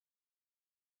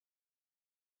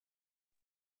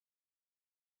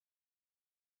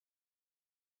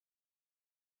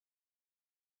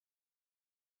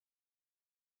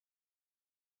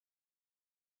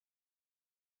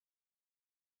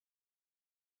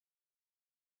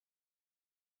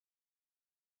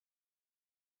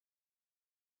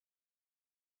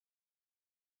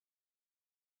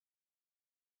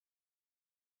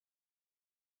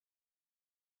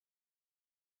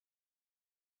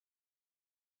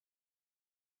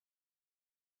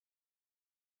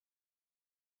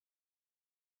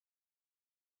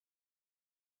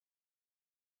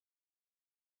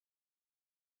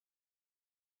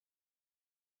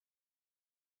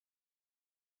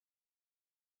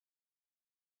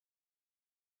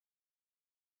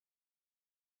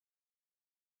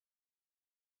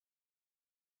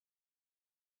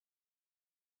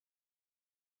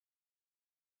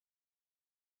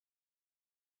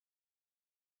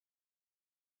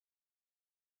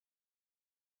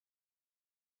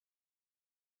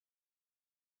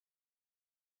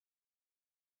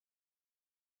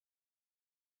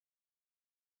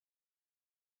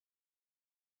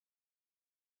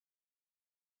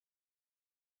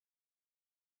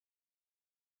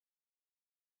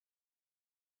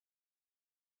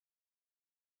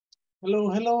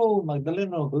Hello, hello,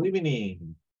 Magdaleno. Good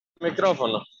evening.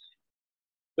 Micrófono.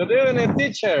 Good evening,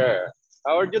 teacher.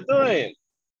 How are you doing?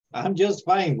 I'm just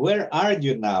fine. Where are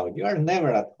you now? You are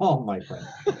never at home, my friend.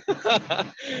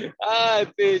 Hi,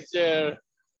 teacher.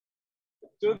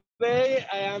 Today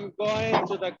I am going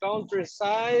to the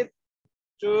countryside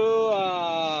to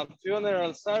a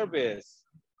funeral service.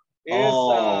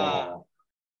 Oh.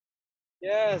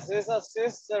 Yes, it's a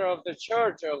sister of the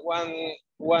church. One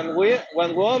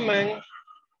woman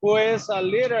who is a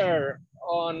leader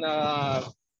on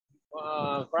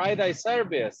Friday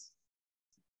service.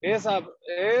 Is a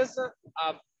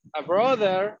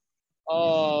brother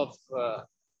of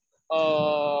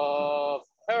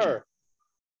her.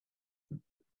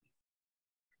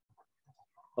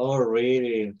 Oh,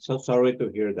 really? So sorry to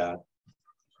hear that.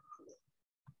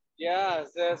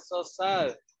 Yes, that's so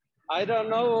sad. I don't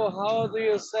know, how do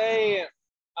you say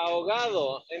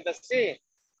ahogado in the sea?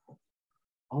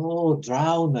 Oh,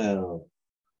 drowned.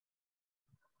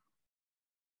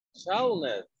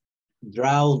 Drowned.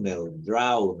 Drowned.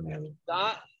 Drown,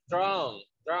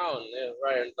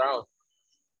 right, drown.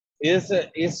 Is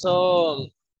so,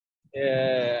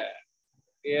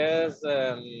 is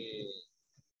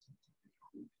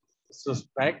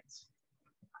suspect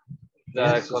the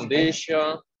Yes,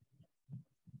 condition.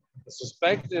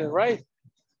 Suspect is right.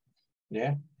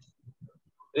 Yeah.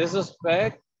 They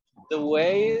suspect the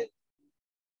way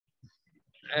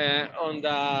on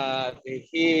that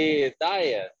he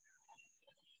died.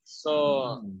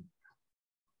 So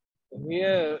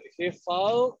he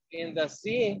fell in the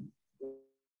sea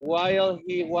while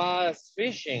he was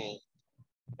fishing,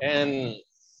 and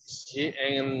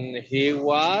he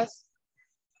was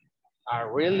a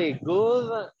really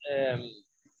good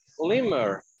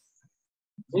swimmer.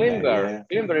 Climber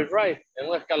is right, un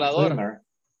escalador. Swimmer.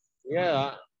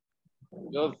 Yeah,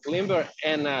 good climber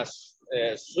and a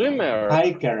swimmer.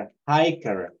 Hiker.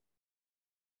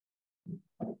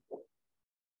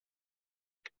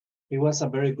 He was a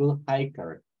very good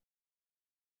hiker.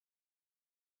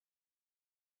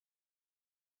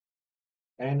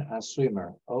 And a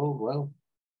swimmer. Oh, well,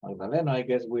 Magdalena, I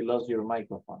guess we lost your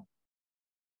microphone.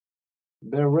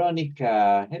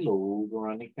 Veronica. Hello,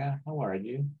 Veronica. How are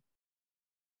you?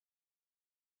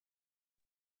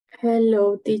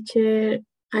 Hello, teacher.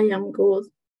 I am good.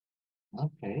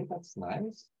 Okay, that's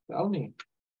nice. Tell me,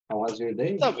 how was your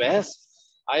day? The best.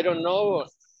 I don't know.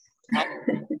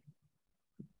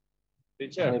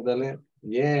 Teacher. Magdalena.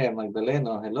 Yeah,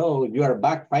 Magdalena. Hello, you are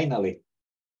back finally.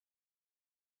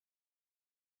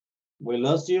 We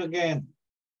lost you again.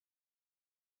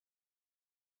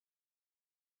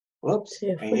 Oops,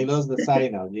 and he lost the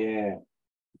signal. Yeah.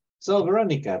 So,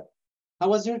 Veronica, how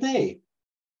was your day?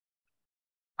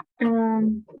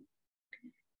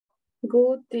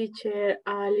 Good, teacher.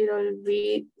 A little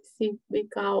bit sick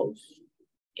because,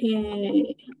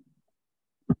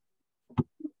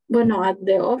 bueno, at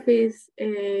the office,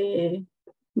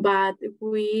 but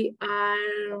we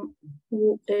are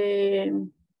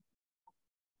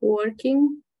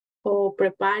working or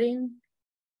preparing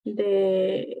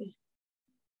the,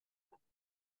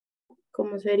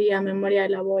 ¿cómo sería? Memoria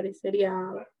de labores,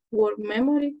 sería work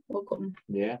memory o cómo?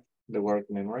 Yeah, the work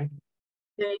memory.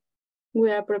 Okay. We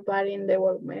are preparing the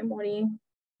work memory.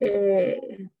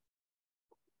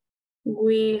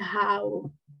 We have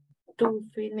to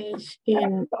finish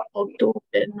in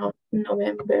October,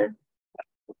 November.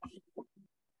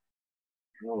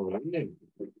 Oh, really?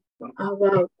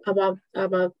 About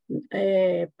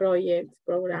projects,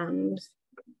 programs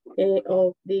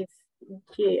of this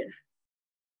year.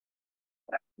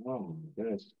 Oh,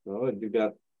 yes. Good. You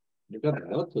got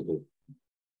a lot to do.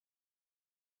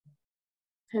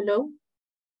 Hello?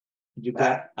 You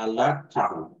got a lot to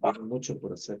do. Hay mucho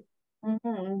por hacer.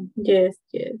 Yes.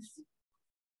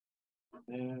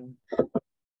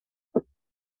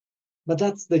 But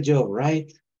that's the job,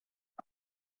 right?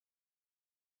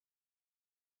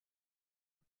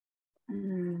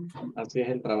 Así es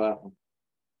el trabajo.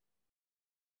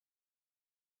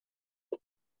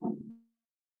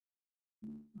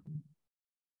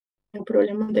 El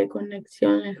problema de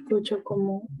conexión, le escucho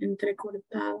como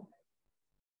entrecortado.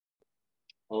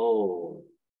 Oh,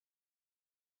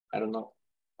 I don't know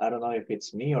if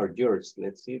it's me or yours.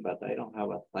 Let's see, but I don't have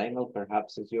a signal.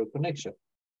 Perhaps it's your connection.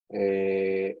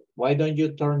 Why don't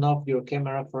you turn off your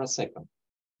camera for a second?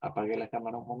 Apague la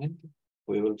cámara un momento.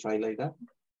 We will try like that.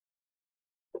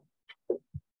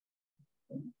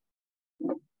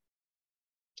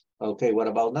 Okay, what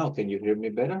about now? Can you hear me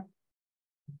better?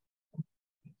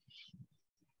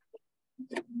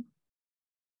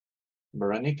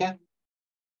 Veronica?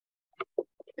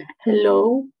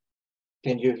 Hello?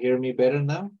 Can you hear me better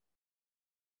now?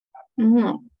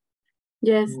 No.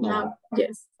 Yes, No. no,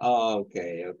 yes.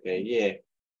 Okay, yeah.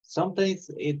 Sometimes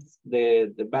it's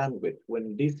the bandwidth.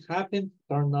 When this happens,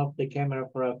 turn off the camera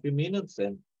for a few minutes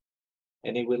and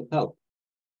it will help.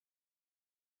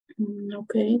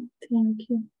 Okay, thank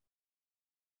you.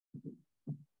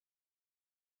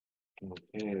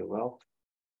 Okay, well,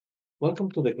 welcome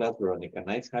to the class, Veronica.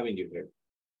 Nice having you here.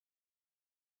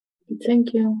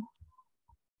 Thank you.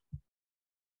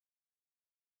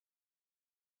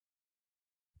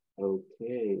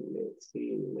 Okay, let's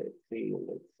see.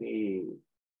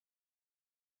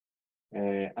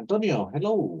 Antonio,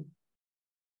 hello.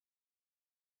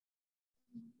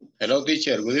 Hello,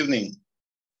 teacher. Good evening.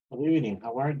 Good evening.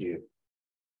 How are you?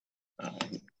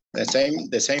 The same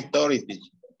story, teacher.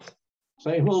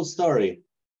 Same old story.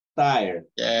 Tired.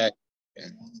 Yeah,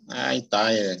 I'm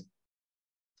tired.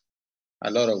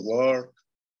 A lot of work.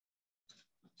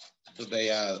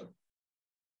 Today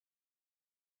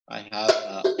I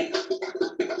have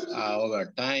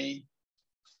overtime.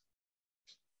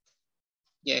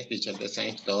 Yes, teacher, the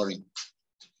same story.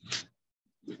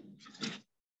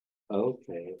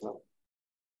 Okay, well.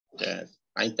 Yes,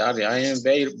 I'm tired. I am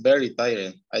very, very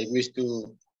tired. I wish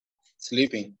to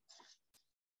sleeping.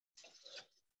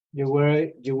 You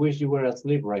wish you were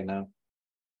asleep right now.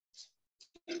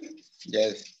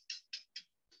 Yes.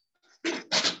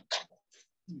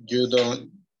 You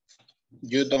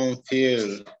don't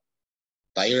feel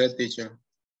tired, teacher?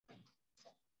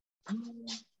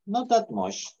 Not that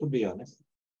much, to be honest.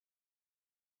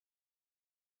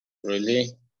 Really?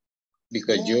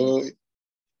 Because Yeah.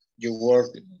 you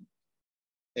work.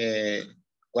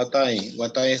 What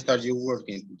time start you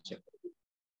working, teacher?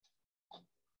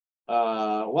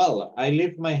 Well, I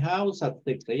leave my house at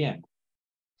 6 a.m.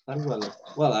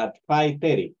 Well, at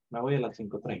 5:30. Me voy a las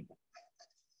 5:30.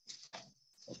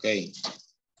 Okay.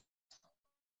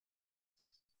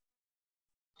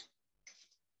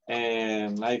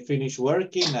 And I finish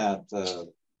working at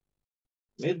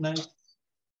midnight.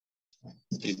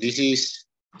 This is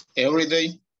every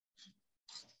day?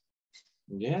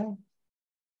 Yeah.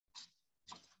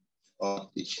 Oh,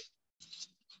 teacher.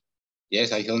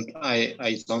 Yes,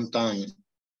 I sometimes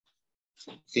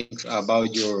think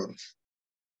about your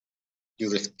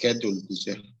schedule,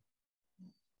 teacher.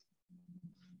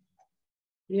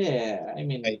 Yeah, I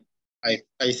mean,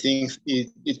 I think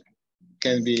it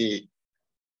can be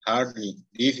hardly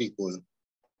difficult.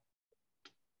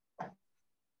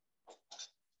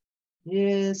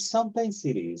 yeah, sometimes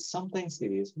it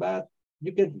is, but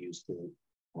you get used to it.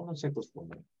 Uno se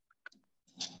acostumbra.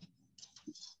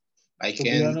 I To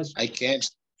be honest,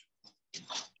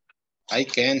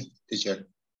 can, teacher.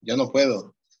 Yo no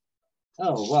puedo.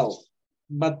 oh, well,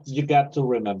 but you got to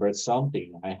remember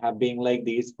something. I have been like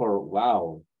this for,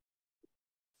 wow,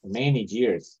 many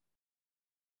years.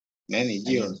 Many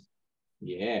years.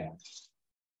 Yeah.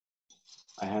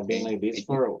 I have been like this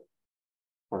for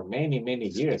many, many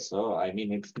years. So, I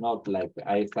mean, it's not like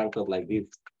I started like this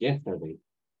yesterday.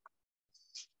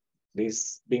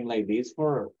 This been like this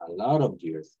for a lot of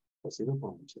years.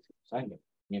 I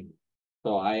mean,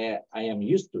 so I am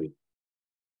used to it.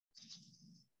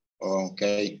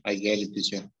 Okay, I get it,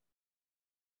 teacher.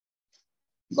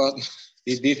 But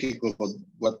it's difficult.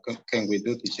 What can we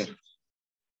do, teacher?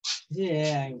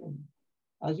 Yeah, I mean,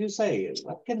 as you say,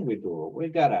 what can we do? We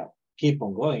gotta keep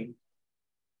on going.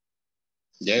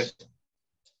 Yes.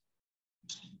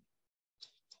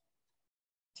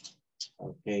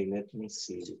 Okay, let me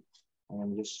see.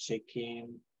 I'm just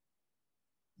checking.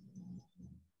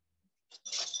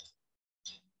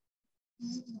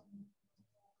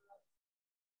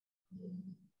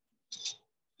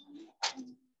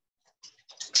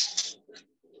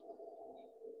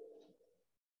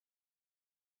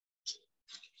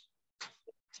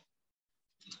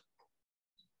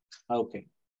 Okay.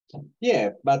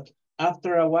 Yeah, but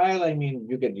after a while, I mean,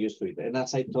 you get used to it. And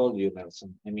as I told you,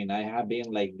 Nelson, I mean, I have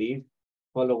been like this,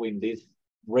 following this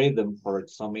rhythm for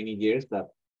so many years that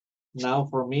now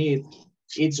for me,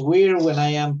 it's weird when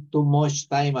I am too much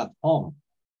time at home.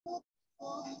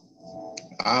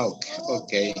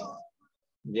 Okay.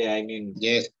 Yeah, I mean,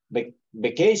 yes.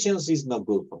 Vacations is not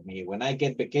good for me. When I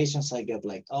get vacations, I get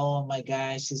like, oh my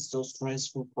gosh, it's so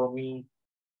stressful for me.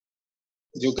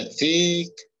 You get sick.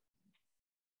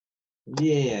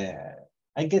 Yeah,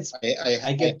 I get I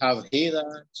have headache.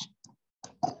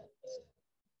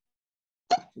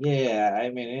 Yeah, I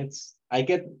mean, I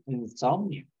get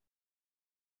insomnia.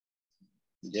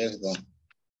 Yes, but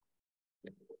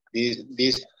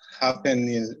this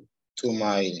happened to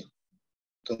my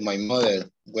mother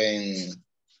when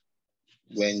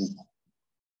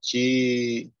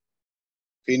she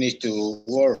finished to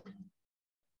work.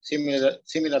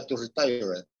 similar to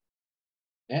retired.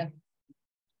 Yeah.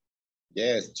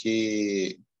 Yes,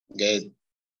 she get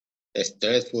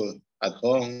stressful at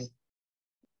home.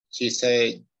 She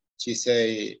say,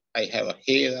 I have a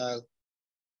headache.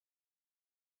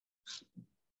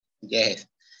 Yes.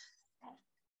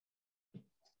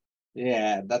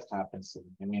 Yeah, that happens.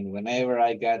 I mean, whenever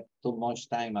I get too much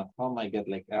time at home, I get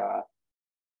like, I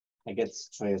get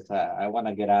stressed. I want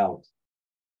to get out.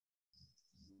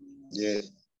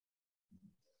 Yes.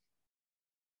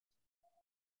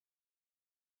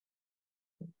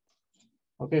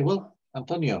 Okay, well,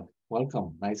 Antonio,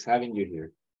 welcome. Nice having you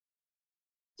here.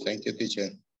 Thank you,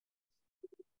 teacher.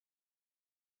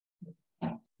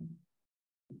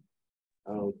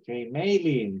 Okay,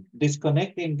 Maylin,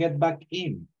 disconnecting, get back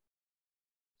in.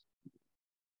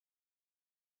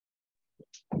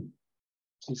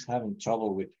 She's having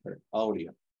trouble with her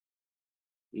audio.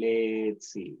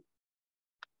 Let's see.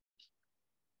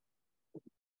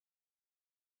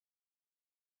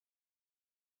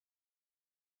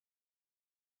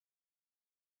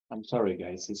 I'm sorry,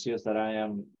 guys. It's just that I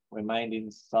am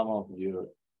reminding some of your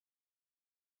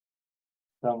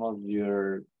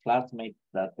classmates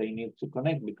that they need to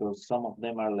connect because some of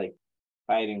them are like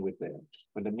fighting with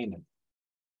the minute.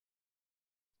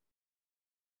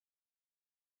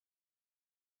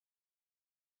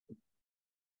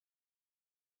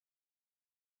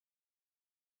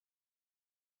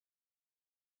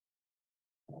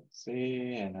 Let's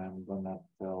see, and I'm gonna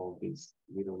tell this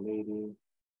little lady.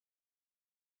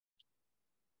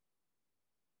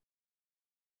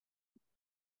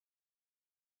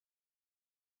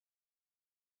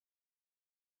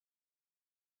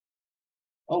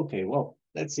 Okay, well,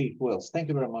 let's see who else. Thank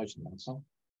you very much, Nelson.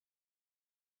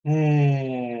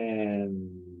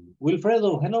 And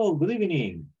Wilfredo, hello, good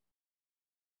evening.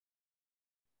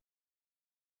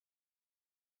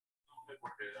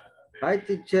 Hi,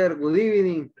 teacher. Good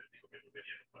evening.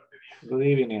 Good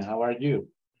evening. How are you?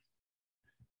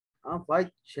 I'm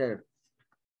fine, teacher.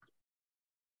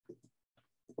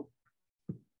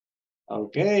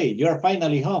 Okay, you're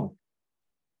finally home.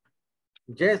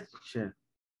 Yes, teacher.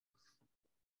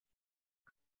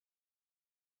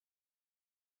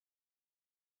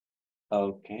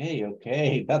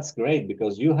 Okay, that's great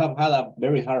because you have had a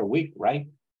very hard week, right?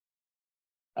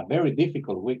 A very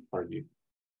difficult week for you.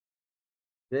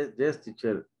 Yes,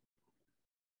 teacher.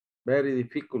 Very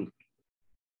difficult.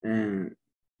 And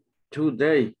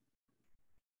today.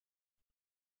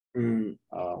 And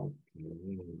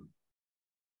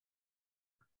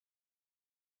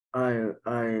I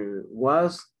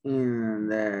was in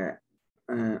the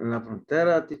la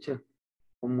frontera, teacher.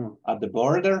 Como, at the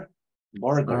border?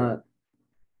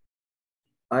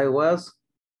 I was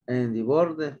in the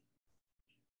border.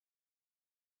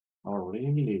 Oh,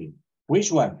 really?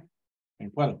 Which one? ¿En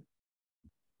cuál?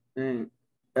 En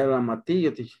El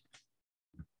Amatillo, teacher.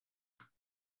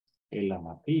 El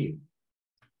Amatillo.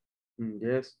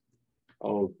 Yes.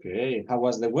 Okay, how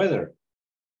was the weather?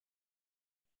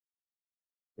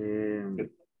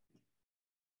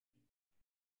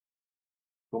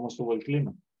 ¿Cómo estuvo el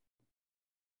clima?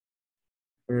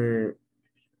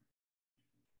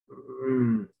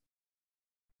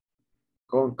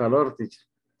 Con calor, teacher.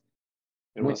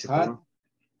 It was hot? Calor.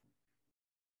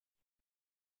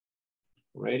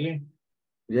 Really?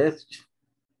 Yes.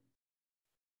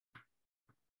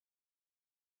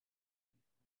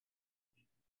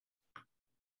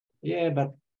 Yeah,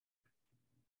 but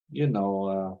you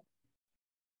know,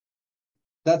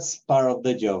 that's part of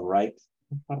the job, right?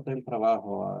 Parte del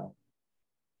trabajo.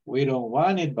 We don't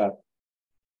want it, but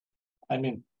I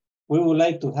mean, we would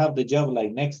like to have the job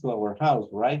like next to our house,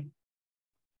 right?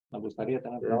 Nos gustaría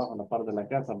tener trabajo en la parte de la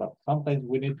casa, but sometimes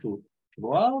we need to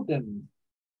go out and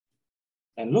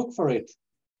look for it.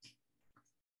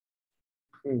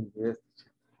 Yes.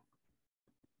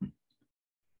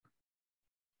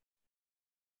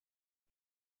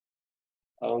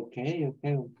 Okay.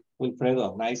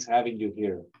 Wilfredo, nice having you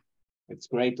here. It's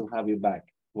great to have you back.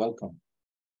 Welcome.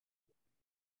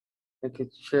 Thank you,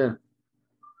 teacher.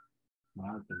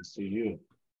 Welcome to you.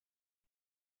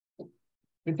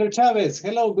 Mr. Chavez,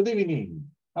 hello, good evening.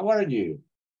 How are you?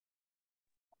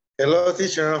 Hello,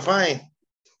 teacher, I'm fine.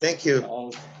 Thank you.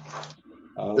 Okay.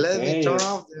 Let me turn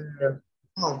off the...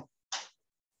 Oh.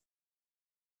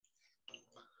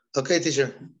 Okay,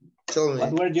 teacher, tell me.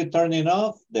 What were you turning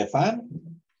off? The fan?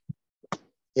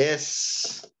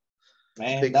 Yes.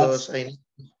 Man, because I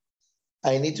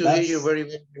need to hear you very,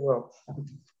 very well.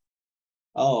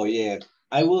 Oh, yeah.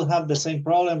 I will have the same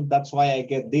problem. That's why I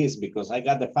get this, because I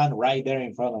got the fan right there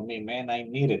in front of me, man. I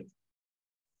need it.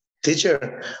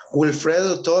 Teacher,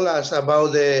 Wilfredo told us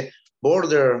about the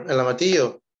border, El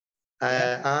Amatillo.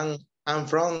 I'm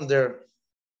from there.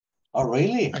 Oh,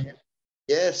 really?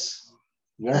 Yes.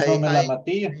 You're from El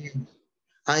Amatillo?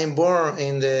 I'm born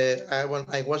in the, I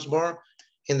was born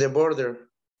in the border.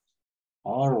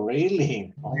 Oh,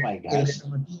 really? Oh my gosh.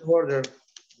 In the border.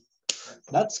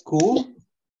 That's cool.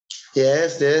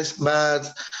 Yes, yes,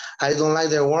 but I don't like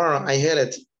the war. I hate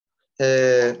it.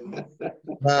 Yeah,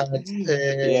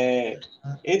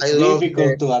 it's I love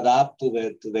difficult to adapt to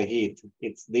the heat.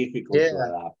 It's difficult to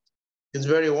adapt. It's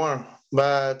very warm,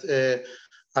 but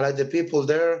I like the people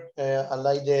there. I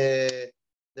like the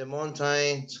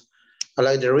mountains. I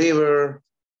like the river.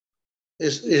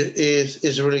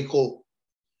 It's really cool,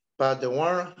 but the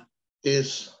warm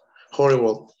is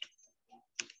horrible.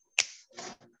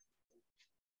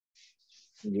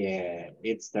 Yeah,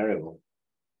 it's terrible.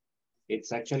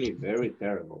 It's actually very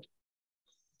terrible.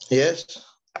 Yes.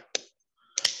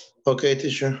 Okay,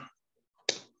 teacher.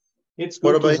 It's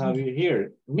good to have you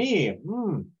here. Me,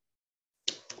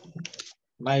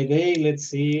 my day, let's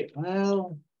see.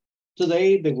 Well,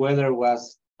 today the weather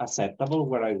was acceptable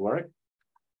where I work,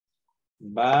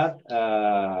 but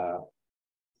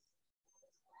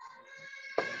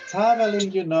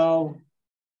traveling, you know,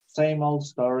 same old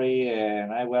story.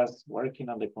 And I was working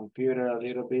on the computer a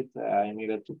little bit. I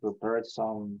needed to prepare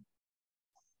some.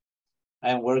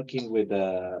 I'm working with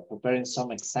preparing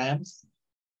some exams.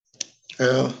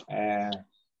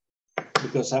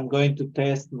 Because I'm going to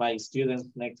test my students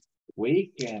next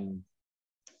week, and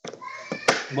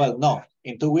well, no,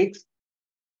 in 2 weeks.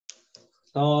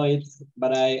 So it's,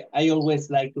 but I always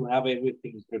like to have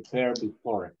everything prepared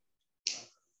before.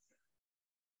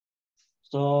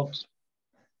 So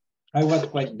I was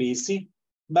quite busy,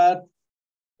 but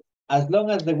as long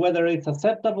as the weather is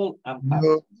acceptable, I'm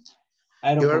happy.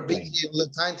 I don't complain. You're busy all the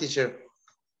time, teacher.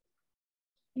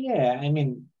 Yeah, I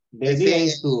mean, the idea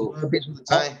is to,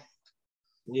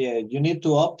 yeah, you need to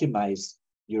optimize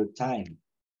your time.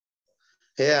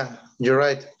 Yeah, you're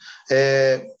right.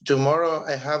 Tomorrow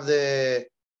I have the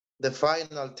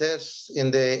final test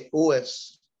in the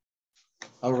US.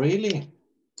 Oh, really?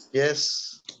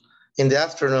 Yes, in the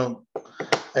afternoon.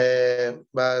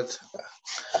 But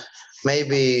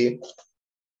maybe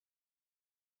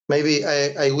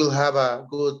I will have a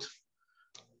good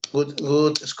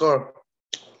score.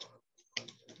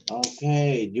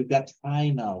 Okay, you got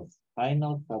finals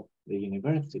of the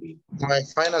university. My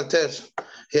final test,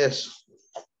 yes.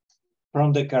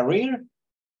 From the career?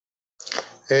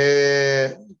 To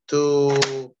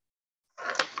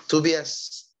be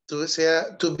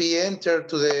entered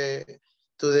to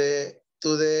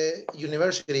the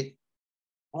university.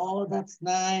 Oh, that's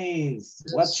nice.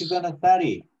 Yes. What you gonna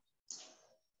study?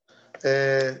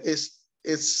 It's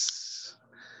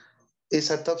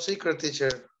a top secret,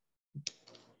 teacher.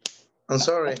 I'm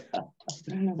sorry.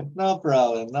 No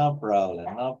problem.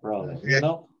 Yeah. You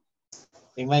know,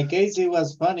 in my case, it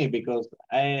was funny because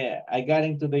I got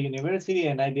into the university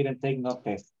and I didn't take no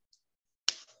test.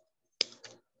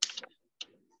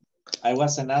 I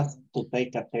wasn't asked to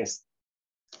take a test.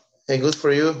 Hey, good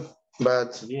for you,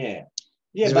 but yeah,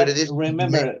 but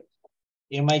remember,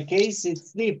 in my case,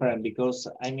 it's different because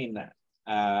I mean,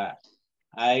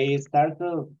 I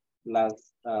started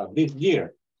this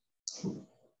year.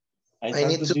 I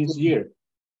started this year,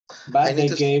 but they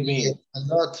gave me a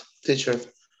lot, teacher.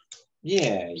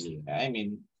 Yeah. I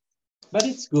mean, but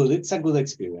it's good. It's a good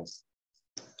experience.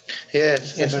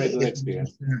 Yes, it's a very good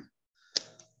experience.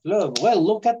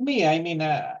 Look at me. I mean,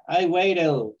 I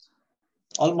waited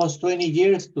almost 20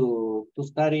 years to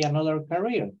study another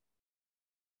career.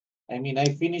 I mean, I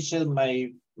finished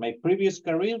my previous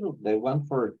career, the one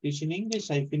for teaching English.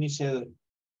 I finished in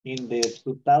the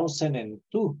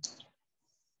 2002.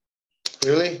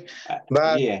 Really?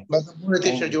 But yeah. But the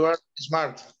teacher, you are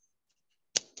smart.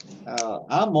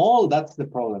 I'm old. That's the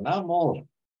problem. I'm old.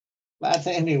 But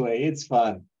anyway, it's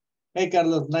fun. Hey,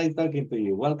 Carlos, nice talking to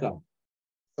you. Welcome.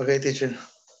 Okay, teacher.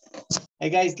 Hey,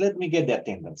 guys, let me get the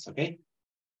attendance, okay?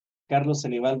 Carlos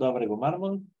Elivaldo Abrego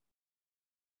Mármol.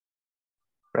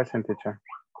 Present, teacher.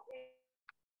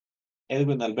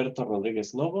 Edwin Alberto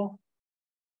Rodríguez Lobo.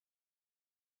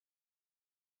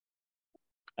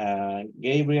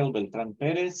 Gabriel Beltrán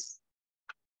Pérez.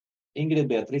 Ingrid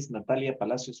Beatriz Natalia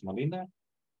Palacios Molina.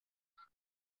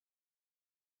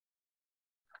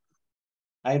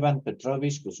 Ivan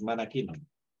Petrovich Guzmán Aquino.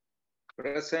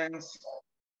 Present.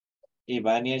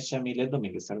 Ivania Shamilet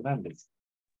Domínguez Hernández.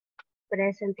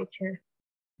 Present, teacher.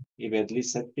 Ivette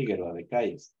Lizeth Figueroa de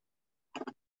Calles.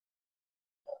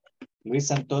 Luis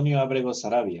Antonio Abrego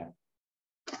Sarabia.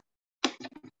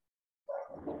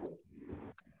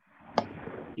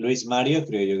 Luis Mario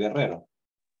Criollo Guerrero.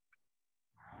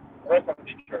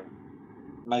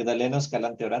 Magdalena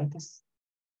Escalante Orantes.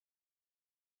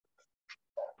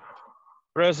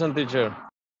 Present, teacher.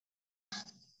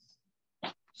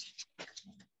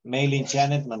 Maylin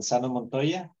Janet Manzano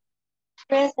Montoya.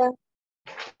 Present.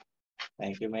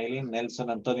 Thank you, Maylin. Nelson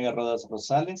Antonio Rodas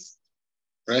Rosales.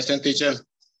 Present, teacher.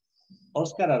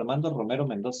 Oscar Armando Romero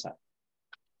Mendoza.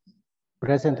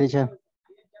 Present, teacher.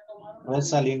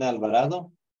 Rosalina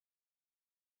Alvarado.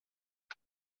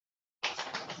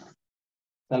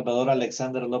 Salvador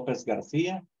Alexander López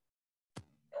García.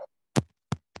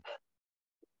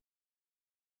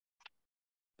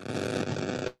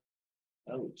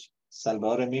 Ouch.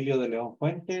 Salvador Emilio de León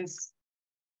Fuentes.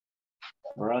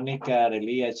 Verónica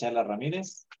Arelia Chala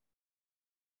Ramírez.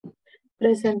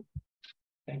 Present.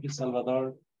 Thank you,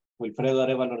 Salvador. Wilfredo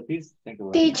Arevalo Ortiz. Thank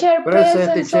you. Teacher, Present,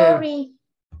 present, teacher. sorry.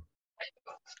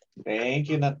 Thank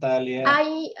you, Natalia.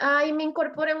 Ay, me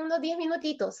incorporo en unos 10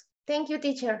 minutitos. Thank you,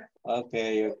 teacher.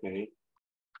 Okay.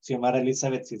 Xiomara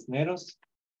Elizabeth Cisneros.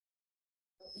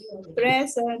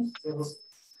 Present.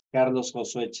 Carlos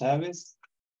Josué Chávez.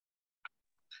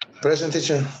 Present,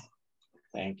 teacher.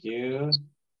 Thank you.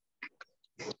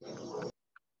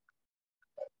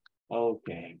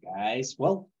 Okay, guys.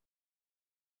 Well,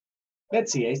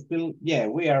 let's see.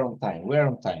 We are on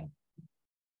time.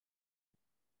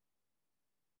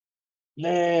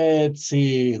 Let's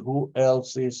see who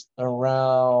else is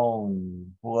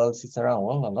around. Well,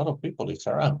 a lot of people is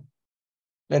around.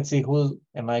 Let's see, who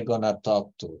am I gonna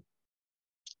talk to?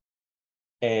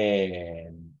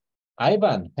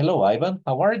 Ivan. Hello, Ivan.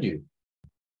 How are you?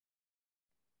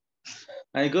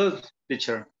 I'm good,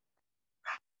 teacher.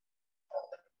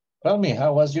 Tell me,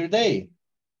 how was your day?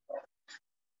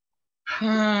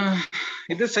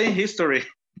 It's the same history.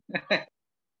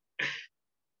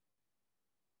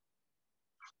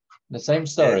 The same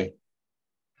story.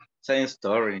 Same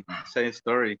story.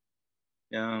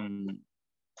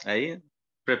 I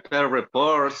prepare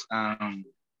reports and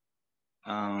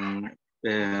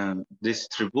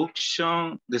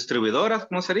distribuidoras,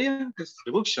 ¿cómo sería?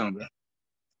 Distribution.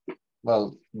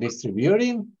 Well,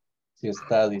 distributing, si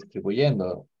está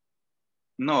distribuyendo.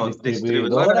 No,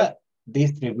 Distribuidora,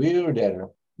 distribuidora.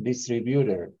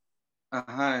 distributor.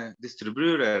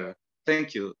 Distributor.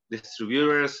 Thank you.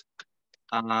 Distributors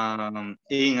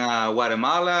in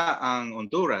Guatemala and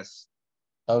Honduras.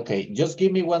 Okay, just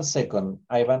give me 1 second,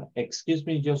 Ivan. Excuse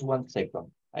me, just 1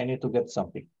 second. I need to get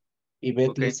something.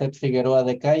 Yvette Okay. Lizette Figueroa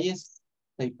de Calles,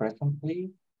 stay present, please.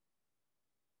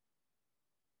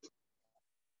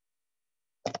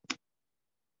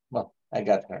 Well, I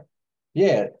got her.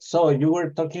 Yeah, so you were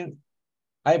talking,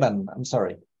 Ivan, I'm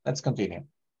sorry. Let's continue.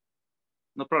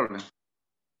 No problem.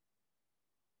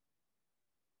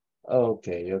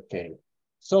 Okay.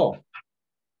 So,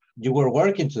 you were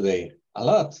working today a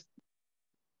lot.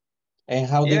 And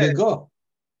how did it go?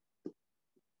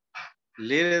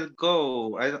 Let it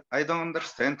go. I don't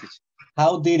understand it.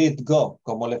 How did it go?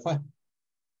 ¿Cómo le fue?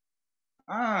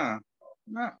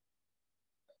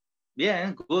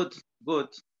 Bien, good.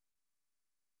 Good,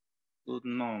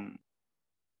 no.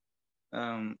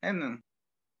 And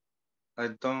I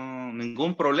don't,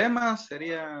 ningún problema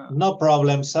sería. No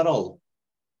problems at all.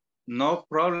 No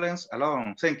problems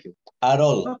alone. Thank you. At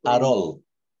all, No at all.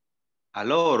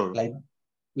 Alor. Like,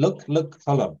 look,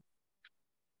 hold on.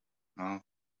 No.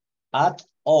 At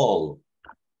all.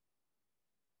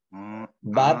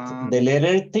 But the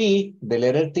letter T,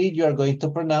 you are going to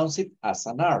pronounce it as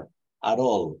an R. At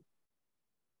all.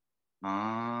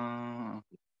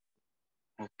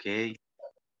 Okay.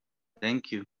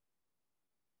 Thank you.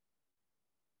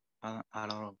 At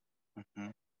all.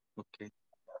 Okay.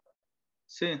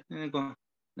 Sí,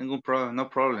 ningún problem, no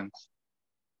problems.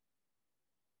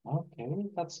 Okay,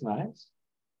 that's nice.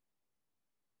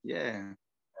 Yeah.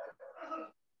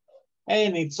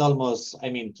 And it's almost, I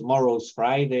mean, tomorrow's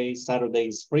Friday, Saturday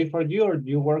is free for you, or do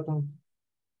you work on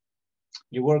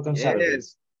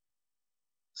Saturdays?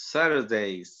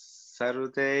 Saturdays,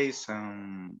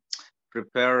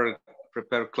 prepare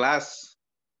class.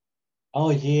 Oh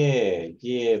yeah,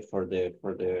 for the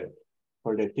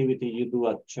activity you do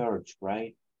at church,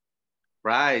 right?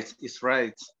 Right, it's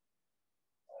right.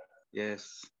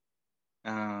 Yes.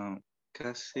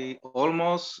 Casi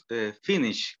almost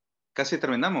finish. Casi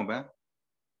terminamos, ¿verdad?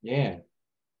 Yeah.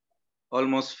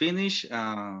 Almost finish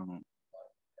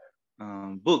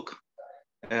book.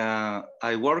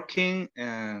 I working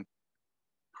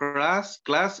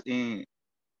class in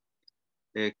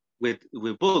with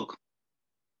book.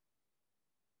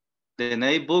 The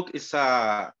name book is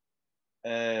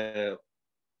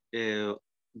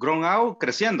grown out,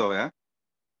 creciendo, ¿verdad?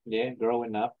 Yeah,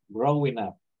 growing up.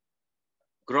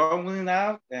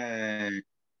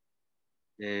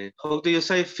 how do you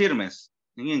say firmes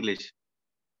in English?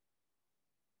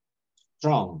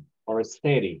 Strong or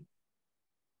steady.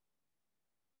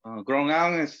 Grown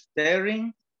up and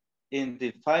staring in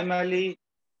the family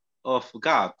of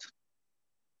God.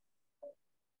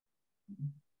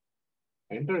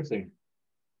 Interesting.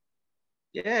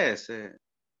 Yes.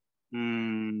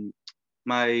 My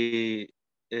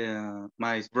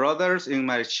brothers in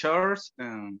my church.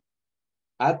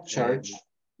 At church.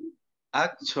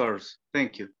 At church.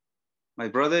 Thank you. My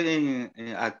brother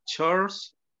at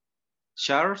church.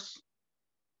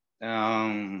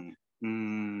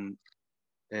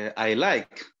 I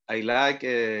like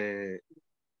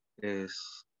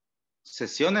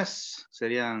sesiones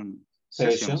serían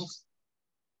sessions.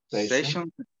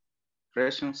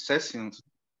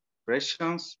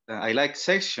 I like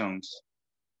sessions.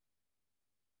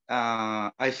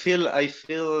 I feel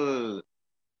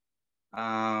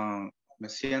me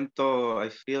siento, I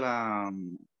feel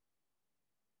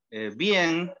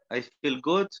bien, I feel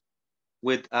good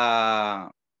with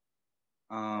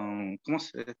 ¿cómo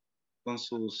se? Con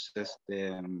sus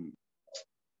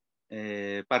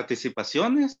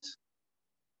participaciones.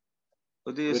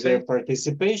 What do you with say? their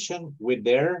participation, with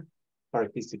their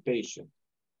participation.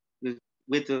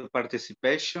 With the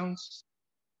participations,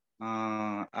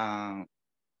 I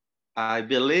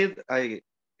believe I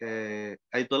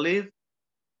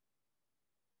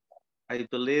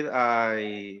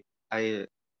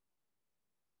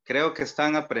creo que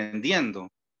están aprendiendo.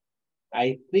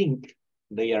 I think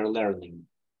they are learning.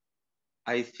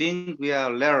 I think we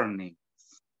are learning.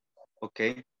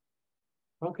 Okay.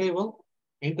 Okay, well,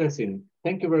 interesting.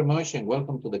 Thank you very much and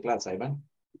welcome to the class, Ivan.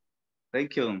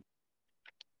 Thank you.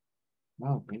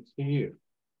 Oh, thanks to you.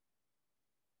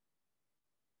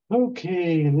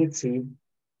 Okay, let's see.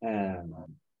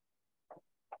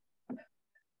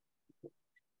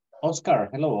 Oscar,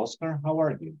 hello, Oscar. How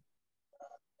are you?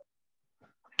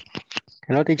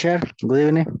 Hello, teacher. Good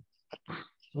evening.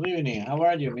 Good evening. How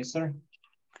are you, mister?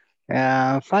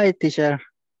 Fine, teacher.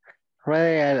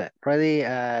 Ready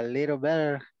a little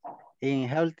better in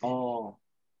health. Oh,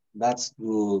 that's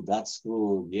good. That's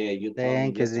good. Yeah, you told me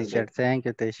Thank you, yesterday. teacher. Thank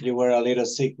you, teacher. You were a little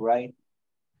sick, right?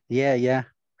 Yeah.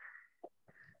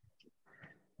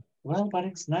 Well, but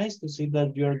it's nice to see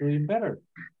that you're doing better.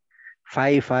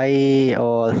 5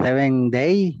 or 7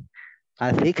 days,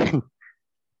 I think.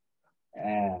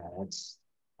 It's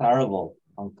terrible,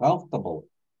 uncomfortable.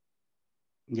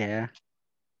 Yeah.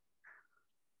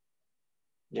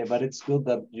 Yeah, but it's good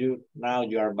that now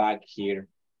you are back here,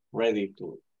 ready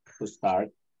to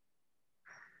start.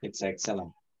 It's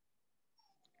excellent.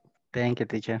 Thank you,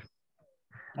 teacher.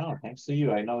 No, thanks to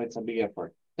you. I know it's a big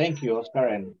effort. Thank you, Oscar,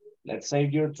 and let's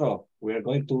save your throat. We are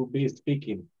going to be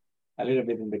speaking a little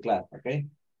bit in the class, okay?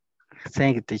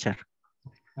 Thank you, teacher.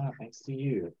 No, thanks to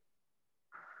you.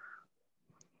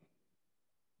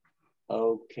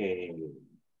 Okay.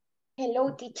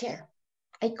 Hello, teacher.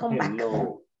 I come back.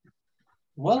 Hello.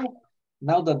 Well,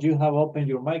 now that you have opened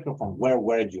your microphone, where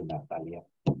were you, Natalia?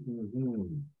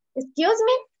 Excuse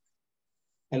me?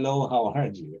 Hello, how are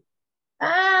you?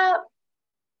 I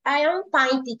am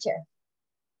fine, teacher.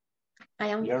 I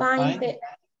am You're fine. fine?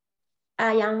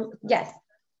 I am, yes.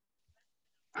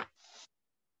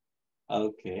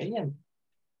 Okay, and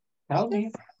tell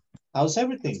me, how's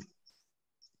everything?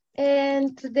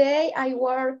 And today I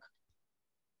work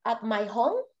at my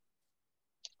home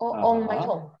or on my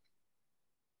home.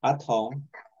 At home.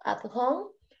 At home.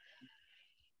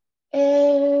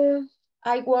 And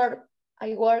I was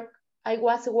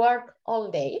work all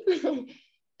day.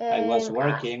 I was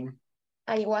working.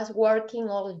 I was working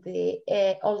all day.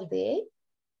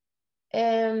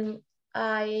 And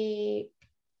I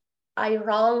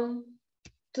run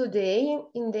today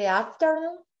in the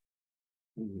afternoon.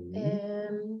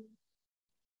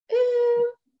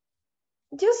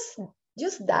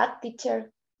 Just that,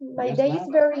 teacher. My day is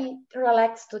very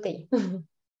relaxed today.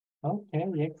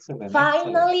 Okay, excellent.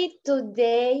 Finally,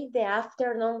 today the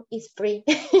afternoon is free.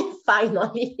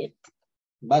 Finally.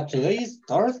 But today is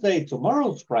Thursday,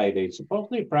 tomorrow's Friday.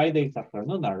 Supposedly Fridays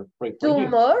afternoon are free for you.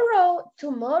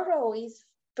 Tomorrow is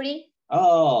free.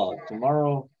 Oh,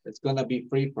 tomorrow it's gonna be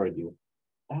free for you.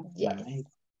 That's nice.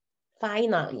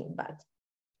 Finally, but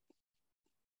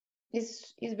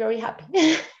it's very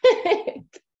happy.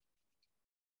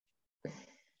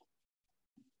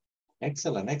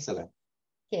 Excellent.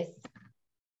 Yes.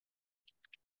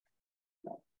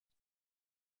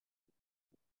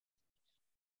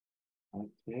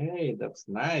 Okay, that's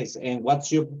nice. And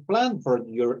what's your plan for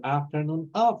your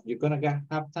afternoon off? You're gonna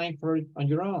have time for it on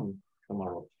your own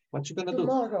tomorrow. What you gonna do?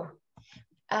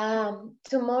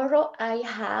 Tomorrow I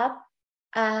have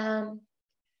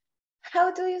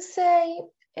how do you say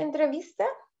entrevista?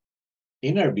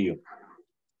 Interview.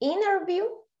 Interview.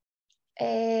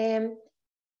 In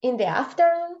the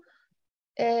afternoon.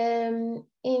 In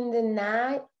the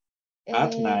night.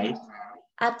 At night.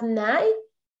 At night.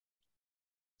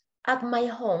 At my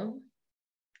home.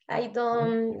 I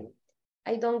don't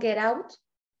get out.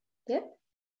 Yeah.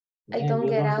 I don't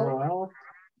get out.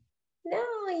 No,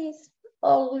 it's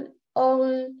all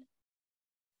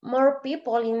more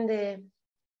people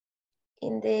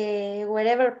in the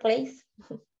whatever place.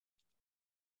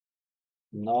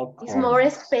 No. It's more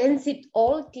expensive,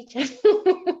 all teacher.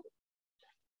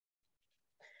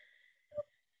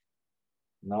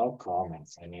 No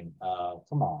comments. I mean,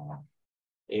 come on.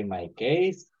 In my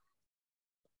case,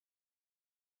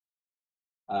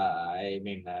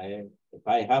 if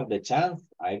I have the chance,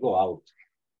 I go out.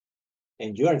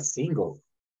 And you are single.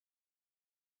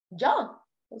 Yo,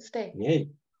 usted. Yeah,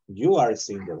 you are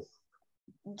single.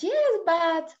 Yes,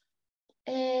 but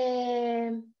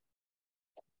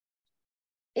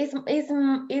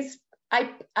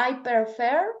I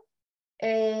prefer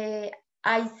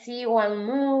I see one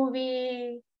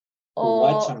movie or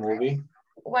watch a movie.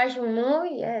 Watch a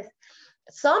movie, yes.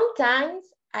 Sometimes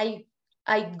I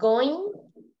going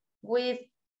with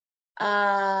I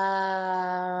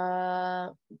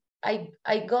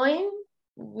going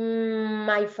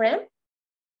my friend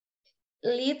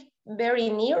live very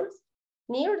near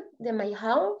my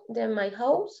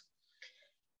house.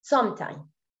 Sometimes.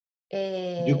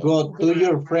 You go to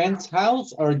your friend's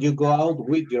house or you go out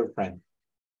with your friend?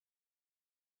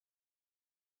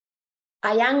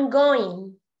 I am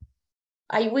going.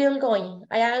 I will going.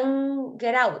 I am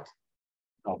get out.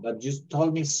 No, but you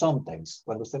told me sometimes.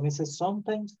 Cuando usted me dice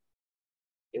sometimes,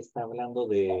 está hablando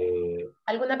de...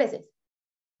 Algunas veces.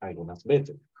 Algunas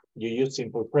veces. You use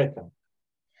simple present.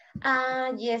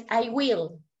 Yes, I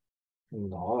will.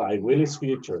 No, I will is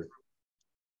future.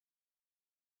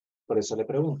 Por eso le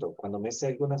pregunto, cuando me dice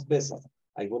algunas veces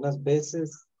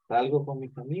salgo con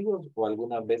mis amigos o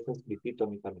algunas veces visito a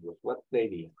mis amigos. What's the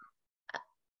idea?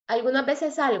 Algunas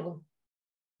veces salgo.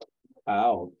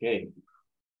 Okay.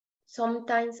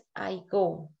 Sometimes I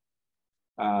go.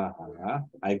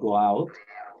 I go out.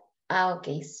 Ok.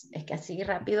 Es que así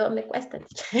rápido me cuesta.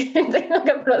 Tengo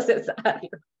que procesarlo.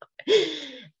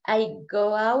 I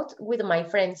go out with my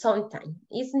friends sometimes.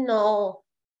 It's no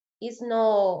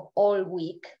all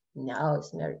week. No,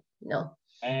 it's not. No.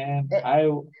 And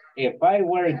if I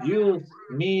were you,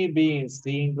 me being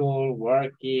single,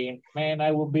 working, man,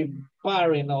 I would be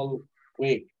partying all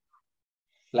week.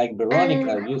 Like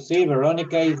Veronica, you see,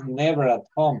 Veronica is never at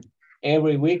home.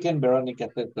 Every weekend, Veronica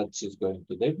says that she's going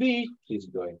to the beach, she's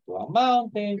going to a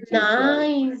mountain, she's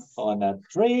going on a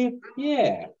trip.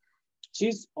 Yeah,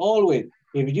 she's always,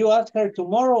 if you ask her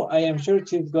tomorrow, I am sure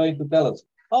she's going to tell us,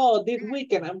 oh, this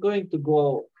weekend I'm going to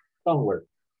go somewhere.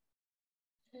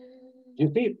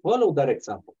 You see, follow that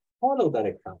example. Follow that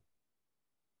example.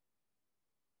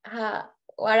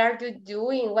 What are you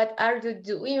doing? What are you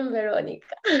doing,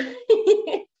 Veronica?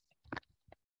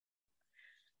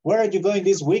 Where are you going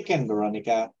this weekend,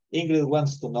 Veronica? Ingrid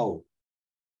wants to know.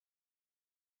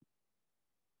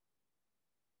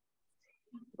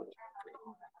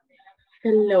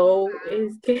 Hello,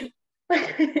 es que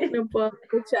no puedo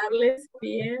escucharles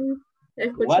bien.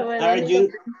 Escucho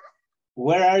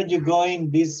Where are you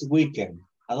going this weekend?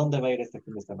 ¿A dónde va a ir este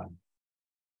fin de semana?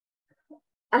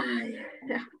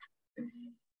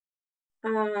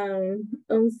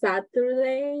 On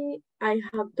Saturday, I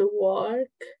have to work,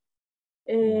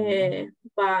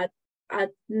 but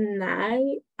at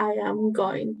night, I am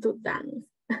going to dance.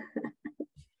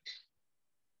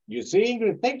 You see,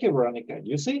 Ingrid? Thank you, Veronica.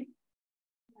 You see?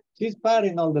 She's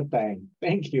partying all the time.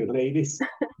 Thank you, ladies.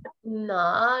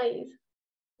 Nice.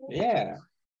 Yeah.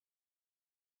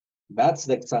 That's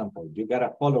the example. You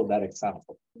gotta follow that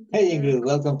example. Hey, Ingrid,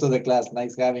 welcome to the class.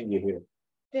 Nice having you here.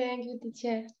 Thank you,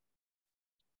 teacher.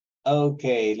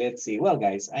 Okay, let's see. Well,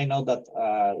 guys, I know that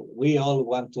we all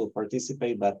want to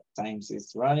participate, but time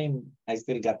is running. I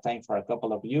still got time for a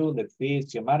couple of you. Let's see,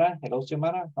 Xiomara. Hello,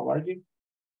 Xiomara. How are you?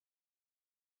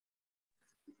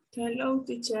 Hello,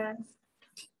 teacher.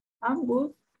 I'm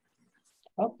good.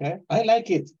 Okay, I like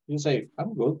it. You say,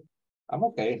 I'm good. I'm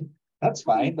okay. That's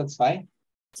fine. That's fine.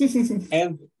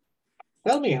 And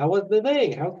tell me, how was the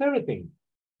day? How's everything?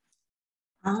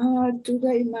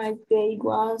 Today my day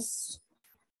was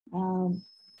a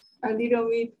little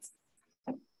bit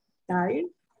tired.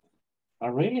 Oh,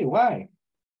 really? Why?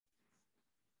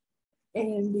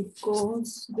 And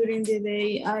because during the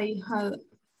day I had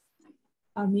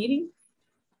a meeting.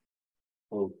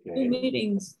 Okay. 2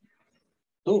 meetings.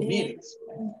 2 meetings.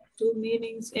 2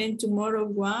 meetings and tomorrow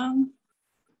 1.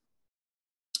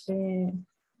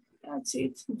 That's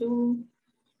it. Do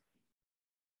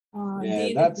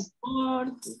Yeah,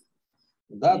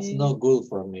 that's no good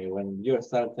for me. When you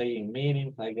start saying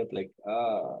meetings, I get like,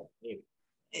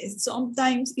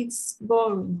 sometimes it's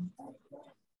boring.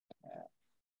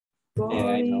 Yeah,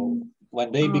 I know.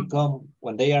 When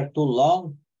they are too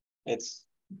long, it's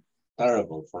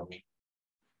terrible for me.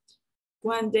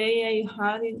 One day I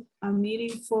had a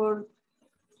meeting for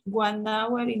 1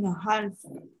 hour and a half.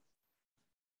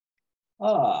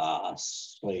 Oh,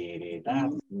 sweetie,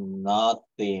 that's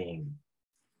nothing.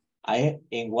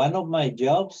 In one of my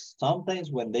jobs,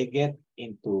 sometimes when they get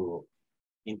into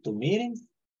meetings,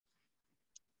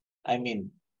 I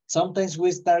mean, sometimes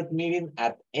we start meeting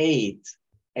at 8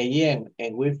 a.m.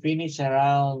 and we finish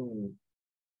around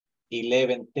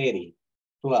 11:30,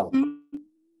 12.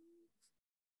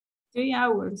 3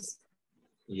 hours.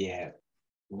 Yeah,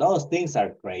 those things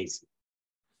are crazy.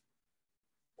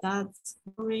 That's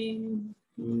boring,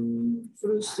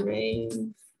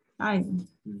 frustrating.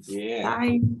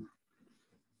 Yeah.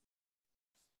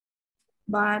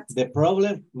 But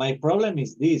my problem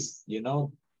is this, you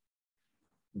know,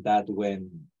 that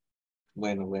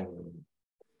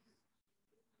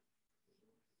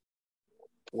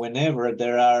whenever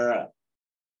there are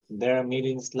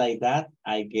meetings like that,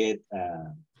 I get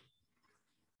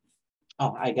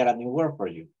I got a new word for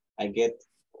you. I get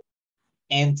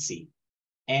antsy.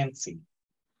 You see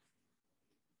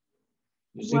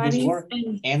what this is word?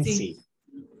 Antsy.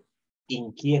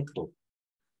 Inquieto.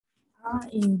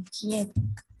 Inquieto.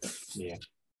 Yeah.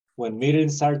 When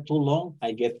meetings are too long,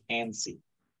 I get antsy.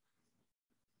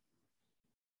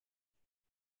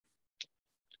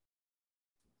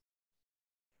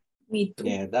 Me too.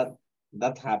 Yeah,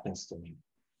 that happens to me.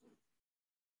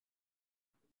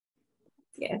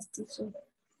 Yes, teacher.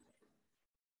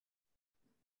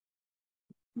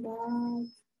 But...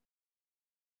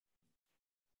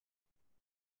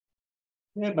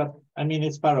 Yeah, but I mean,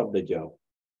 it's part of the job.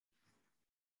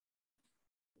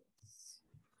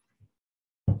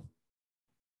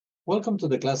 Welcome to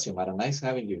the classroom, Mara. Nice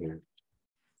having you here.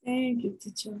 Thank you,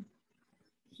 teacher.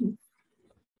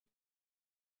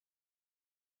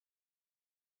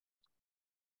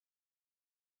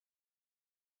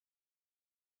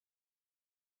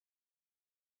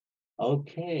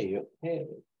 Okay.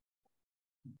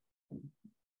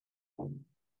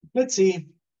 Let's see.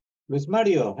 Luis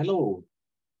Mario, hello.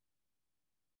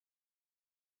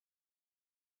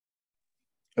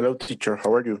 Hello, teacher.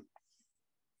 How are you?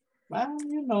 Well,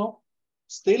 you know,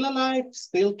 still alive,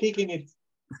 still kicking it.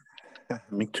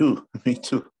 Me too.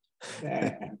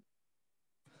 Yeah.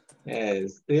 Yeah,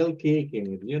 still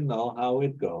kicking it. You know how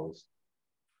it goes.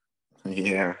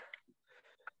 Yeah.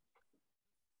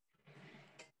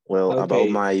 Well, okay. About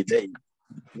my day.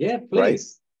 Yeah,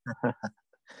 please. Right?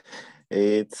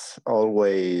 It's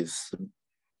always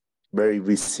very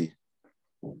busy.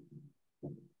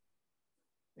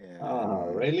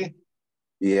 Oh, really?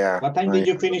 Yeah. What time did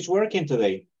you finish working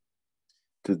today?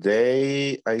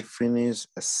 Today I finished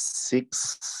at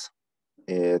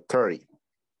 6:30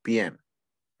 p.m.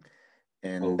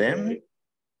 And then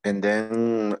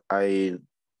I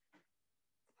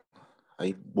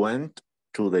went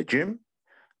to the gym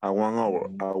at 1 hour.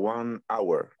 1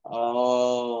 hour.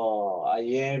 Oh, I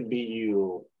envy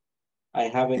you. I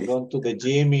haven't gone to the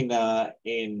gym in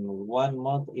 1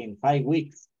 month, in 5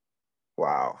 weeks.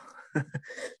 Wow.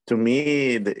 To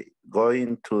me,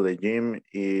 going to the gym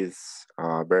is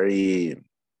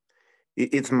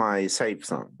it's my safe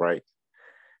zone, right?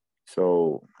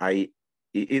 So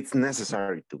it's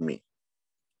necessary to me.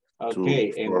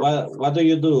 Okay, and what do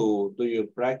you do? Do you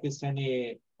practice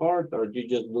any sport or do you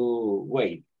just do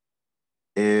weight?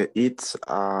 It's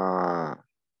power,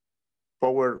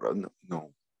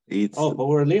 no. It's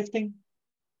powerlifting?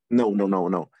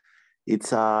 No.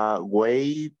 It's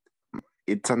weight.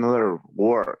 It's another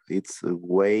word. It's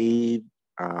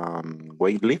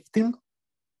weightlifting.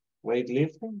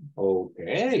 Weightlifting?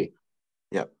 Okay.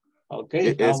 Yeah.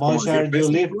 Okay. How much are you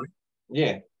lifting?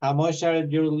 Yeah. How much are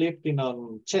you lifting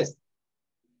on chest?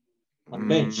 On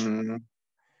bench?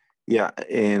 Yeah,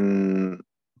 in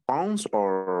pounds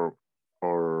or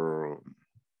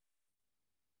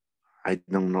I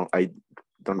don't know. I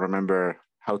don't remember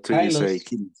how to kilos. You say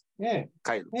kilos. Yeah.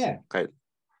 Kilos. Yeah. Kilos.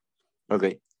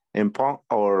 Okay. In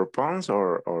pounds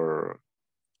or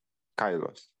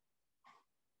kilos.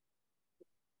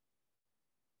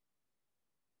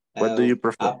 What do you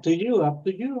prefer? Up to you. Up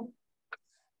to you.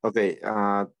 Okay.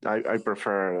 I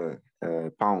prefer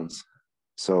pounds.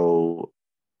 So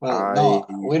Well, no,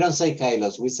 we don't say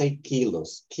kilos, we say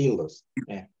kilos, kilos.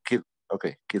 Yeah.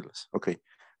 Okay, kilos. Okay.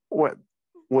 Well,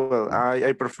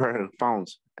 I prefer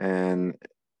pounds, and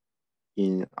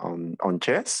on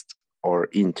chest or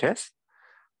in chest,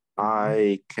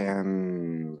 I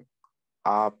can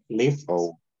lift.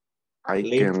 Oh, I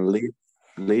can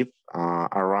lift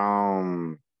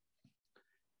around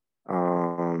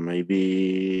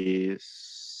maybe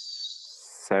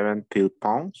 70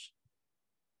 pounds.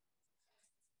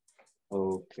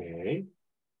 Okay.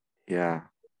 Yeah.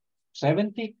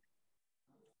 70?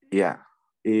 Yeah.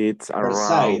 It's per around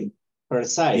side. Per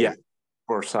side. Yeah.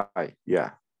 Per side.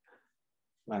 Yeah.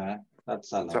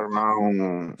 That's a lot. It's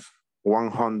around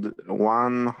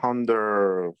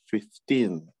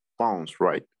 115 pounds,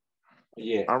 right?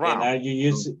 Yeah. Around.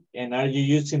 And are you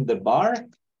using the bar,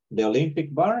 the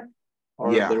Olympic bar,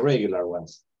 or the regular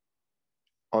ones?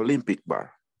 Olympic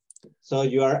bar. So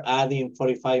you are adding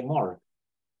 45 more.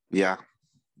 Yeah,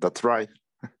 that's right.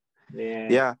 Yeah.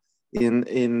 Yeah.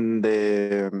 In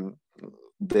the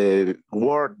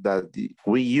word that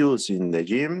we use in the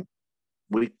gym,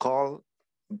 we call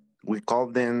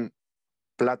them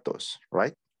platos,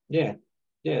 right? Yeah.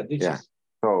 Yeah. Yeah.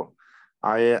 So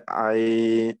I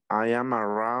am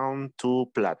around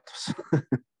 2 platos.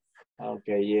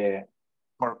 Okay. Yeah.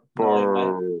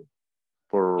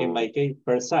 In my case,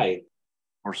 per side.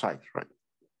 Per side, right?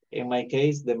 In my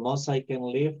case, the most I can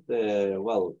lift,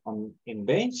 in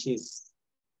bench is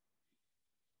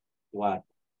what?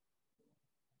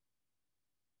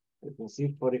 Let me see,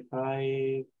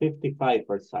 45, 55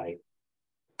 per side.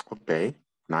 Okay,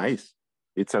 nice.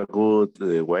 It's a good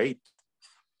weight.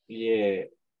 Yeah.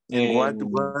 And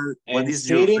what is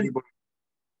sitting, your favorite?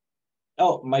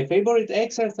 Oh, my favorite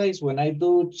exercise when I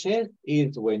do chest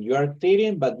is when you are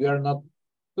sitting, but you are not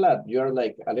flat. You are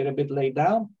like a little bit laid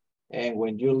down. And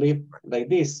when you lift like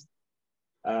this,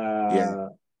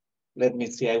 let me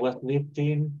see, I was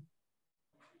lifting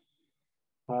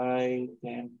 5,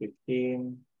 10,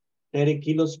 15, 30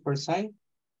 kilos per side.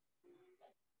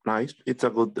 Nice. It's a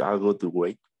good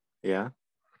weight. Yeah.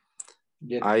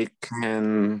 Yes. I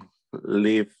can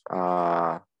lift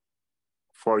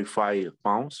 45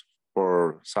 pounds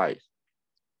per side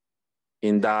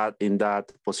in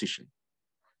that position.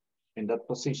 In that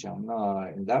position, no,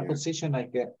 in that position, I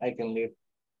can lift,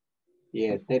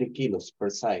 30 kilos per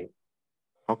side.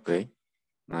 Okay,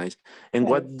 nice. And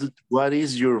what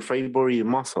is your favorite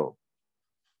muscle?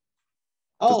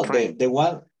 Oh, the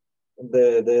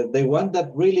one that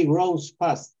really grows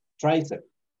fast, tricep.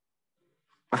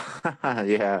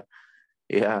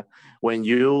 yeah. When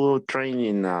you train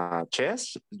in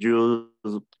chest, you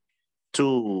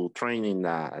train in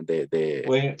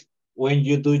the when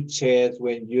you do chest,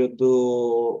 when you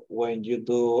do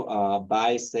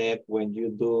bicep, when you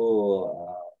do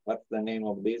what's the name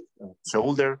of this?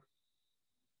 Shoulder.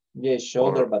 Yeah,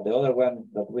 shoulder, but the other one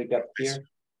that we got here,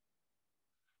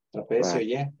 trapecio. Right.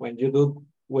 Yeah, when you do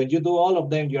all of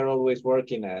them, you're always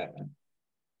working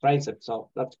tricep. So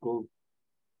that's cool.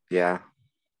 Yeah.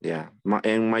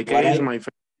 In my case, my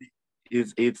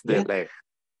favorite it's the leg.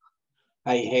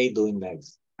 I hate doing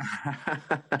legs.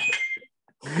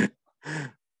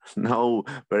 No,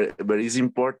 but it's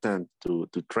important to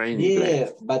train.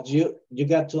 Yeah, but you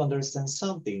got to understand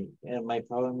something. And my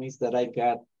problem is that I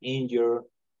got injured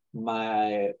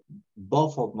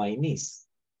both of my knees.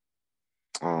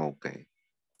 Oh, okay.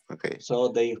 So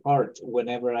they hurt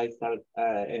whenever I start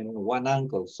in one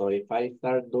ankle. So if I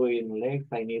start doing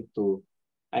legs, I need to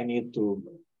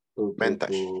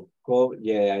bandage.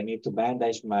 I need to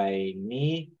bandage my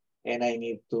knee, and I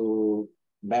need to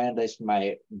bandage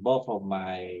both of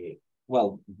my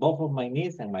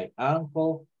knees and my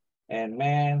ankle. And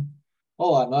man,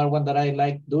 another one that I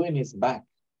like doing is back.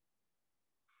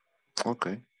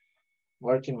 Okay.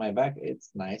 Working my back, it's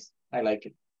nice. I like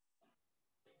it.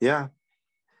 Yeah.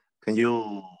 Can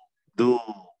you do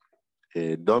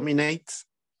dominates?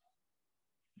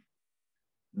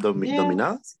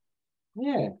 Dominadas?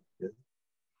 Yeah.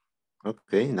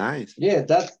 Okay, nice. Yeah,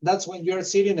 that's when you're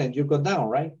sitting and you go down,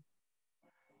 right?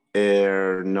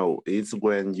 No, it's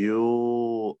when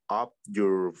you up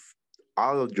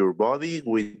all of your body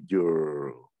with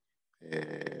your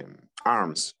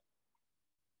arms.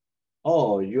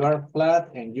 Oh, you are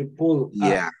flat and you pull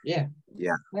up. Yeah.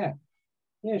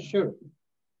 Yeah, sure.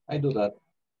 I do that.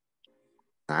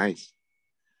 Nice.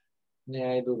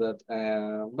 Yeah, I do that.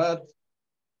 But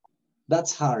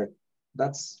that's hard.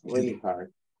 That's really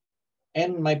hard.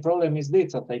 And my problem is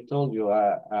this, as I told you,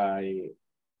 I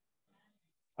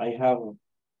haven't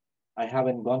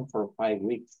gone for 5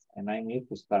 weeks and I need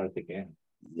to start again.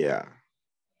 Yeah.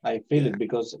 I feel it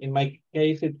because in my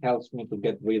case, it helps me to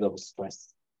get rid of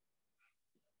stress.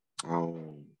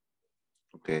 Oh,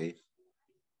 okay.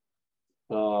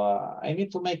 So I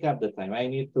need to make up the time. I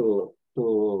need to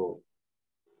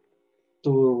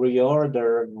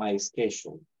reorder my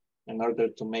schedule in order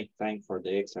to make time for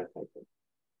the exercise.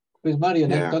 Chris Mario,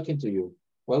 nice talking to you.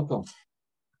 Welcome.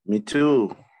 Me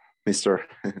too, Mr.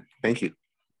 Thank you.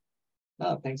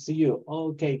 No, thanks to you.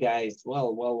 Okay, guys.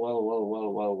 Well.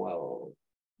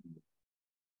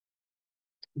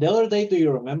 The other day, do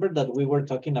you remember that we were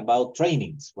talking about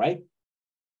trainings, right?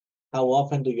 How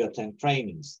often do you attend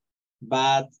trainings?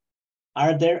 But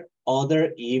are there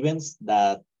other events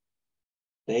that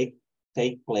take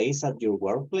place at your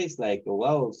workplace? Like,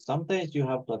 well, sometimes you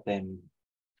have to attend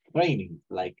training,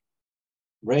 like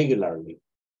regularly.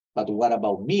 But what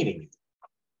about meetings?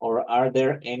 Or are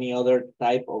there any other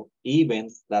type of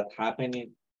events that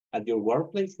happen at your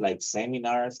workplace, like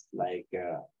seminars, like,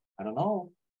 I don't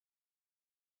know,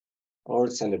 or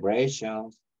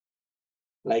celebrations?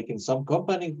 Like in some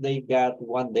companies, they got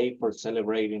one day for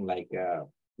celebrating like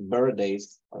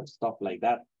birthdays or stuff like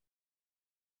that.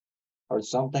 Or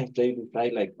sometimes they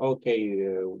decide like, okay,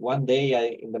 one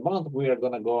day in the month, we are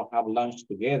gonna go have lunch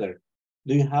together.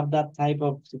 Do you have that type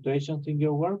of situations in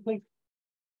your workplace?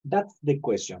 That's the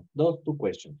question, those two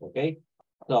questions, okay?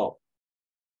 So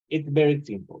it's very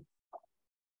simple.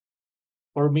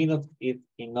 4 minutes is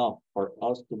enough for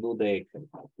us to do the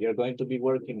exercise. You're going to be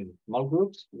working in small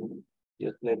groups.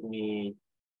 Just let me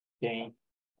change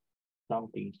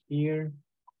something here.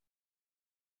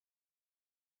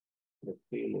 Let's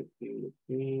see.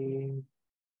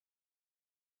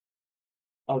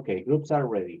 Okay, groups are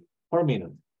ready. 4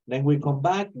 minutes. Then we come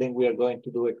back, then we are going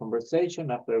to do a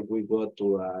conversation after we go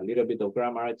to a little bit of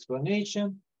grammar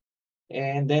explanation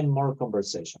and then more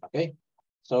conversation, okay?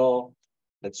 So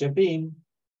let's jump in.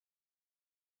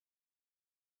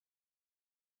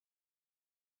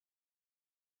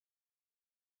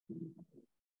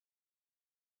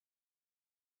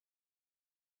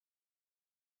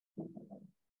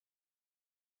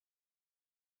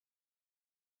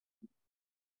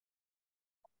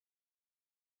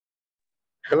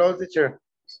 Hello, teacher.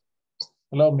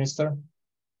 Hello, mister.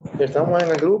 ¿Estamos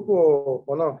en el grupo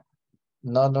o no?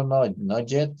 No, not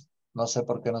yet. No sé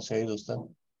por qué no se ha ido usted.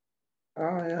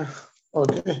 Ah, ya.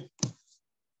 Ok.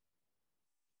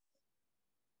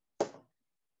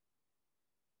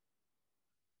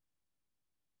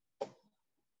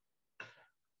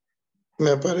 Me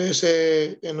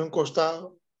aparece en un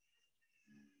costado.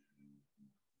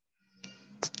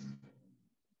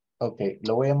 Ok,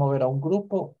 lo voy a mover a un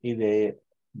grupo y de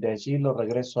allí lo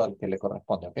regreso al que le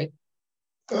corresponde, ¿ok?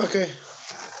 Ok.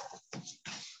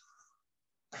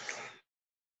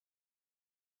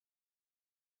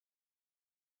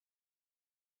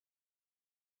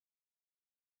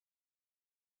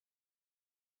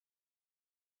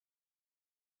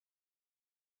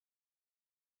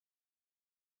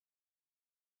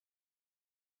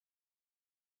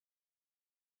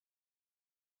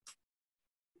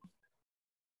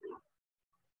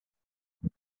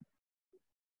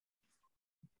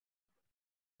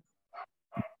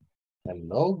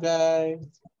 Hello, guys.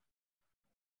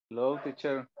 Hello,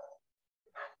 teacher.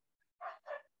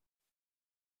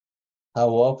 How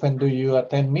often do you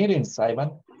attend meetings,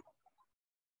 Ivan?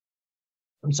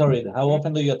 I'm sorry, how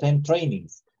often do you attend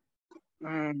trainings?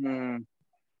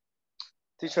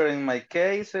 Teacher, in my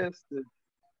case,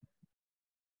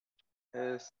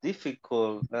 it's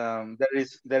difficult.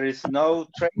 There is no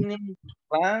training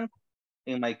plan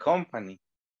in my company.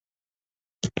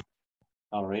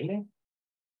 Oh, really?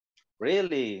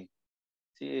 Really?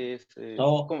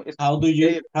 So how do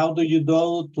you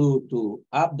do to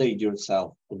update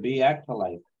yourself, to be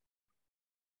actualized?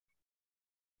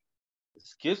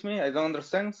 Excuse me, I don't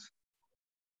understand.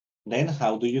 Then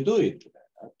how do you do it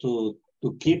to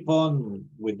keep on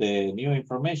with the new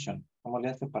information? ¿Cómo le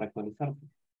hace para actualizarte?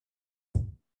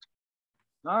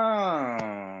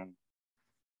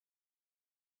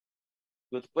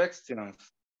 Good questions.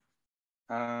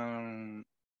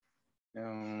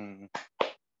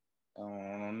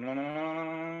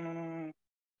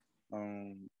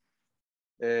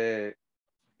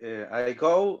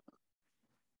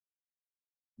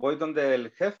 Voy donde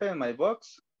el jefe, my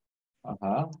box.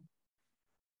 Ajá.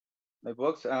 My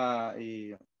box,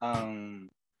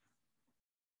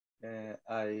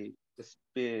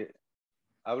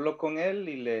 hablo con él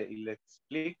y le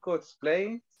explico,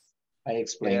 explain. I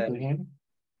explain to him.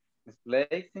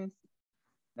 Explain things.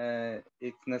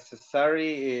 It's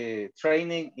necessary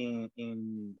training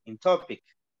in topic.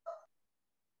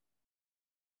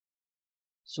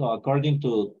 So according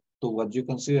to what you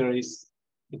consider is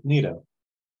if needed?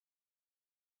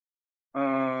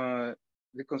 The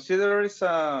consider is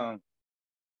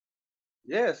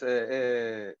yes,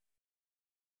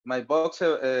 my box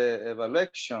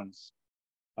evaluations.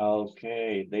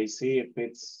 Okay, they see if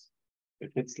it's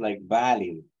like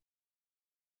valid.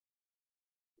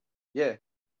 Yeah.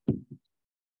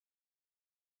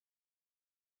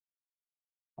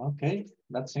 Okay,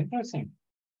 that's interesting.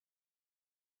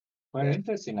 Very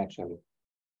interesting, actually.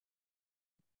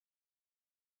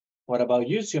 What about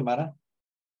you, Xiomara?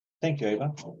 Thank you,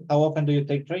 Eva. How often do you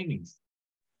take trainings?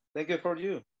 Thank you for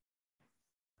you.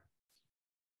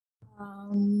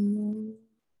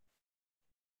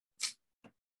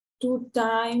 2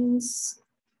 times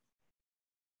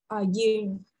a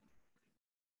year.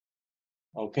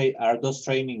 Okay, are those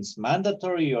trainings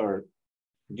mandatory or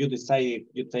you decide if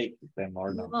you take them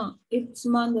or not? No, it's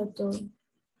mandatory.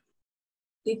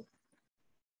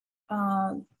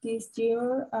 This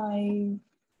year I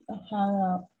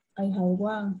had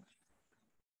one.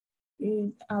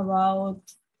 It's about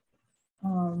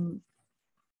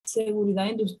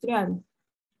seguridad industrial.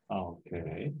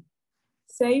 Okay.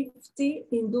 Safety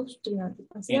industrial.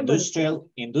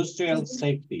 Industrial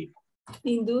safety.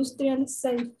 Industrial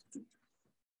safety.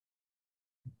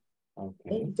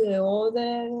 Okay. The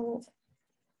other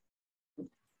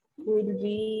will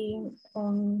be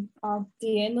at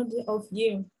the end of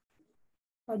year.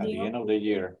 At the end of the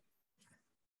year.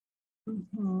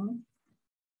 Mm-hmm.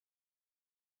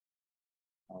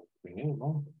 Okay,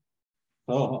 well.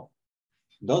 So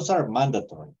those are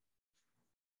mandatory.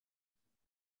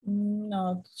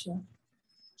 Not sure.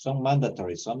 Some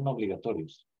mandatory, some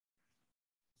obligatorios.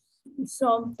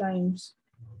 Sometimes.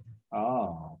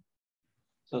 Oh.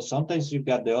 So sometimes you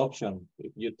got the option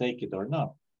if you take it or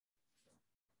not.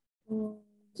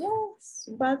 Yes,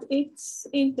 but it's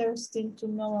interesting to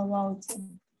know about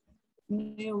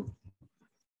new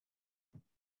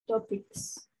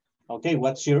topics. Okay,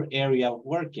 what's your area of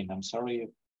working? I'm sorry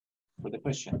for the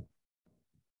question.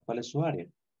 ¿Cuál es su área?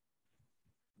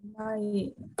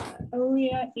 My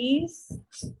area is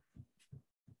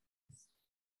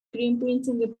screen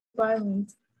printing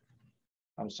department.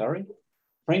 I'm sorry?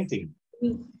 Printing.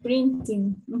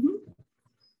 Printing.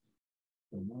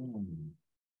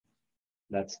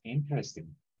 That's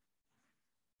interesting.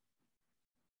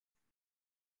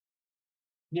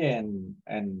 Yeah,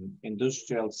 and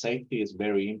industrial safety is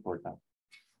very important.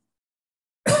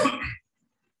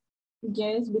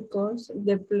 Yes, because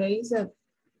the place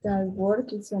that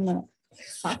work is in a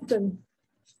factory.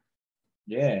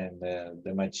 Yeah, and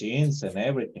the machines and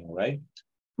everything, right?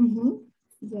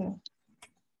 Yeah.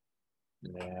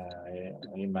 Yeah,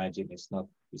 I imagine it's not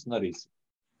easy.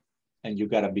 And you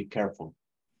gotta be careful.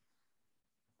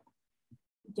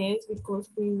 Yes, because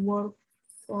we work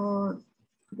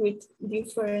with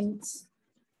different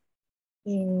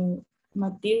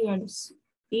materials,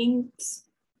 inks,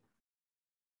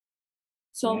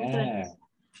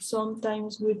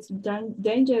 sometimes with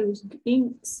dangerous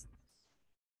inks.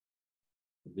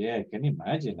 Yeah, I can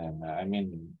imagine. And I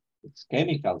mean, it's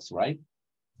chemicals, right?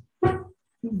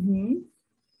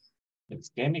 It's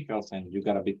chemicals and you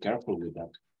gotta be careful with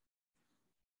that.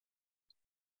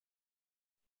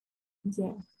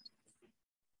 Yeah.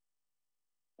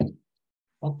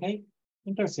 Okay,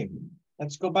 interesting.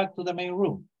 Let's go back to the main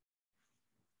room.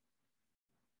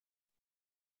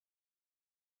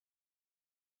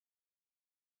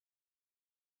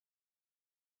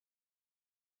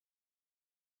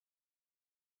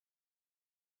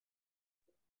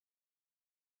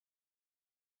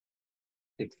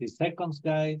 $60 seconds,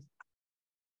 guys.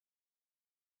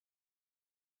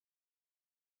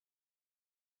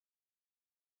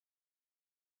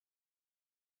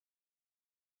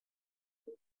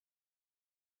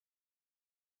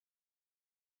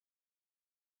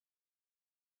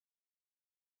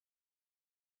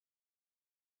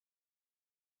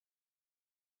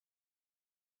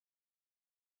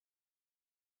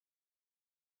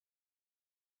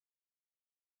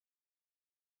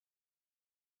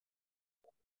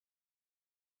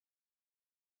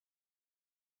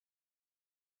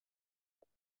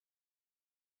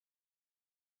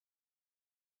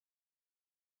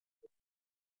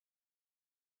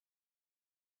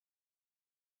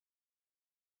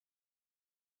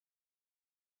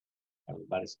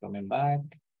 Everybody's coming back.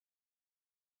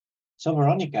 So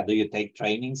Veronica, do you take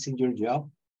trainings in your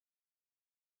job?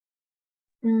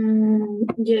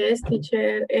 Yes,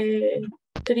 teacher,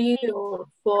 3 or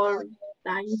 4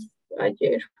 times a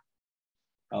year.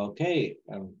 Okay,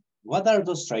 what are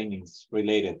those trainings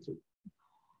related to?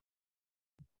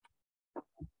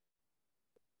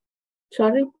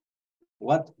 Sorry?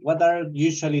 What are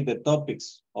usually the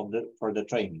topics of for the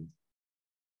training?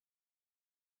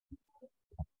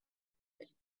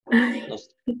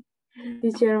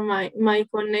 Teacher, my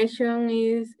connection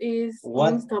is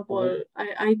unstable.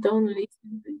 I don't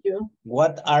listen to you.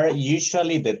 What are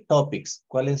usually the topics?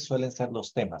 ¿Cuáles suelen ser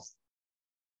los temas?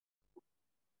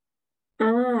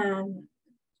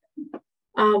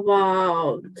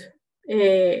 About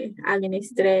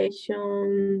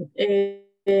administration,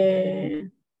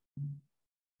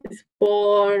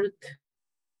 sport,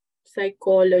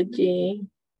 psychology,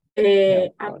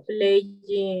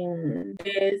 applying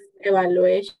test,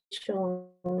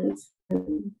 evaluations,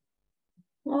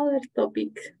 other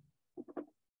topics.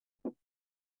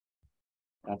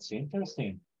 That's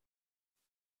interesting.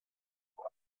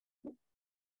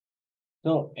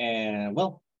 So,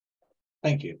 well,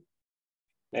 thank you.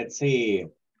 Let's see.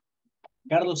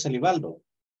 Carlos Elibaldo.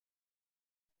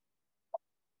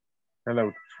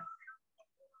 Hello.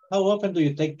 How often do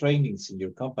you take trainings in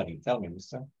your company? Tell me,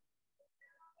 mister.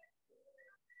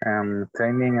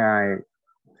 Training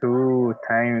 2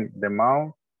 times the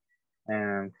month,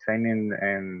 and training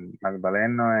in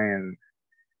Magdaleno and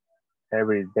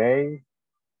every day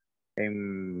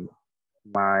in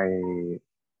my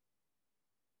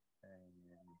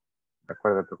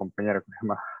recuerda tu compañero que se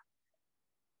llama.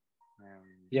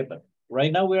 Yeah, but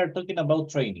right now we are talking about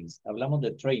trainings. Hablamos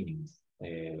de trainings,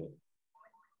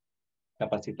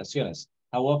 capacitaciones.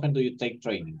 How often do you take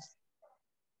trainings?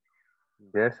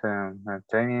 Yes,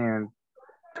 training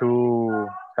 2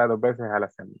 veces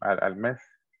al mes.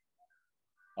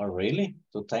 Oh, really?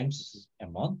 2 times a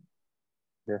month?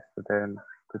 Yes, 2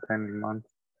 times a month.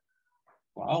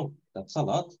 Wow, that's a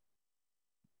lot.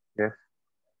 Yes.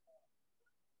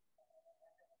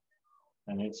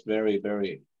 And it's very,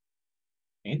 very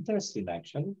interesting,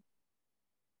 actually.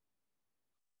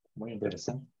 Muy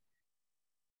interesante.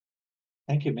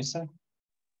 Thank you, mister.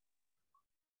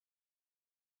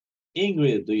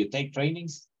 Ingrid, do you take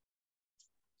trainings?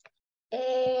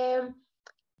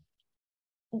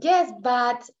 Yes,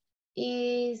 but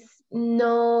is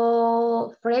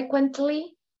no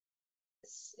frequently.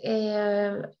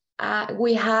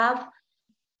 We have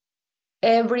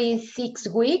every 6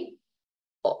 weeks,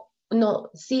 no,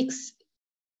 6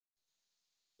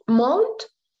 months,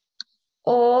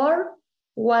 or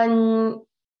 1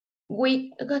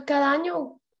 week cada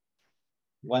año.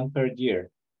 1 per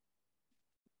year.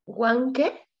 ¿1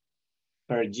 qué?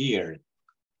 Per year.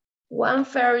 1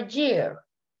 per year.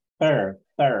 Per.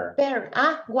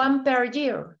 1 per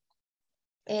year.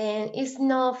 And it's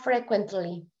not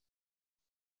frequently.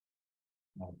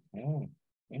 Okay,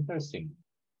 interesting.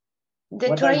 The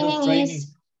What training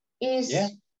is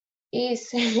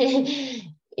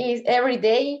every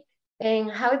day.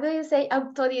 And how do you say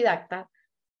autodidacta?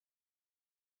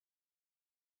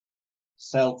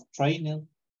 Self-training.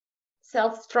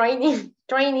 Self-training.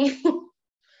 Training.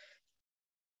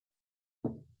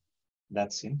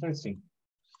 That's interesting.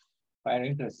 Very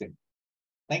interesting.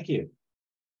 Thank you.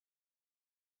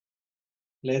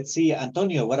 Let's see,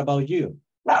 Antonio, what about you?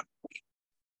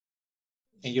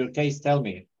 In your case, tell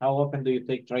me, how often do you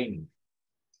take training?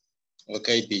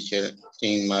 Okay, teacher.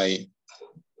 In my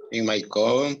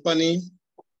company,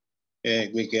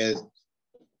 we get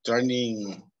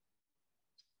training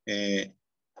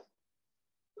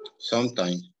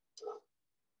sometimes.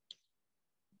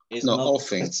 It's not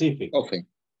often. Specific. Often.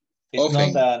 It's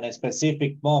often. not a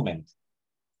specific moment.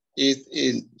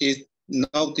 It's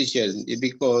not, teacher,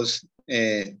 because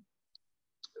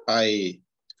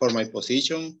for my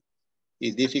position,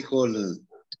 it's difficult.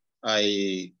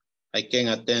 I can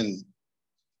attend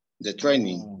the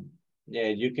training. Yeah,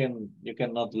 you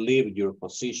cannot leave your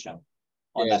position.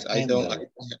 Yes, I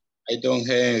don't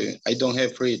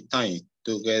have free time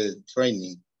to get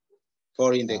training.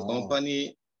 For in the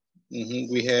company,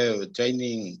 we have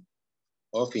training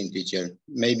often, teacher.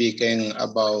 Maybe can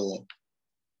about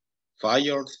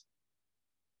fires,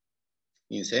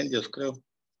 incendios, creo.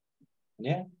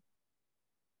 Yeah.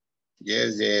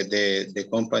 Yes, the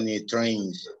company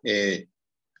trains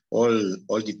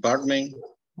all department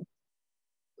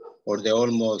or the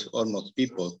almost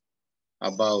people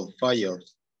about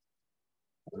fires.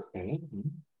 Okay,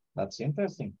 that's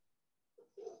interesting.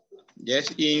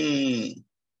 Yes, in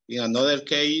another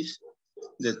case,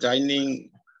 the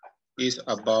training is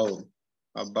about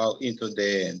into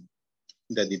the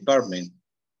department.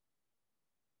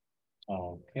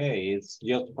 Okay, it's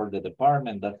just for the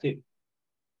department, that's it.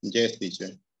 Yes, teacher.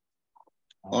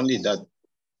 Okay. Only that.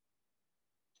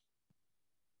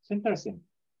 It's interesting.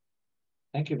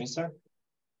 Thank you, mister.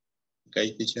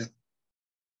 Okay, teacher.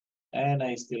 And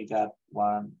I still got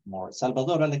one more.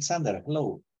 Salvador Alexander,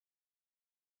 hello.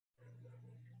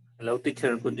 Hello,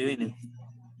 teacher. Good evening.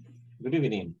 Good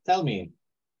evening. Tell me,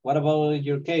 what about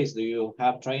your case? Do you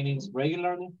have trainings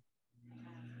regularly?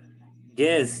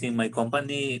 Yes, in my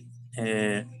company,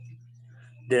 there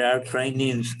are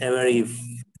trainings every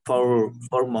four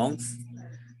months.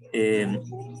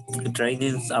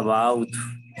 Trainings about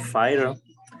fire,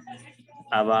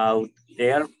 about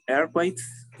earthquakes,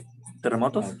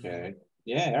 terremotos. Okay.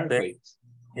 Yeah, earthquakes.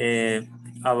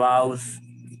 About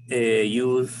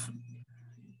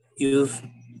use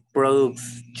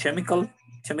products, chemical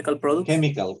products.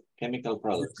 Chemical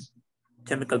products.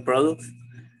 Chemical products,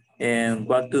 and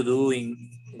what to do in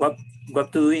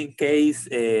case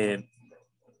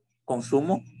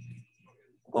consumo.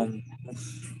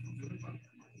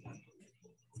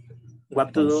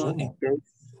 What to do in case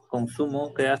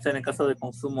consumo, ¿qué hacer en caso de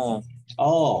consumo?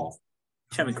 Oh.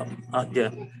 Chemical,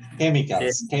 yeah.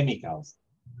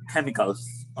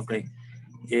 Chemicals. Okay.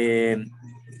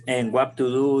 And what to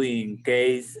do in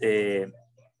case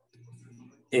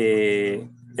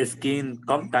skin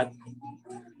contact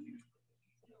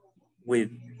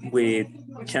with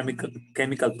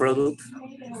chemical products.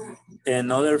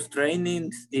 And other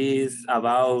trainings is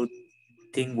about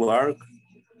teamwork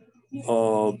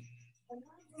or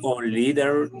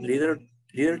leadership.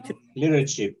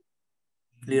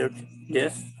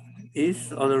 Yes,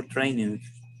 is other trainings.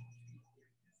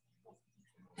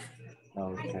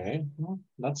 Okay, well,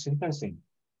 that's interesting.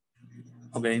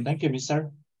 Okay. Thank you, mister.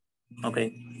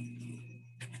 Okay.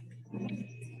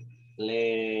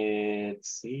 Let's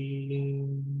see.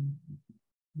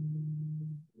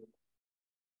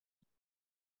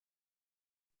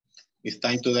 It's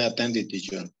time to attend the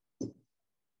teacher.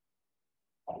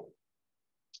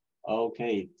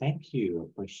 Okay, thank you.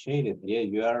 Appreciate it. Yeah,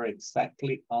 you are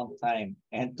exactly on time.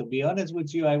 And to be honest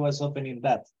with you, I was opening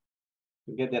that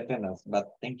to get the attendance,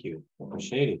 but thank you.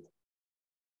 Appreciate it.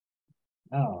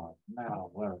 Oh,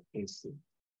 now where is it?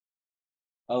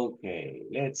 Okay,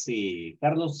 let's see.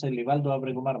 Carlos Elibaldo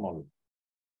Abrego Mármol.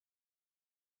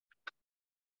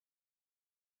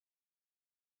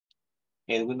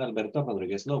 Edwin Alberto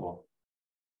Rodríguez Lobo.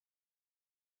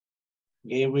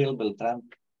 Gabriel Beltrán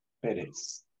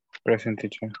Pérez. Present,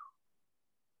 teacher.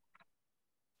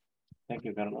 Thank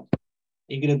you, Carlos.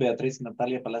 Ingrid Beatriz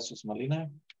Natalia Palacios Molina.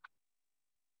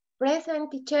 Present,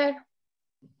 teacher.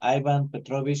 Ivan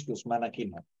Petrovich Guzmán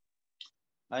Aquino.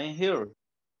 I'm here.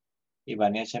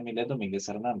 Ivania Chamilet Domínguez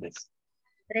Hernández.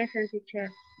 Present,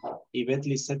 teacher. Ivette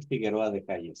Lisset Figueroa de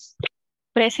Calles.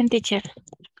 Present, teacher.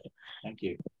 Thank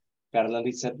you. Carla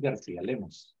Lisset García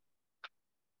Lemos.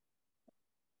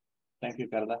 Thank you,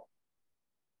 Carla.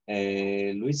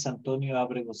 Luis Antonio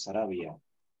Abrego Sarabia.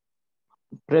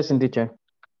 Present, teacher.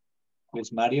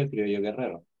 Luis Mario Criollo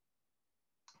Guerrero.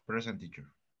 Present, teacher.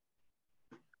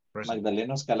 Present.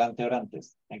 Magdaleno Escalante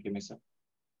Orantes. Thank you, mister.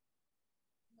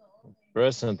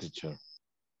 Present, teacher.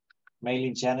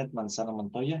 Maylin Janet Manzano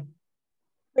Montoya.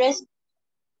 Present.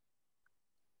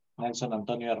 Nelson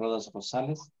Antonio Rodas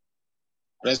Rosales.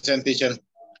 Present, teacher.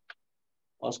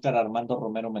 Oscar Armando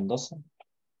Romero Mendoza.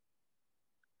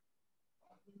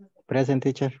 Present,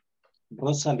 teacher.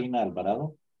 Rosalina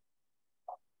Alvarado.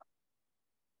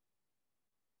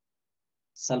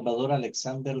 Salvador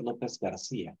Alexander López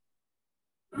García.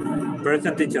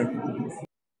 Present, teacher.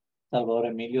 Salvador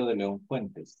Emilio de León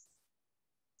Fuentes.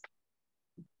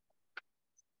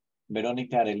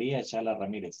 Verónica Arelía Chala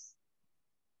Ramírez.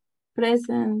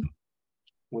 Present.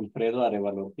 Wilfredo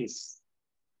Arevalo Ortiz.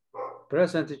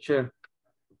 Present, teacher.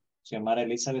 Xiomara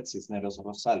Elizabeth Cisneros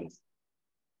Rosales.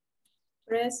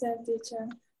 Present, teacher.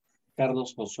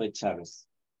 Carlos Josué Chávez.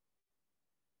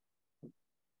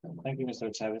 Thank you, Mr.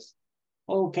 Chávez.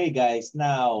 Okay, guys,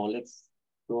 now let's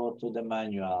go to the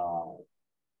manual.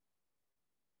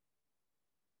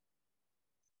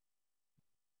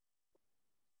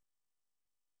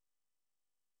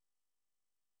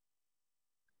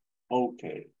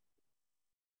 Okay.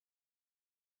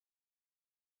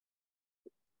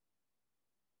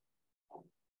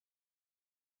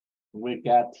 We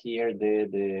got here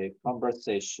the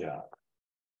conversation.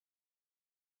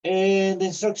 And the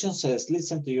instruction says,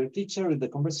 listen to your teacher, read the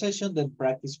conversation, then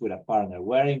practice with a partner.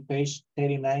 We're in page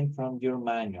 39 from your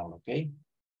manual, okay?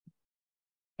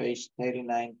 Page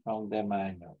 39 from the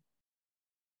manual.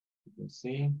 You can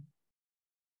see.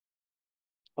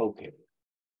 Okay.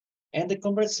 And the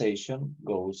conversation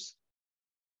goes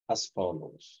as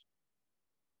follows.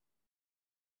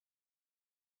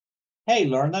 Hey,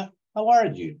 Lorna, how are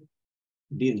you?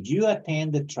 Did you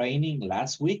attend the training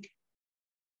last week?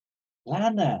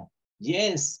 Lana,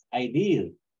 yes, I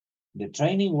did. The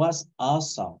training was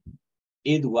awesome.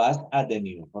 It was at the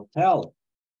new hotel.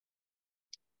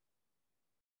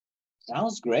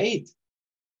 Sounds great.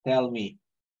 Tell me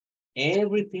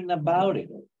everything about it.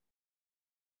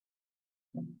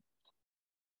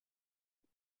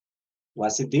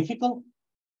 Was it difficult?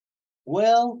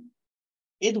 Well,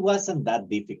 it wasn't that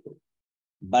difficult,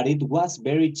 but it was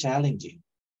very challenging.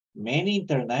 Many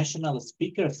international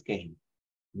speakers came.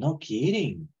 No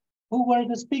kidding. Who were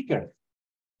the speakers?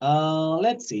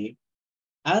 Let's see.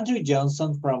 Andrew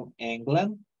Johnson from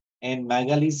England and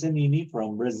Magali Zanini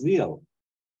from Brazil.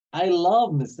 I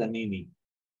love Ms. Zanini.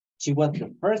 She was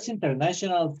the first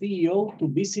international CEO to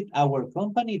visit our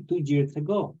company 2 years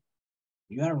ago.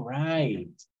 You are right.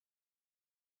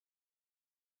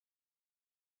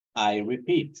 I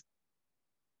repeat.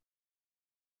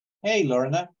 Hey,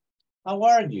 Lorna, how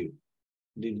are you?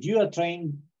 Did you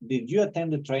attend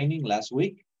the training last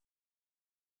week?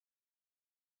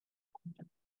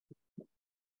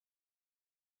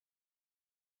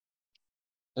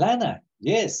 Lana,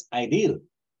 yes, I did.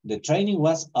 The training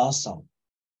was awesome.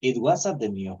 It was at the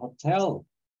new hotel.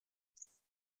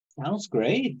 Sounds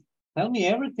great. Tell me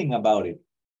everything about it.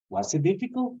 Was it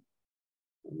difficult?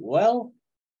 Well,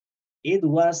 it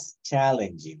was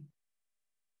challenging.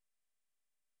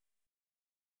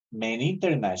 Many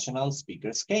international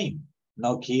speakers came.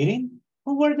 No kidding?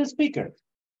 Who were the speakers?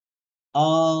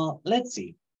 Let's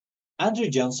see. Andrew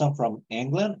Johnson from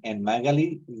England and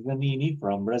Magali Zanini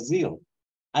from Brazil.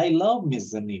 I love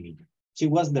Miss Zanini. She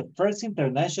was the first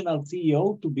international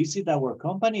CEO to visit our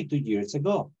company 2 years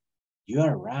ago. You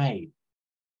are right.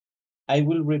 I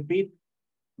will repeat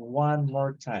one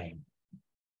more time.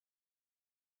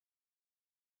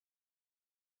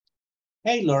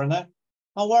 Hey, Lorna,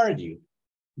 how are you?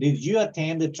 Did you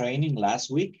attend the training last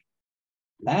week?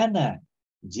 Lana,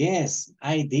 yes,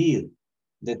 I did.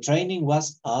 The training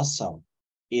was awesome.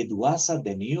 It was at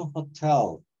the new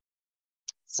hotel.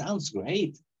 Sounds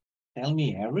great. Tell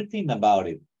me everything about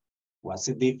it. Was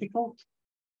it difficult?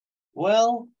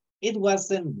 Well, it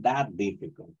wasn't that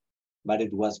difficult, but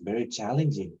it was very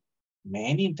challenging.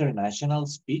 Many international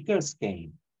speakers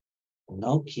came.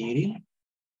 No kidding?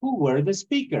 Who were the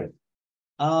speakers?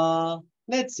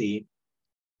 Let's see.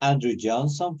 Andrew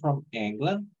Johnson from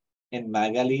England and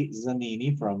Magali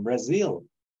Zanini from Brazil.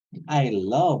 I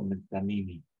love Ms.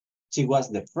 Zanini. She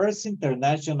was the first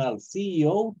international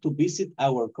CEO to visit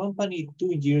our company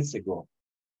 2 years ago.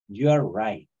 You are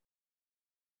right.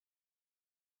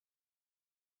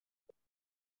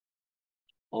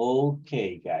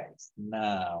 Okay, guys,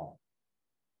 now.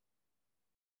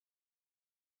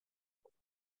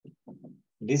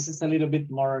 This is a little bit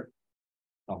more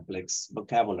complex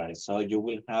vocabulary, so you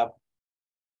will have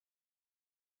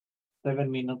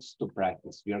 7 minutes to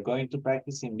practice. We are going to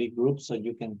practice in big groups so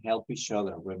you can help each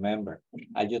other. Remember,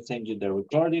 I just send you the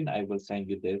recording. I will send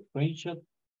you the screenshot.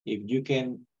 If you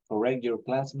can correct your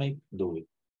classmate, do it.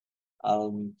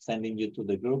 I'm sending you to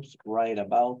the groups right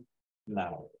about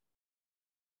now.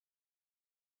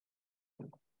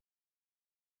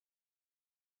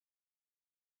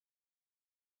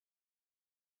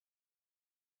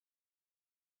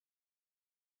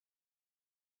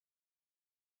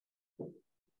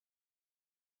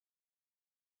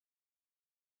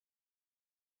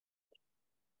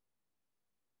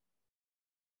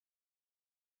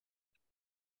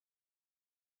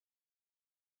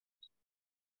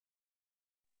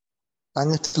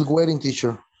 I'm still waiting,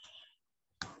 teacher.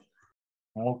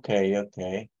 Okay,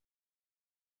 okay.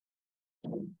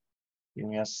 Give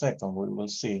me a second, we will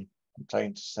see. I'm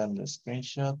trying to send the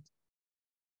screenshot.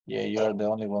 Yeah, you're the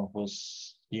only one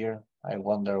who's here. I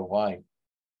wonder why.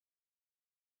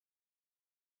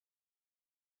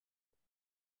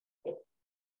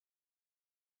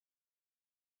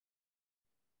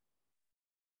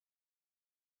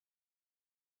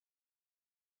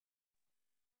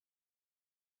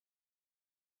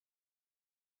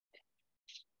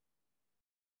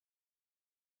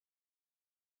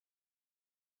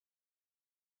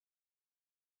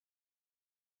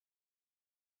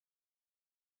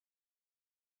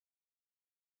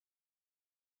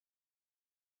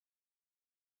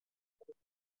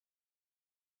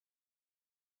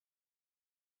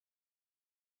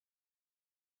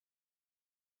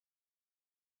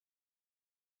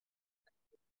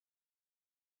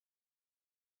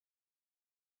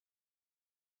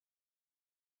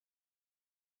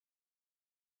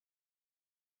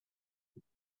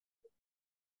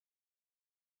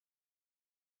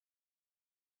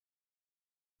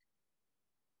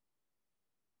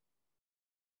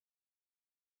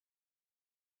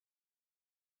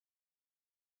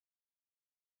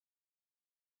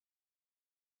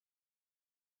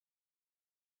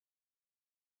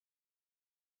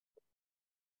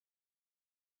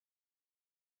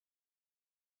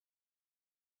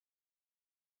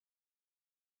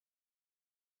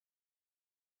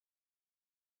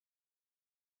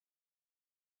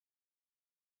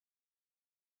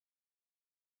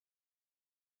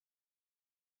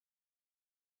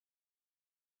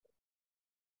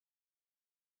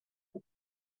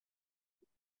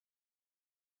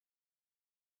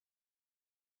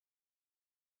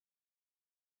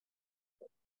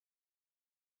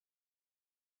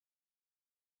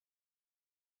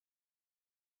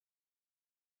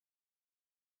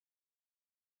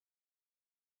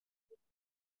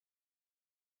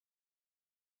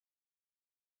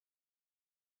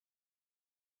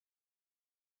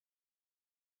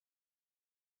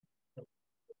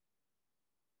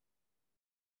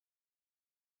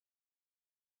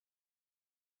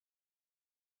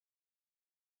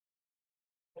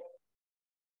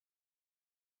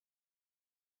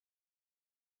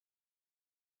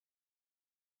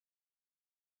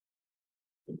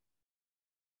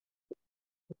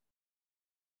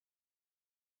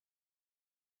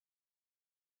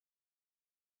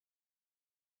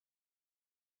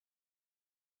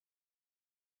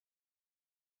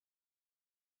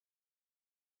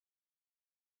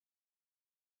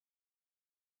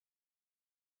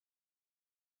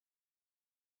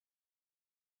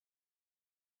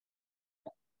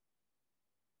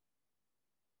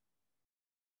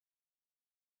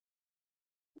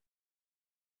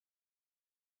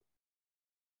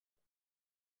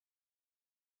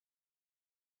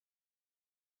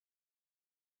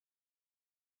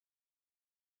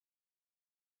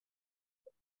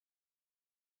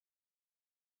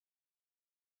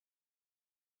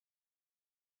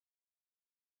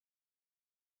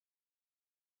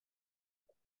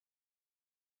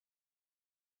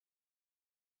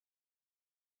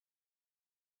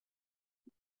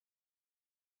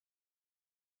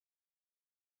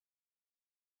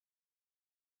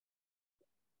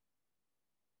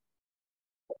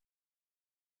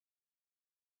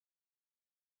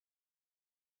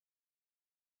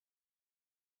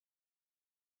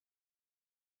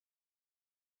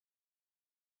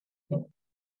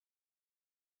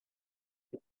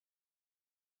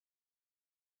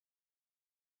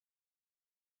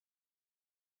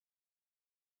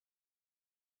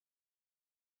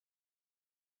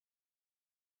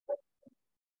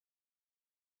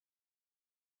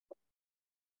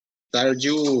 Start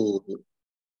you,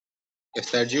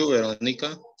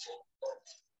 Verónica.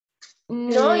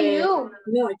 No, you.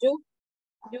 No, you,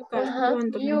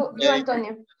 Antonio. You,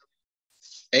 Antonio.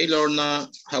 Hey, Lorna,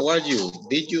 how are you?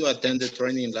 Did you attend the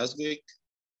training last week?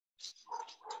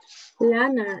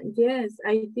 Lana, yes,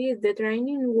 I did. The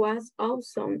training was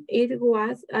awesome. It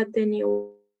was at the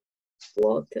new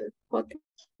hotel.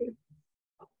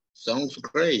 Sounds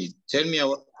great. Tell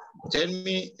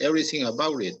me everything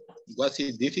about it. Was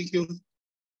it difficult?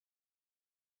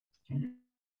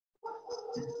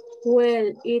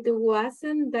 Well, it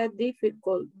wasn't that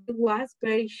difficult. It was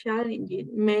very challenging.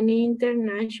 Many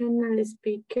international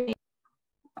speakers.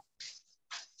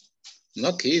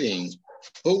 No kidding.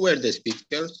 Who were the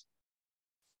speakers?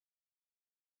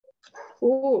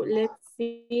 Oh, let's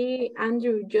see.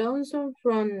 Andrew Johnson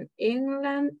from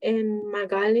England and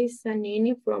Magali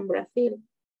Zanini from Brazil.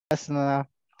 That's not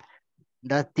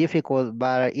that difficult,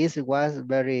 but it was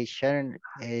very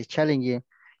challenging.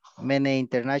 Many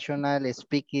international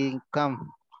speaking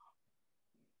come.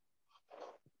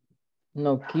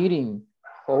 No kidding.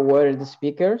 Who were the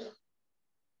speakers?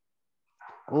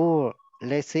 Oh,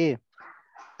 let's see.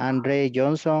 Andre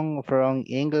Johnson from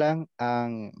England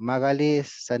and Magali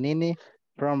Zanini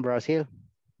from Brazil.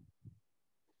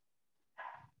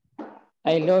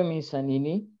 I love Miss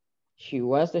Zanini. She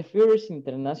was the first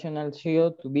international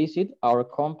CEO to visit our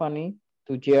company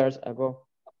 2 years ago.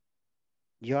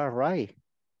 You are right.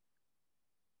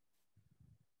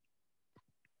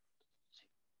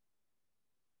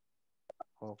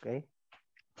 Okay.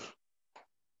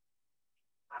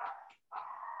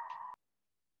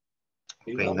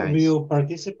 Did all of you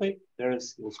participate?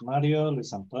 There's Luis Mario,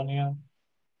 Luis Antonio.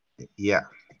 Yeah.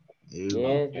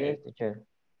 Yes, yes, teacher.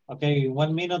 Okay,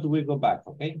 1 minute, we go back,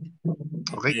 okay?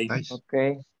 Okay, nice.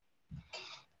 Okay.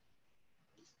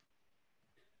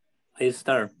 I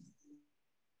start.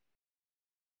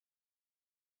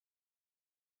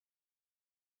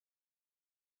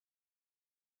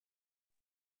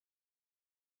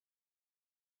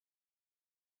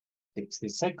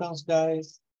 $60 seconds,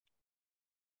 guys.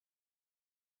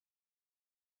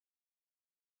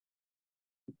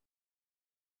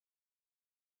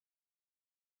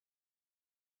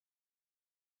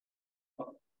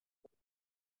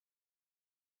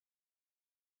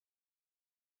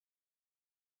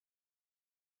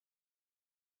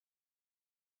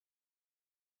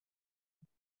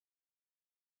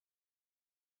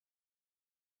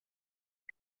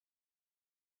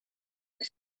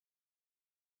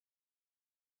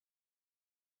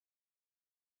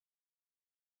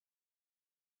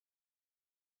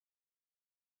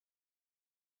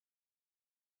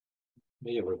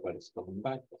 Everybody's coming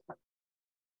back.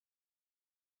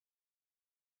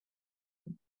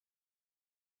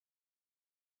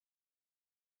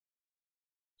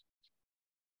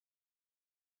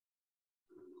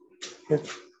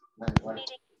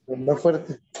 Más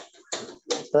fuerte.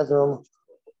 Gracias, mamá.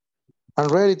 I'm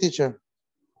ready, teacher.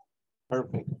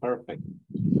 Perfect, perfect.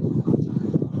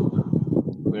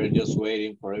 We're just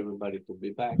waiting for everybody to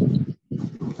be back.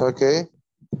 Okay.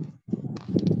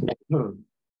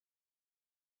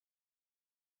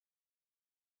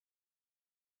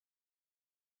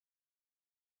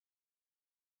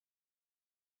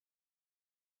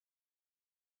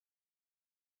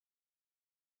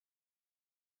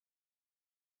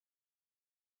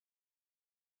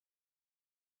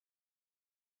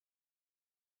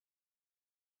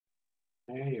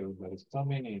 Hey, everybody's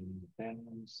coming in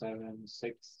 10, 7,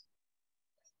 6.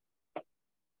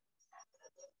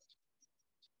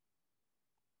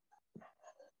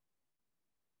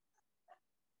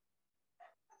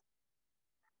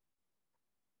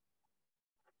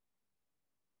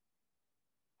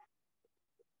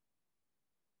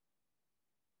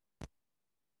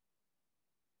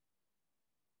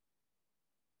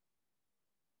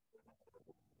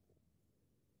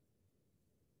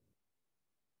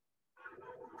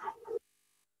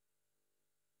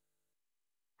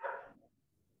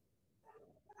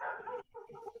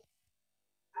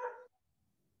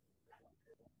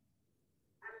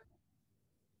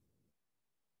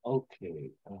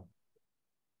 Okay.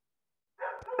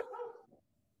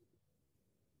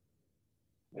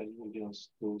 Let me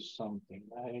just do something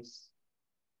nice.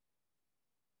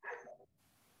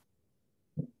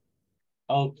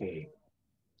 Okay.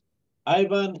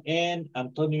 Ivan and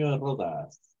Antonio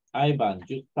Rodas. Ivan,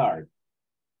 you start.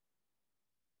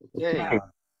 Okay.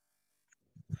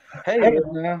 Hey,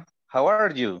 Lorna, how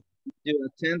are you? You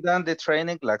attended the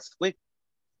training last week.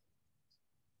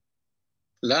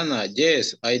 Lana,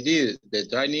 yes, I did. The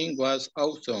training was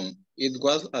awesome. It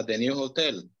was at the new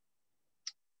hotel.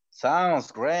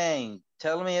 Sounds great.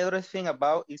 Tell me everything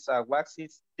about it. What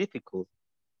is difficult?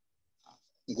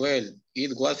 Well,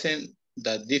 it wasn't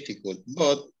that difficult,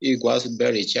 but it was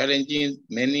very challenging.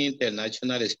 Many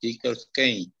international speakers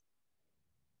came.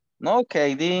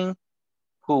 Okay, then,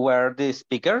 who were the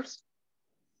speakers?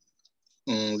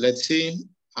 Let's see,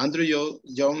 Andrew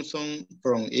Johnson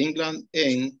from England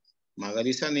and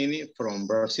Magali Zanini from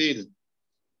Brazil.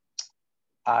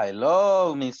 I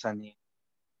love Miss Zanini.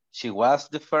 She was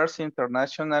the first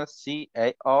international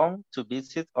CEO to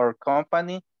visit our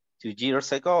company 2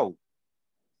 years ago.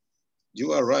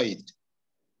 You are right.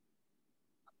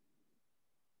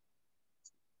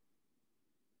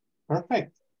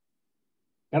 Perfect.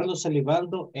 Carlos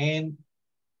Elivaldo and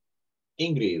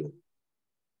Ingrid.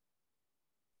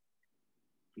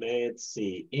 Let's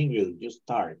see, Ingrid, you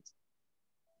start.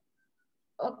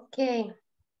 Okay.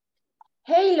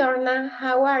 Hey, Lorna,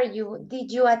 how are you?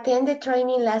 Did you attend the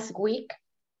training last week?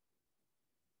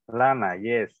 Lana,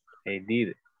 yes, I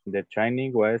did. The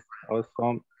training was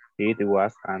awesome. It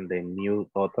was on the new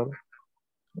author.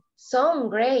 Some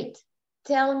great.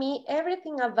 Tell me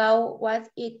everything about was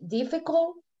it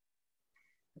difficult?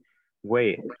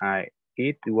 Wait,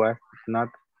 it was not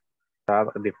that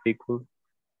difficult,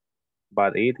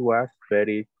 but it was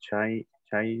very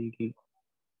challenging.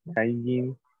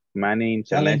 Many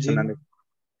international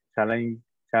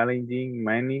challenging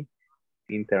many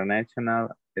international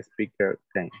speakers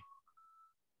came.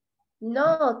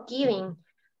 No kidding.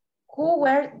 Who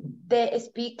were the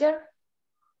speaker?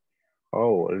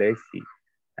 Oh, let's see.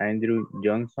 Andrew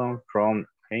Johnson from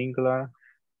England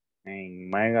and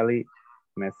Magali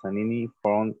Mezzanini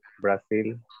from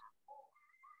Brazil.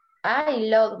 I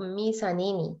love Miss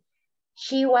Anini.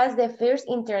 She was the first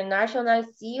international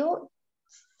CEO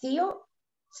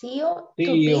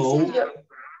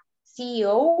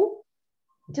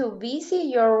to visit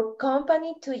your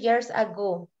company 2 years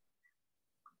ago.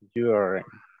 You are right.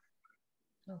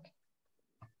 Okay.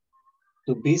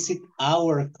 To visit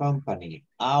our company.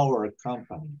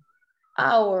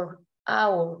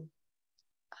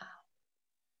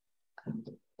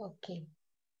 Okay,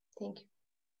 thank you.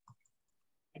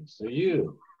 Thanks to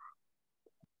you.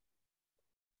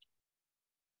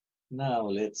 Now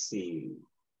let's see.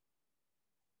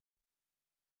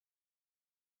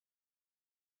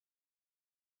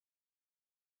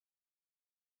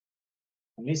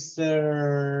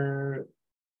 Mr.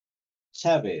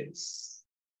 Chavez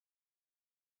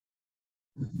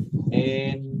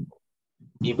and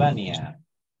Ivania.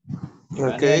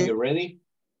 Ivania, Okay. you ready?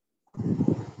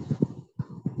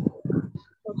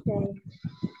 Okay.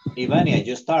 Ivania,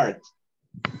 you start.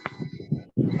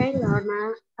 Hey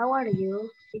Lorna, how are you?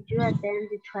 Did you attend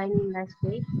the training last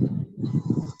week?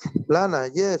 Lana,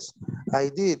 yes, I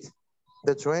did.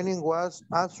 The training was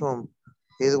awesome.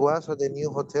 It was at the new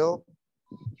hotel.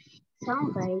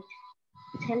 Sounds great.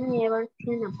 Tell me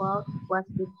everything about what's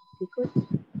difficult.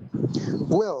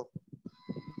 Well,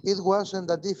 it wasn't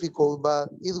that difficult, but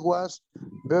it was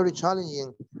very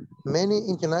challenging. Many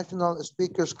international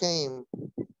speakers came.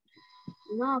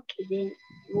 No kidding.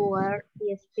 Who were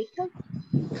the speakers?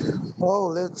 Oh,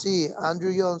 let's see,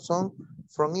 Andrew Johnson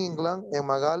from England and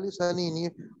Magali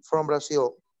Zanini from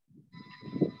Brazil.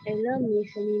 Hello, Miss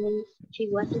Anini. She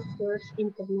was the first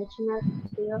international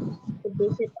CEO to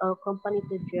visit our company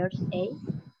 2 years ago.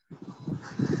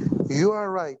 You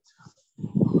are right.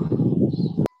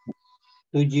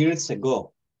 2 years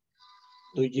ago.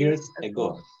 2 years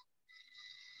ago.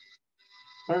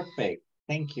 Perfect.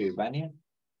 Thank you, Ivania.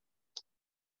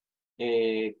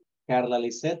 Carla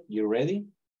Lisette, you ready?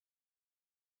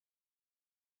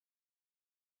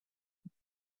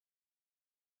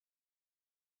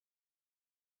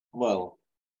 Well,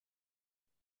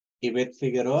 Yvette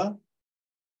Figueroa.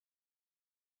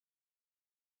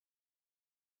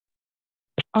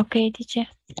 Okay, teacher.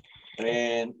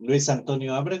 And Luis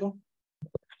Antonio Abrego.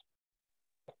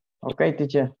 Okay,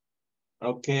 teacher.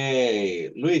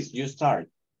 Okay, Luis, you start.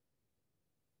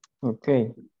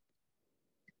 Okay.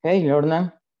 Hey,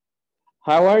 Lorna.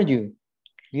 How are you?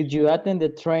 Did you attend the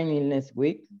training last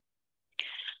week?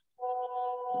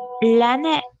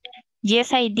 Lana,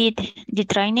 yes, I did. The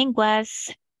training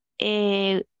was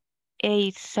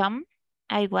some.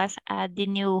 I was at the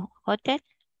new hotel.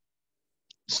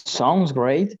 Sounds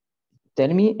great.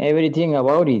 Tell me everything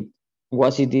about it.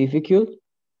 Was it difficult?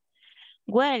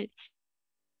 Well,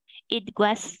 it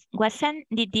wasn't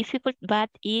the difficult,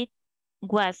 but it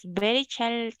was very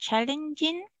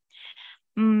challenging.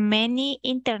 Many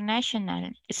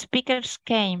international speakers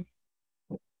came.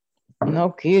 No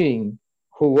kidding.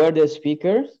 Who were the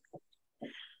speakers?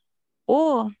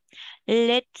 Oh,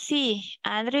 let's see.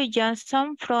 Andrew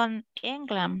Johnson from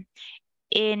England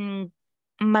and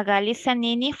Magali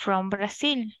Zanini from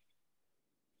Brazil.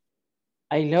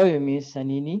 I love you, Miss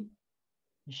Zanini.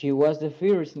 She was the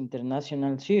first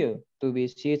international CEO to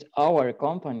visit our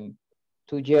company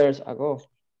 2 years ago.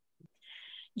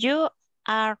 You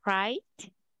are right.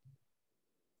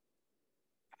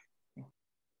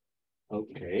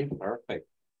 Okay, perfect.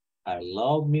 I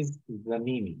love Miss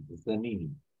Zanini. Zanini.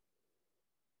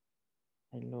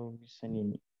 I love Miss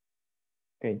Zanini.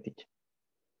 Okay, teacher.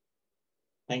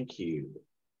 Thank you.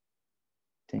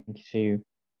 Thank you. See you.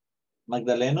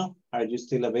 Magdaleno, are you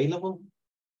still available?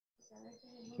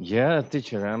 Yeah,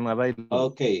 teacher, I'm available.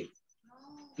 Okay.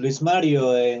 Luis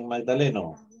Mario and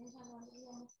Magdaleno.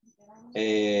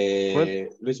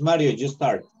 Luis Mario, you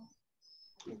start.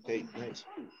 Okay, nice.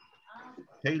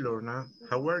 Hey, Lorna,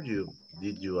 how are you?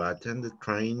 Did you attend the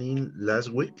training last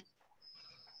week?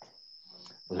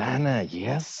 Lana,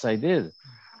 yes, I did.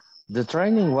 The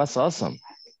training was awesome.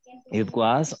 It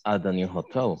was at the new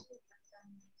hotel.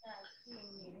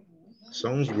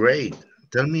 Sounds great.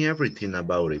 Tell me everything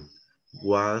about it.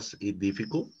 Was it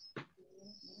difficult?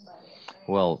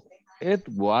 Well, it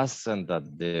wasn't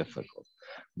that difficult,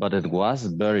 but it was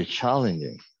very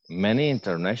challenging. Many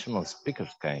international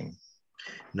speakers came.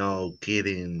 No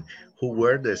kidding. Who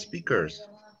were the speakers?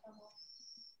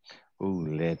 Ooh,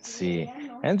 let's see.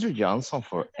 Andrew Johnson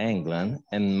for England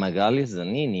and Magali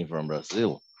Zanini from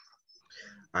Brazil.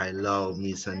 I love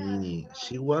Miss Anini.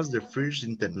 She was the first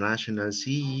international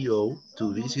CEO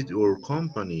to visit our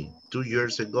company 2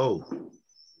 years ago.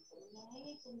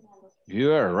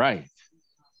 You are right.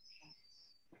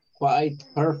 Quite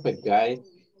perfect, guys.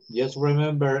 Just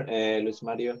remember, Luis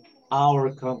Mario,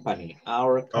 our company.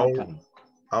 Our company.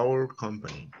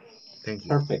 Thank you.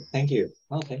 Perfect, thank you.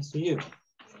 No, thanks to you.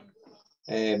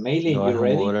 Maylin, Go you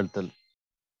ahead, ready?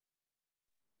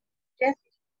 Yes.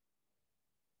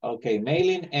 Okay,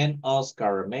 Maylin and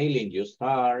Oscar. Maylin, you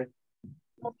start.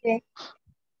 Okay.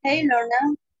 Hey,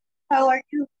 Lorna, how are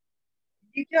you?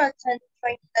 Did you attend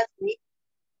training last week?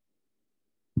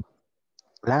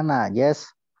 Lana, yes,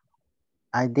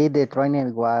 I did. The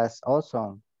training was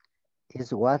awesome.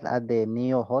 It was at the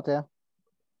new hotel.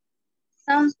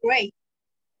 Sounds great.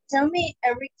 Tell me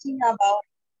everything about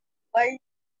it.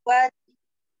 What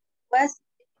was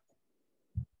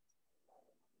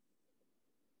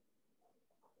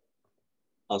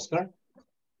Oscar?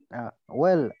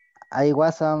 Well, I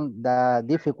wasn't that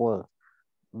difficult,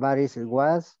 but it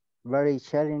was very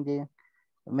challenging.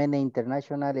 Many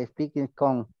international speakers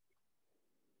come.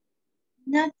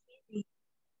 not easy?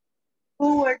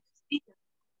 Who were the speakers?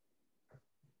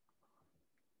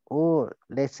 Oh,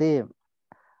 let's see.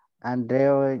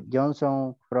 Andrea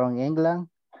Johnson from England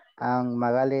and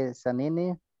Magali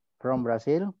Zanini from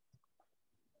Brazil.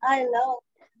 I love.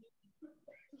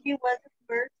 She was the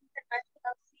first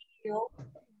international CEO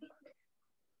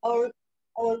of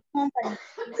our company.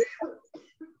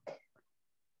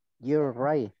 You're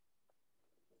right.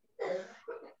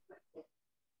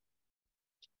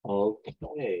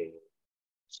 Okay.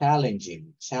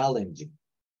 Challenging.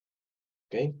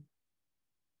 Okay.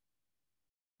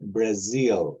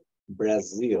 Brazil.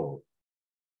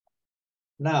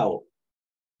 Now,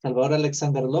 Salvador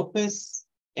Alexander Lopez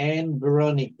and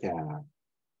Veronica.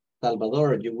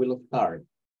 Salvador, you will start.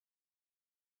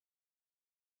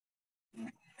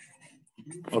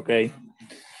 Okay.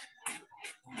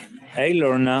 Hey,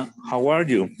 Lorna, how are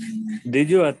you? Did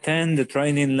you attend the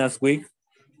training last week?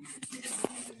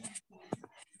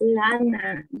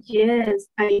 Lana, yes,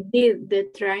 I did. The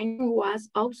training was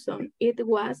awesome. It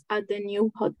was at the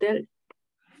new hotel.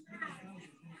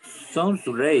 Sounds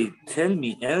great. Tell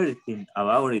me everything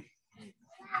about it.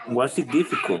 Was it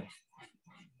difficult?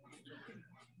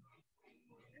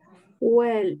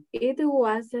 Well, it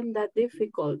wasn't that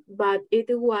difficult, but it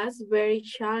was very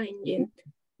challenging.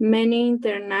 Many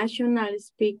international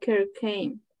speakers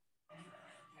came.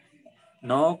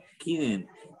 No kidding.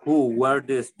 Who were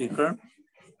the speakers?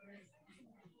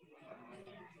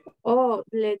 Oh,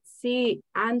 let's see.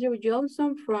 Andrew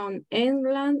Johnson from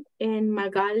England and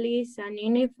Magali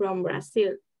Zanini from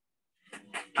Brazil.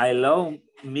 I love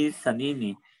Miss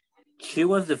Zanini. She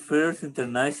was the first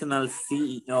international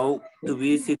CEO to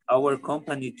visit our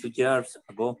company 2 years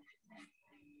ago.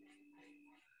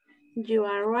 You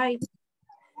are right.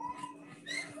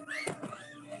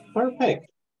 Perfect.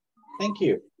 Thank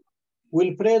you.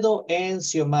 Wilfredo and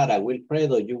Xiomara.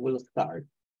 Wilfredo, you will start.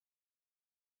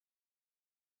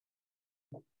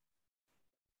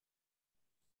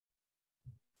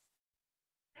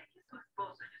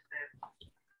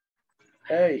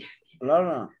 Hey,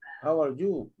 Laura, how are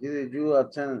you? Did you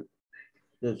attend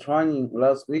the training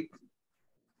last week?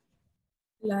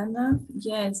 Lana,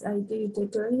 yes, I did. The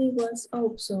training was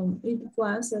awesome. It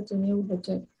was at a new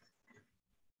hotel.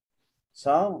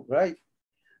 Sound right.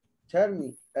 Tell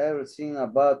me everything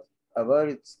about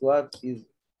it. What is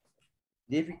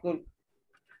difficult?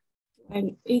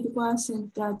 And it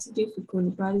wasn't that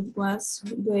difficult, but it was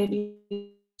very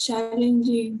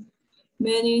challenging.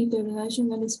 Many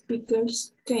international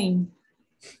speakers came.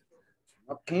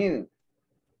 Okay.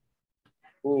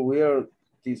 Who were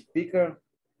the speaker?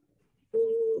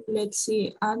 Let's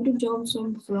see, Andrew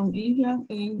Johnson from England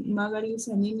and Magali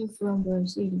Zanini from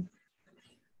Brazil.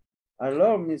 I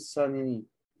love Miss Sanini.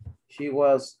 She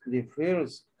was the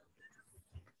first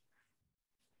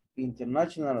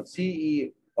international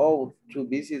CEO to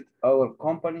visit our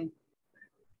company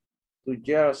 2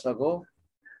 years ago.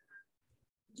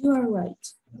 You are right.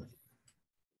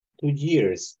 2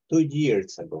 years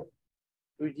ago.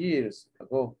 2 years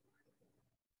ago.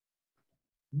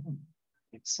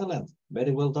 Excellent.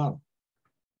 Very well done.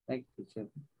 Thank you, sir.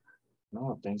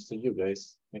 No, thanks to you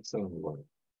guys. Excellent work.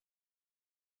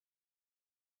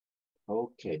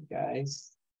 Okay,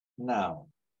 guys. Now.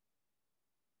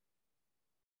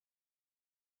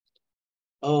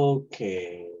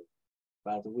 Okay.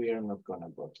 But we are not going to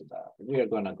go to that. We are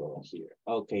going to go here.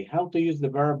 Okay, how to use the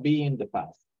verb be in the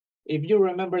past. If you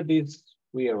remember this,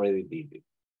 we already did it.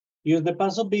 Use the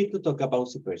past of be to talk about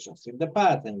situations in the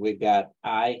past. And we got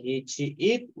I, he, she,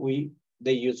 it.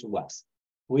 They use was.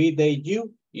 We, they,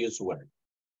 you use were.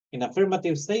 In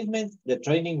affirmative statements, the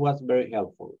training was very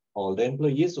helpful. All the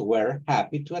employees were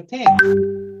happy to attend.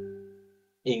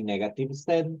 In negative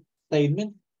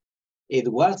statements,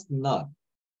 it was not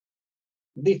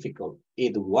difficult.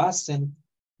 It wasn't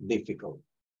difficult.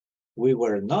 We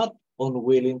were not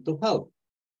unwilling to help.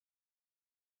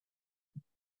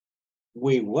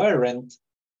 We weren't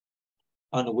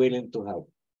unwilling to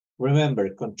help. Remember,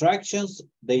 contractions,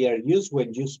 they are used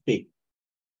when you speak,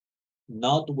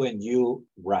 not when you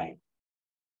write.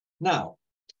 Now,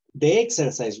 the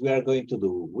exercise we are going to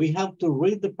do, we have to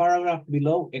read the paragraph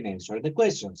below and answer the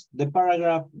questions. The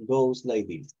paragraph goes like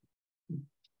this.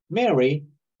 Mary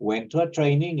went to a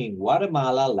training in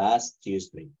Guatemala last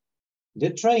Tuesday.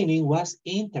 The training was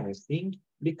interesting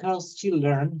because she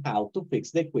learned how to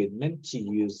fix the equipment she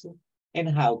used and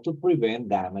how to prevent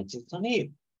damages on it.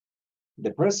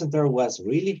 The presenter was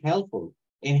really helpful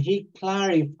and he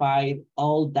clarified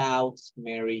all doubts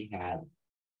Mary had.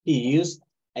 He used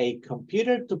a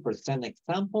computer to present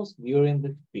examples during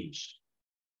the speech.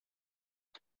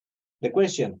 The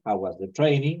question, how was the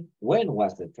training? When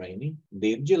was the training?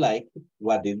 Did you like it?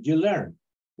 What did you learn?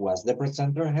 Was the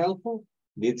presenter helpful?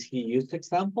 Did he use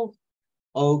examples?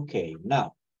 Okay,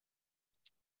 now,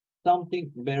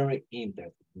 something very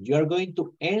interesting. You are going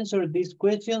to answer this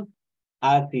question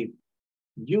as if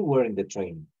you were in the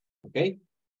training, okay?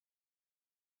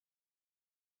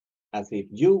 As if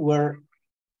you were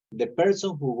the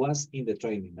person who was in the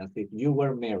training, as if you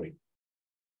were Mary.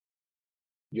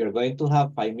 You're going to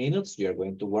have 5 minutes. You're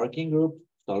going to work in group,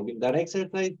 solving that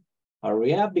exercise.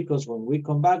 Hurry up, because when we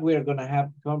come back, we are going to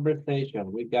have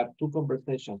conversation. We got 2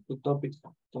 conversations, 2 topics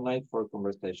tonight for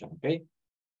conversation, okay?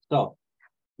 So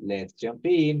let's jump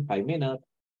in, 5 minutes.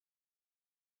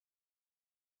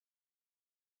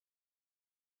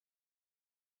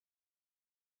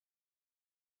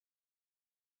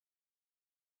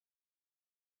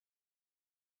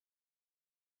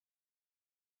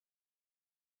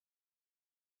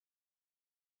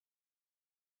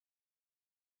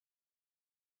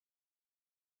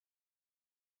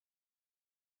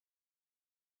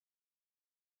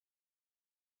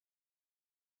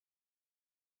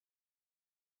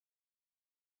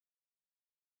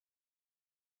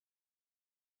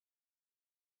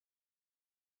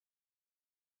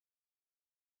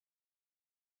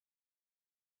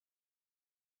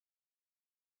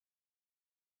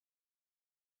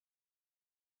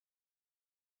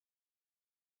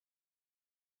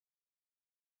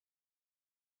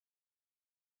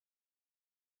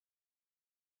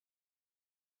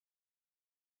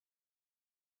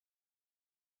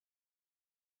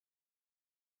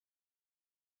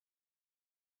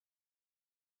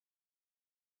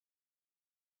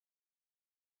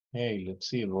 Hey, let's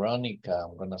see, Veronica,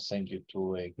 I'm going to send you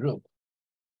to a group.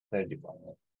 There you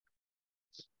go.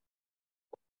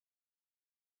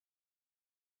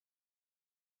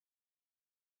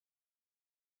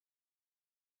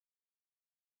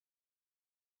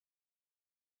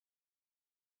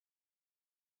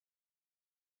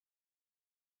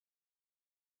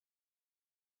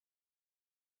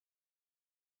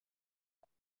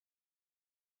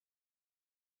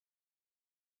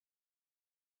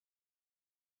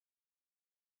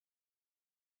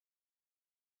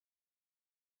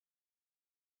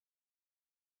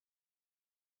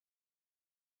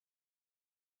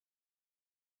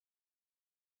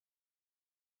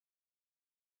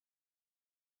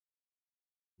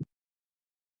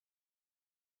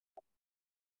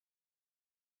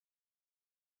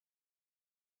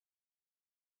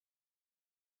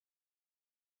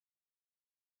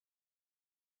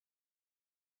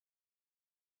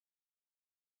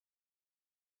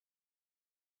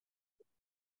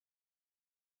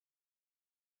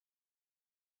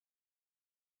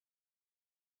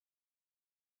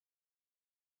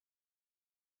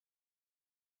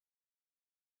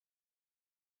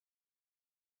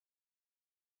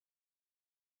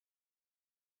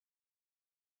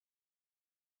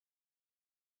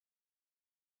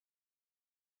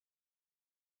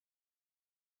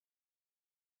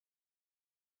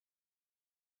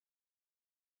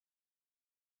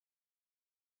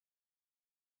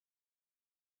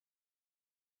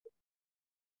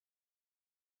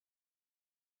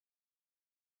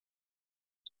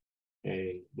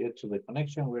 Due to the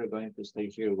connection, we're going to stay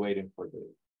here waiting for the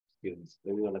students.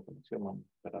 Debido a la conexión, vamos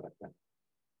a esperar acá.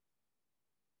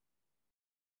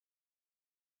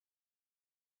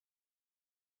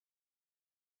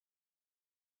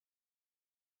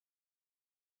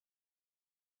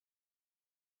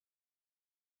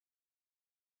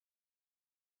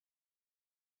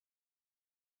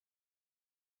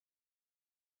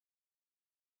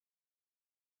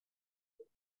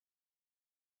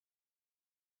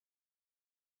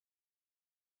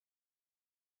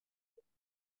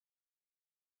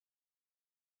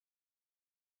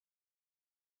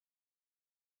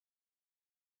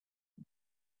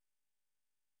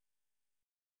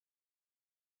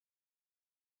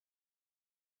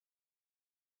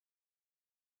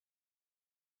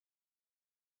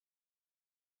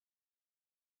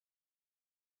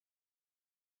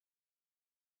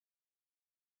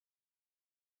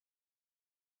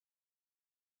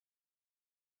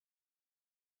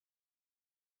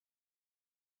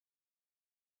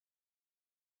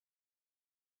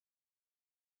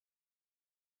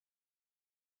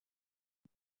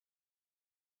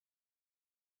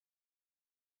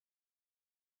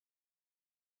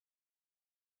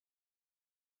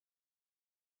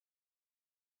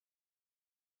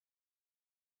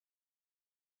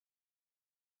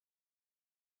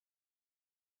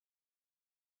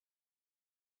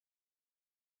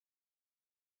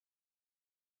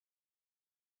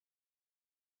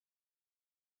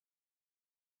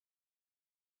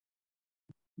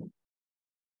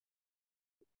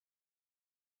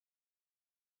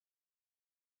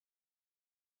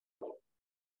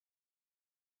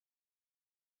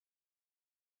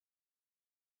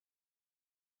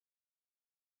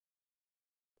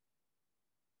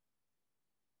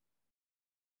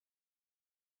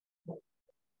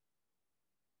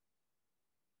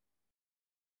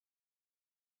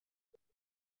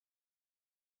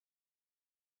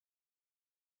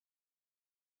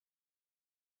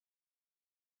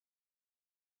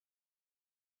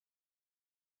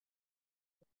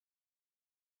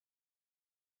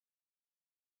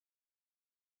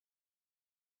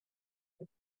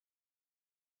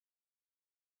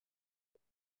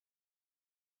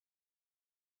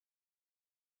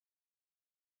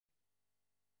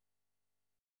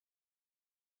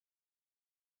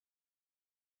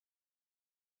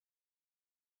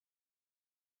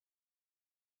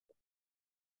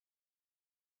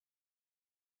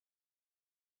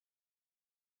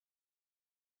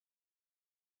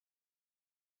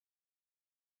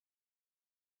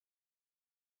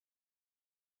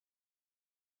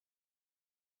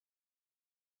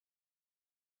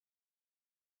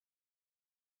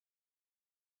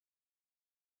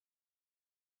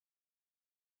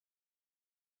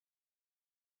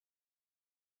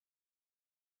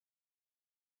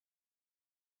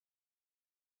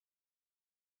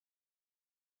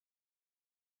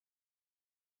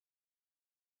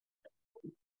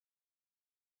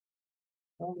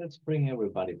 Well, let's bring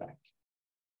everybody back.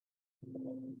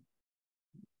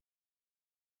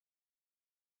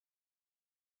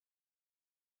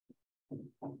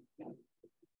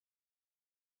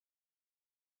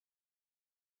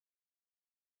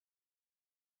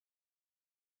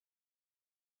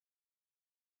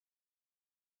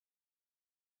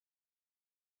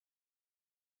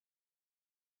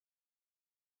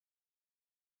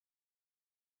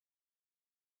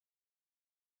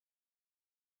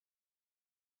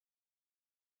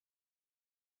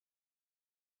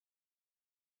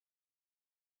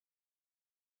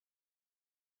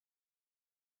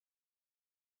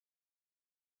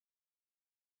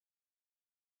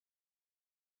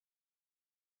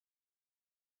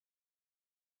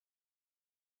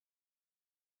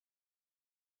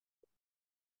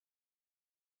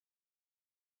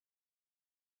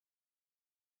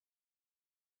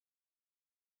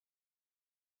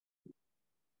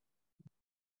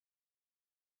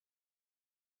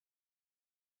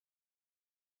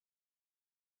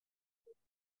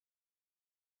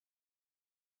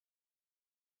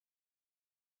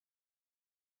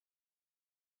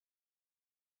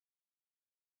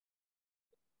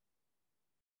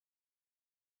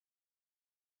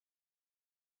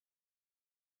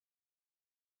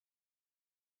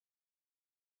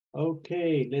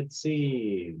 Okay, let's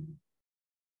see.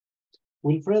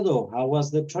 Wilfredo, how was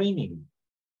the training?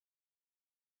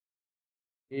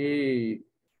 Yes,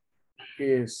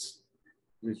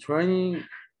 the training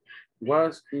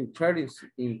was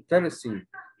interesting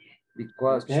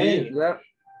because Okay. she learned.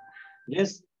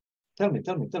 Yes, tell me.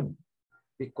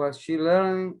 Because she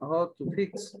learned how to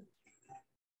fix.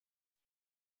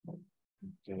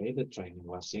 Okay, the training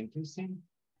was interesting.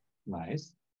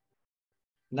 Nice.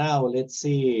 Now let's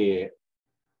see.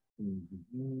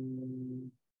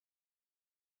 Mhm.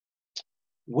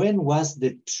 When was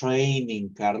the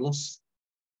training, Carlos?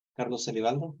 Carlos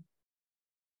Elivaldo?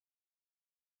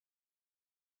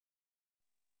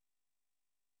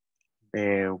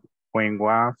 When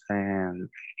was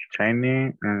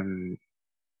training and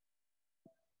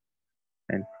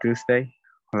Tuesday,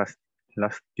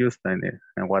 last Tuesday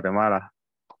in Guatemala.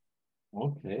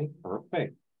 Okay,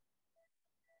 perfect.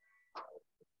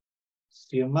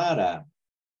 Xiomara,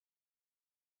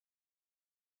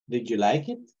 did you like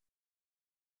it?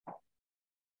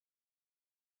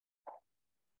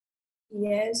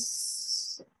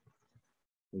 Yes,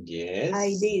 Yes.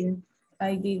 I did.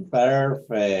 I did.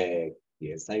 Perfect.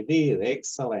 Yes, I did.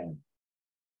 Excellent.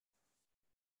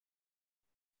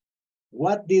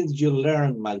 What did you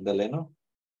learn, Magdaleno?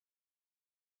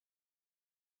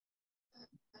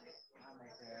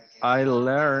 I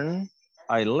learned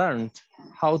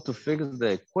how to fix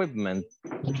the equipment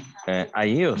I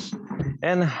use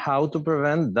and how to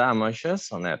prevent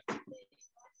damages on it.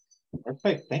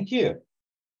 Perfect, thank you.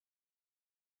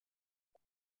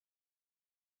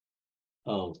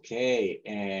 Okay,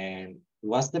 and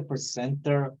was the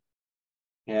presenter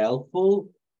helpful,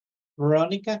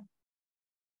 Veronica?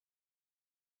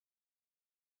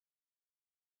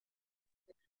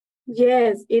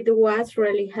 Yes, it was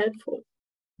really helpful.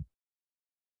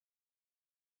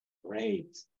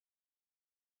 Great.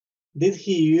 Did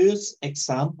he use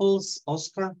examples,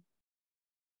 Oscar?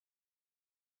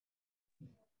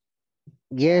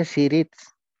 Yes, it is.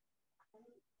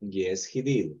 Yes, he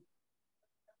did.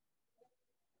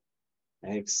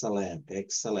 Excellent,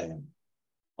 excellent.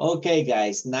 Okay,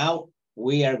 guys, now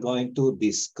we are going to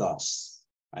discuss.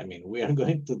 We are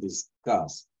going to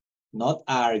discuss, not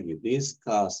argue,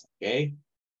 discuss, okay?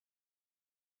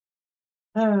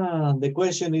 The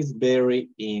question is very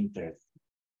interesting.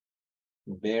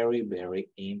 Very, very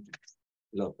interesting.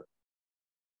 Look,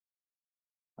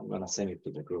 I'm gonna send it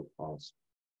to the group also.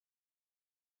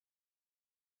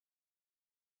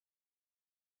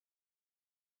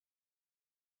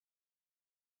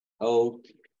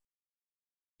 Okay.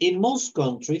 In most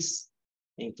countries,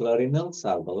 including El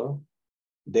Salvador,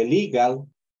 the legal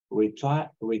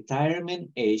retirement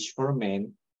age for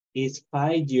men is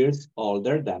 5 years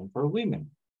older than for women.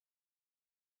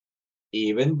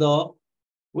 Even though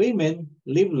women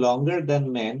live longer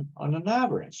than men on an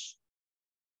average.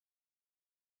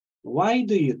 Why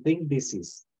do you think this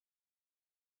is?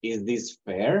 Is this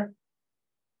fair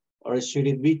or should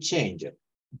it be changed?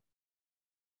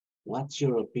 What's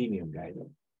your opinion, guys?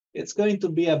 It's going to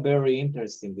be a very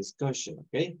interesting discussion,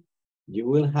 okay? You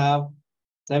will have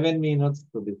 7 minutes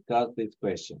to discuss this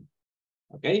question,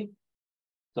 okay?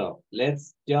 So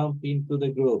let's jump into the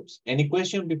groups. Any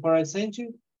question before I send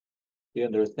you? Do you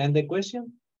understand the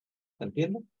question?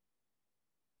 ¿Entiende?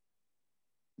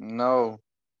 No,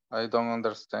 I don't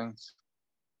understand.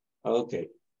 Okay.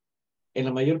 En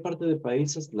la mayor parte de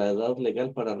países, la edad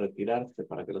legal para retirarse,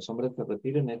 para que los hombres se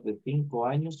retiren, es de 5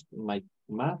 años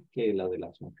más que la de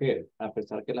las mujeres, a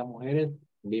pesar que las mujeres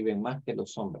viven más que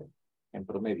los hombres, en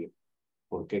promedio.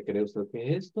 ¿Por qué cree usted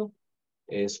que esto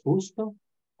es justo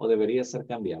o debería ser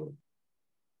cambiado?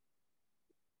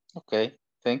 Okay,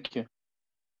 thank you.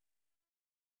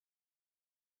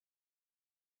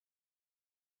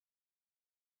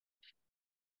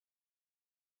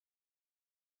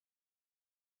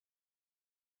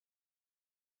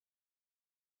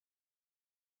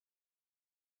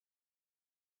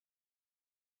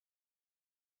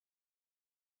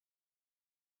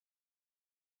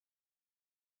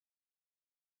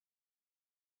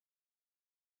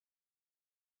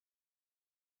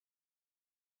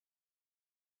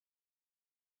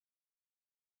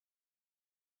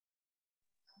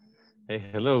 Hey,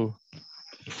 hello.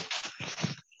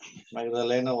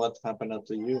 Magdalena, what happened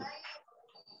to you?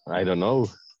 I don't know.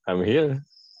 I'm here.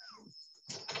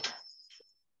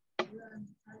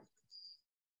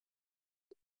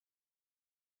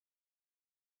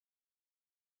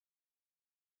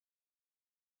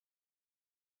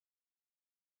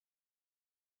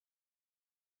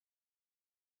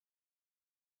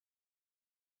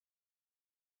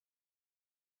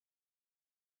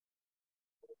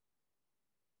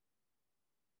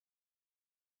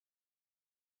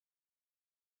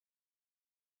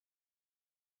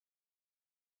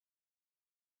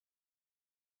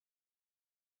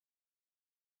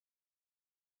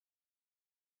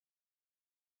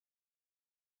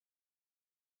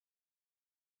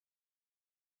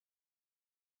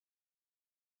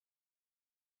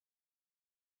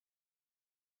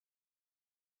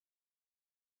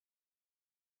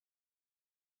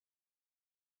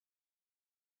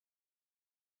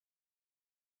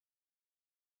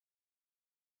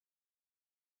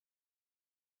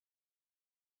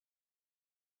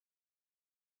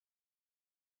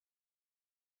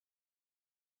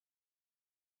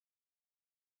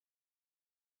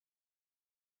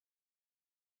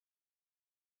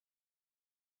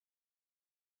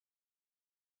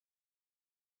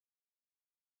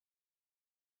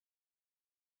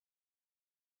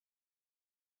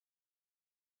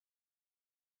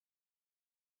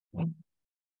 60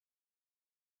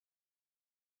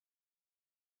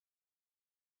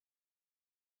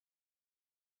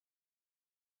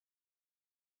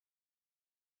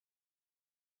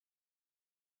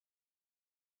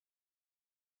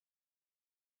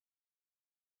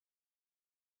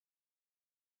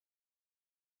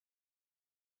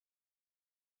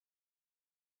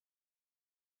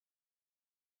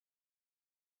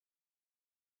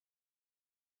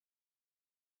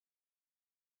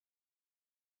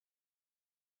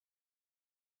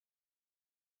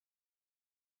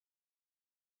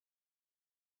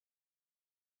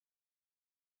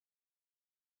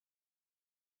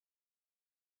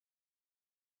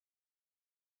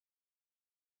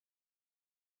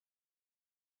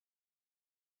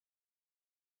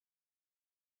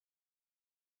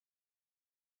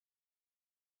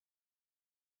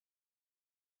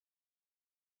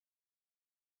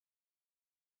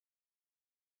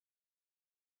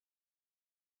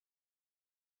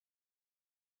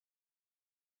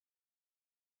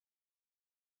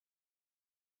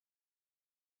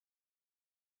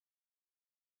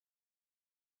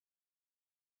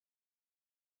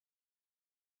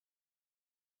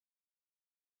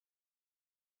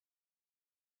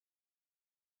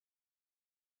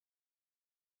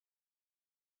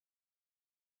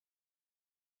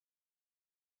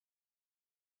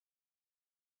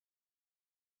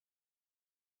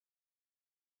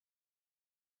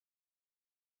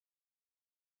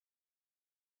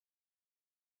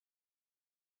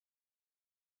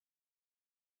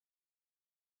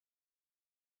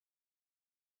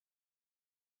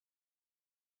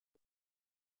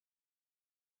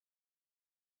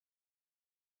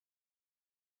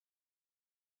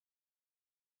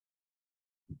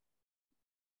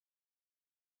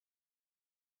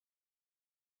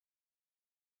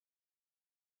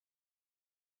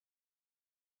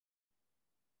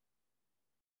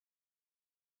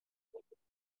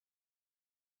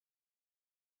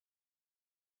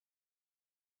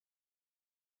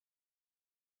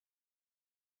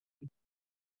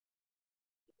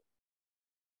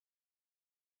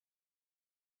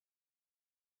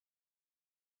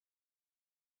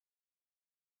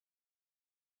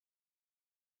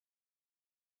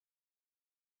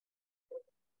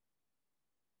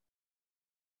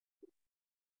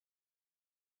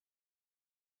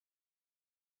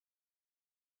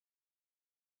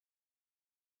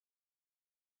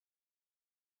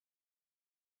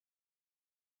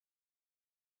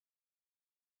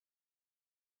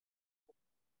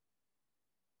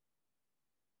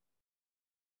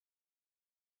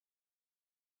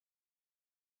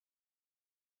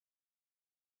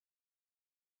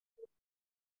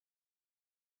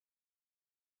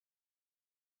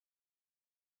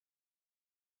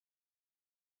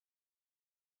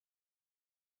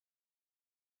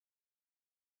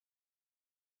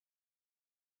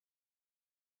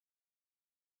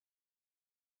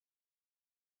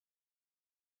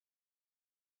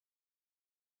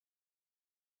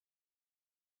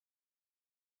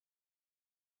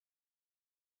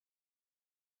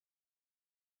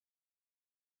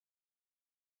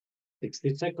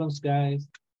 seconds, guys.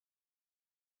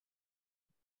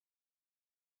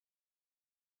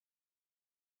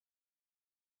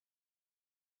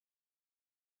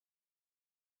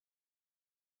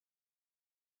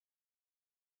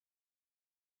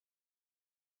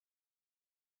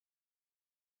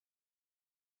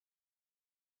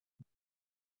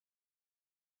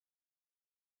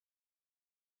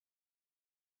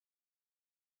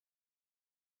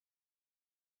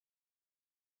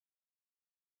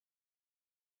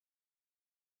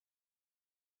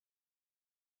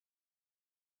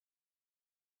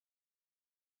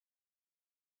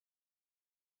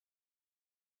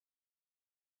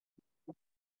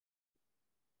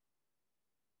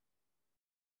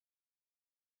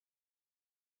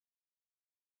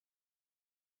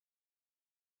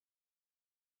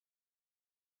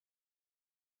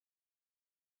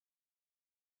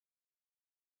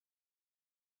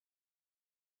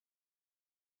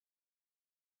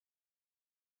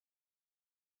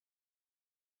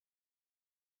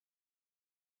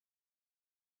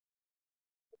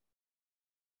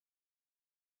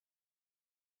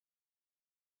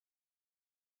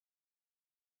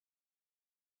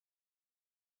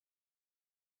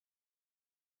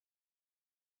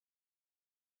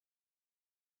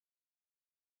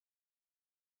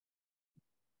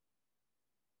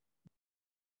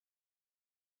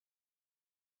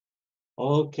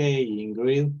 Okay,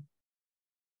 Ingrid.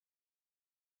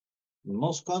 In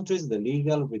most countries, the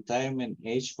legal retirement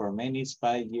age for men is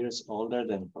 5 years older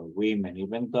than for women,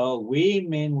 even though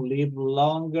women live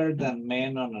longer than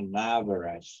men on an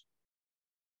average.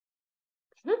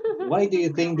 Why do you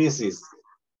think this is?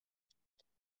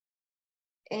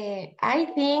 I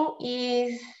think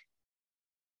is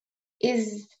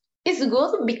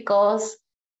good because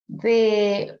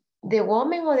the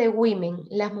woman or the women,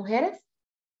 las mujeres.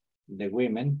 The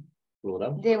women,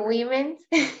 plural. The women,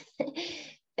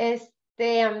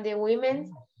 the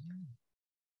women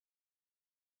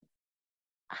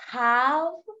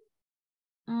have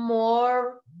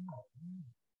more,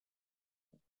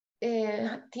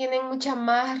 tienen mucha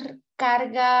más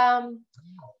carga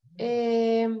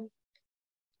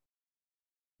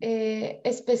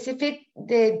specific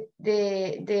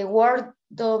the word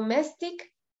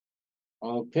domestic.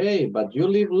 Okay, but you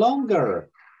live longer.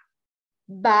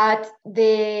 But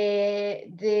the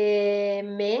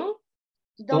men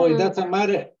don't. So it doesn't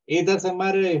matter. It doesn't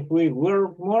matter if we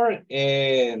work more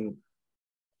and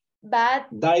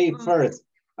die first.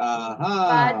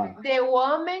 But the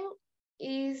woman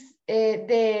is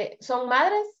son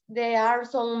madres. They are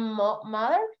some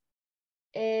mothers.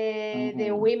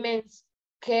 The women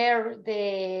care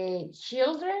the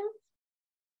children.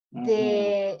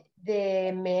 The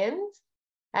men.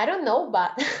 I don't know,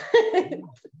 but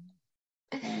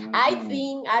I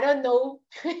think, I don't know.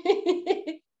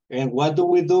 And what do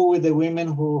we do with the women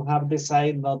who have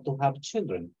decided not to have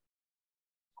children?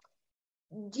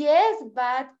 Yes,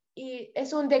 but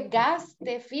es un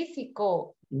desgaste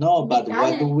físico. No, but vital.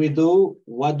 what do we do?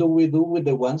 What do we do with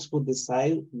the ones who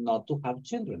decide not to have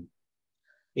children?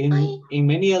 In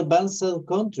many advanced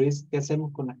countries, ¿qué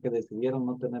hacemos con las que decidieron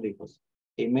no tener hijos?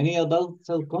 In many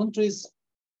advanced countries,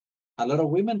 a lot of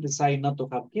women decide not to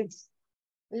have kids.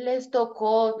 Les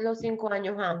tocó los 5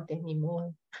 años antes, ni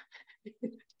modo.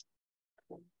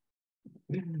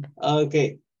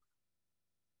 Okay.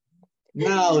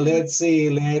 Now let's see.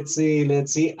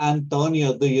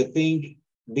 Antonio, do you think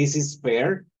this is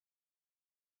fair?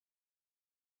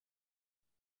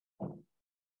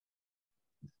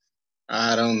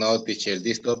 I don't know, teacher.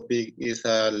 This topic is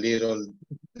a little,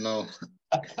 no,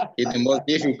 it's the most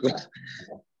difficult.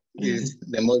 It's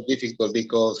the most difficult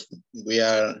because we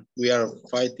are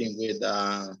fighting with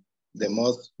the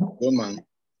most women.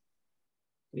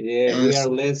 Yeah, And we are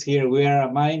less here. We are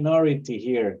a minority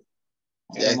here.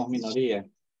 Yes, Éramos minoría.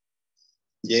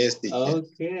 Yes, teacher.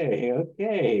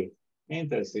 Okay.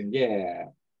 Interesting.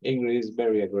 Yeah. English is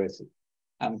very aggressive.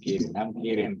 I'm kidding.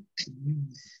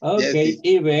 Okay, Yes,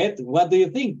 Yvette, what do you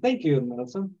think? Thank you,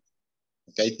 Nelson.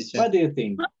 Okay, teacher. What do you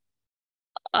think?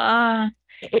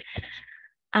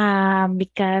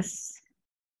 Because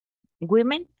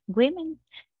women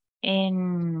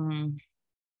in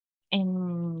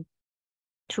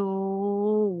to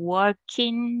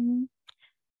working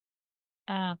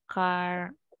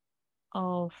car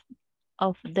of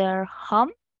their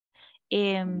home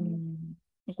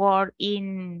work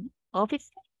in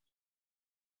office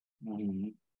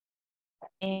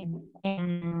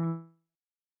and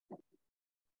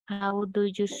how do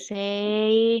you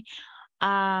say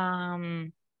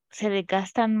se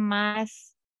desgastan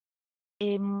más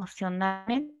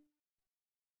emocionalmente.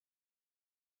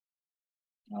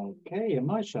 Okay,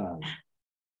 emotional.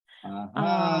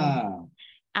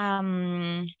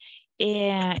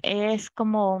 Es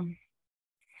como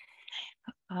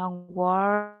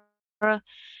work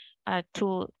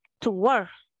to work,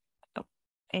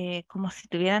 como si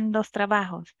tuvieran 2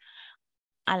 trabajos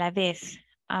a la vez.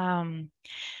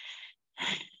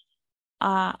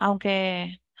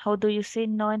 Aunque, how do you say,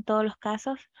 no en todos los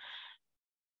casos?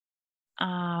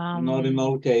 Not in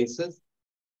all cases.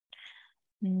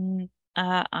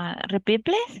 Repeat,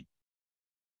 please.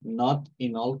 Not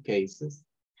in all cases.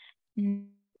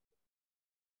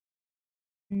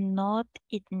 Not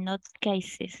in all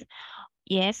cases.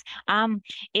 Yes.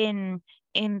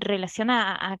 En relación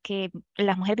a que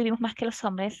las mujeres vivimos más que los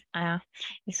hombres,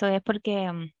 eso es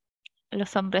porque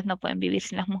los hombres no pueden vivir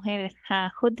sin las mujeres.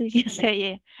 How do you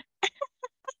say it?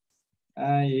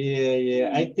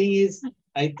 Yeah. I think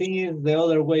it's the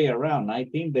other way around. I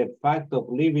think the fact of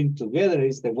living together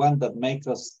is the one that makes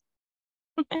us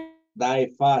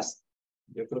die fast.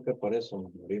 Yo creo que por eso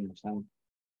nos morimos.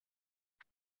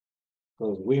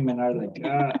 Because women are like,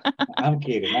 I'm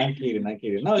kidding.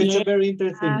 No, it's a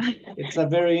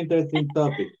very interesting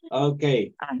topic.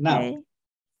 Okay. Now,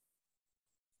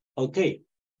 okay.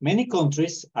 Many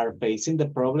countries are facing the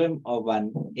problem of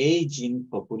an aging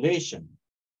population.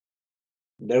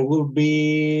 There will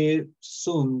be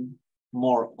soon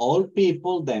more old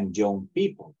people than young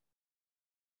people.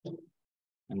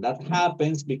 And that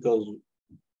happens because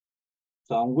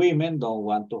some women don't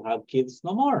want to have kids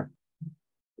no more.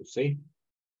 You see?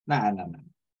 No.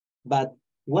 But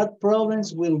what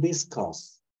problems will this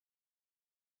cause?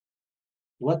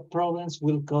 What problems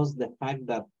will cause the fact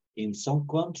that in some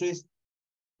countries,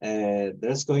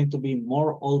 there's going to be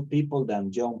more old people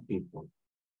than young people?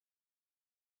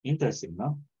 Interesting,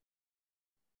 no?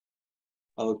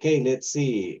 Okay, let's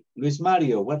see. Luis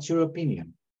Mario, what's your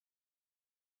opinion?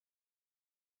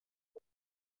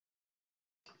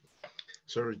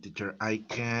 Sorry, teacher, I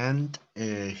can't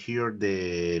hear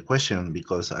the question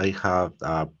because I have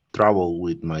trouble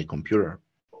with my computer.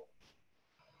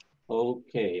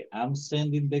 Okay, I'm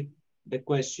sending the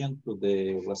question to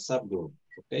the WhatsApp group,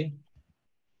 okay?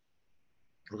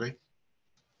 Okay.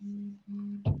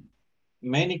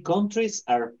 Many countries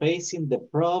are facing the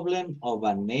problem of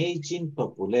an aging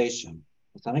population.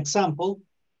 As an example,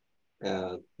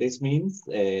 this means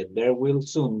there will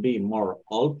soon be more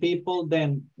old people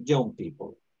than young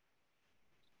people.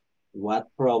 What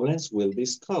problems will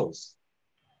this cause?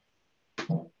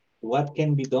 What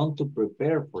can be done to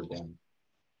prepare for them?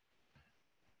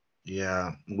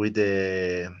 Yeah, with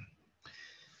the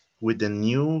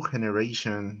new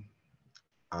generation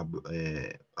of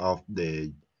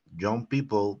the young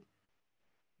people,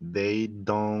 they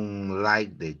don't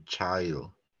like the child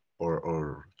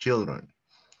or children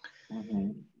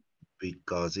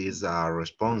because it's a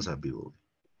responsibility.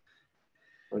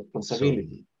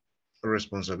 Responsibility. So,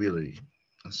 responsibility.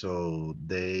 So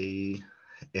they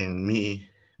and me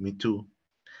too.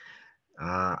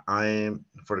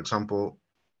 For example,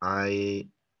 I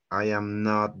am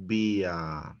not be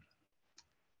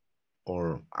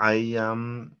or I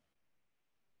am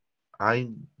I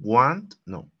want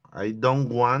no I don't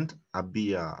want to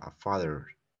be a father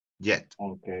yet.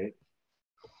 Okay.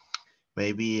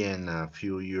 Maybe in a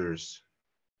few years,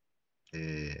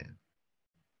 5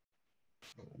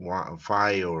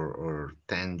 or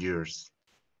 10 years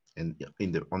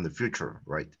on the future,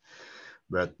 right?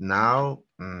 But now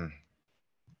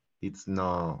it's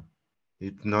not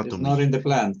to me. Not in the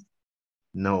plan.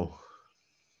 No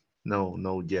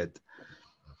yet.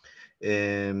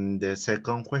 And the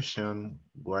second question,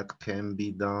 what can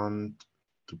be done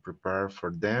to prepare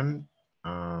for them?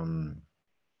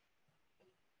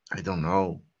 I don't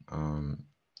know.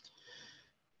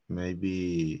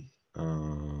 Maybe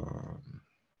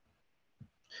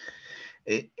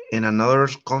in another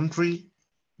country,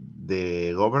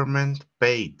 the government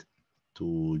paid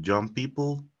to young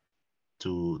people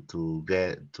to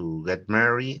get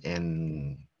married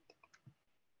and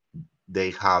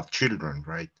they have children,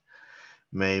 right?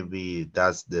 Maybe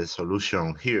that's the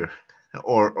solution here,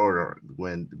 or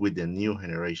when with the new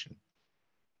generation,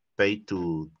 pay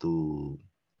to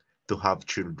have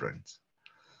children.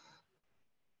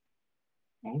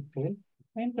 Okay,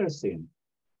 interesting.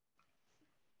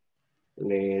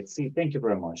 Let's see. Thank you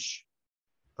very much.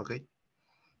 Okay.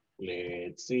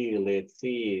 Let's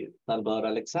see. Salvador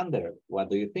Alexander, what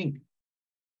do you think?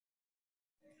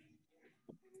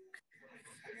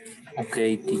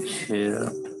 Okay,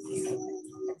 teacher.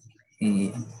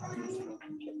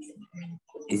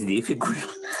 It's difficult.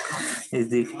 It's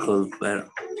difficult, but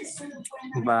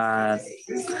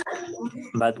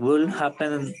what will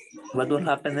happen? What will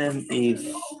happen if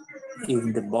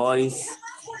the boys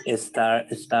start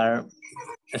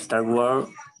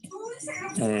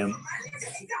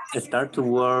to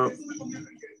work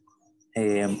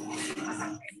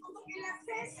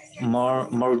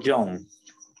more young?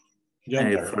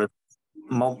 Younger.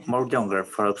 More younger.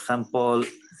 For example,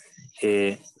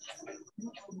 18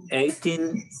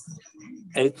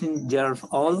 years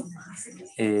old,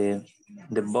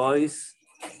 the boys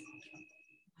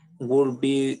will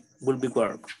be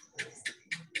work.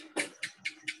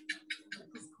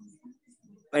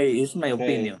 Hey, it's my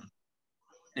opinion.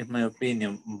 It's my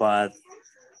opinion, but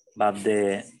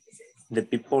the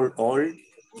people old,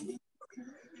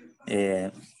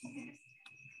 they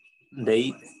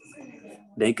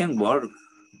can work.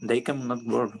 They cannot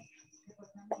work.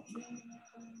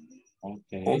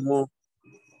 Okay.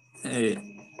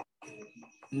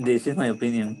 This is my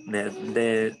opinion.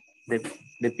 The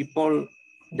people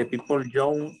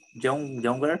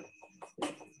younger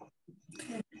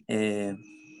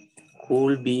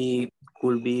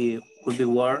could be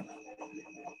work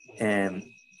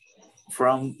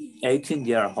from 18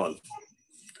 years old.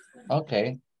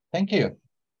 Okay, thank you.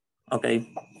 Okay.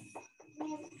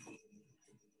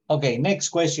 Okay, next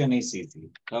question is easy.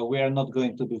 So we are not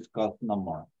going to discuss no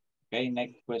more. Okay,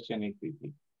 next question is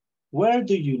easy. Where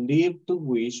do you live to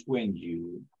wish when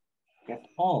you get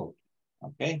old?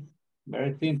 Okay,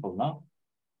 very simple, no?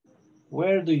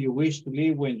 Where do you wish to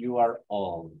live when you are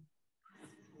old?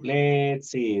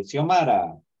 Let's see,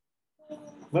 Xiomara,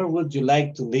 where would you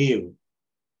like to live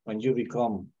when you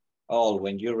become old,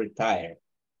 when you retire?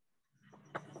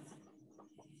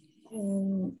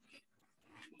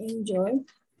 Enjoy.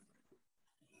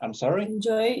 I'm sorry?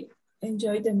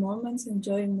 Enjoy the moments,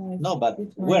 enjoy my... No, but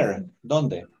where?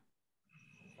 ¿Dónde?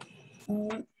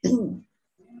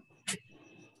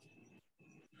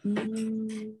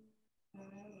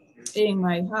 In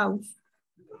my house.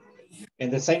 In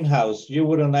the same house, you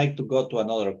wouldn't like to go to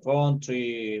another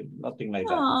country, nothing like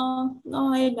that.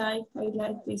 No, I like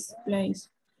this place.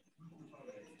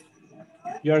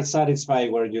 You're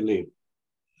satisfied where you live?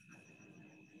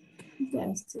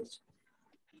 Yes, teacher.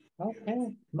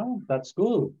 Okay, no, that's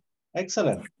good.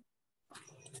 Excellent.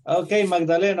 Okay,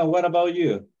 Magdalena, what about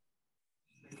you?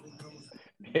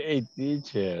 Hey,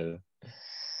 teacher.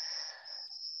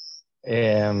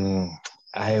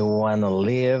 I want to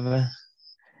live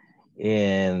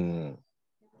in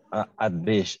at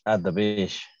the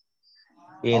beach,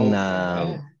 in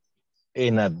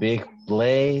a big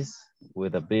place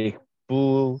with a big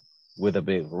pool, with a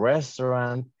big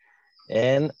restaurant,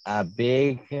 and a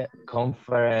big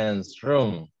conference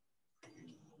room.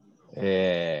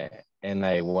 And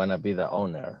I want to be the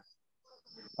owner.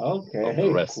 Okay, of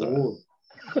the restaurant. Cool.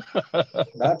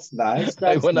 That's nice.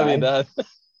 I That's want to be nice. that.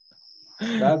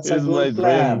 That's a It's my good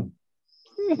plan.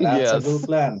 dream. That's a Yes. good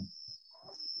plan.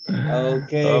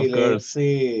 Okay, Of let's course.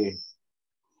 see.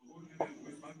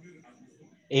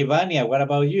 Ivania, what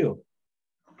about you?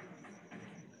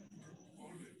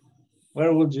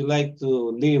 Where would you like to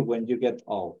live when you get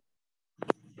old?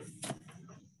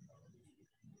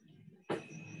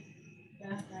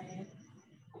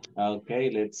 Okay,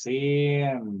 let's see.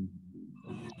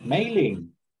 Mailing.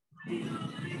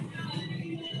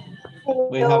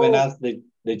 We haven't asked the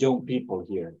young people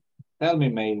here. Tell me,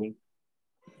 Mailing.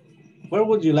 Where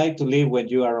would you like to live when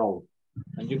you are old?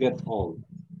 When you get old?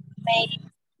 Maybe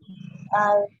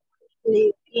I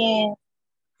live in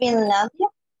Finland.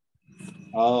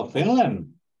 Oh,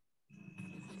 Finland.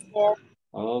 Yes.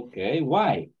 Okay,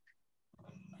 why?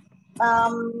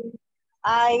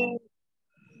 I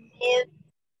live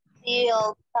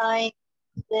till time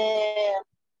the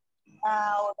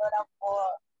aurora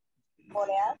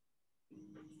boreal.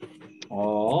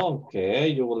 Oh, okay,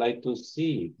 you would like to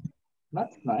see.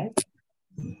 That's nice.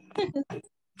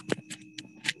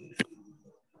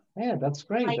 Yeah, that's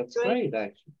great. That's great,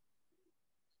 actually.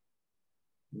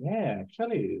 Yeah,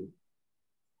 actually,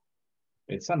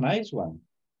 it's a nice one.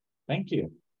 Thank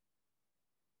you.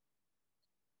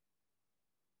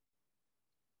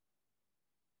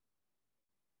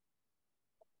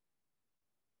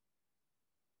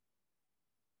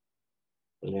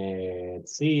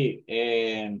 Let's see.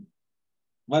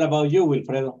 What about you,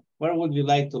 Wilfredo? Where would you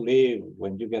like to live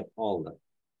when you get older?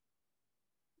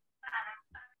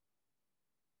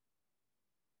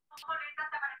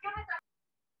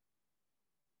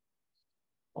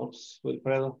 Oops,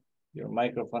 Wilfredo, your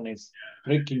microphone is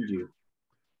tricking you.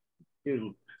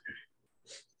 In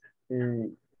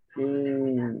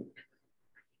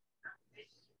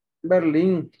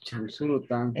Berlin,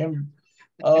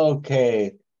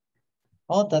 Okay.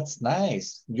 Oh, that's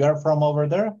nice. You're from over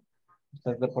there?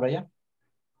 ¿Estás de por allá?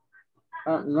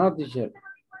 No, teacher.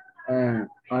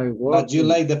 I work. But you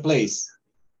like the place.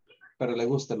 Pero le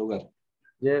gusta el lugar.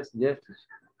 Yes, yes.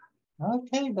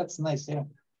 Okay, that's nice, yeah.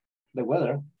 The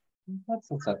weather,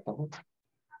 that's acceptable.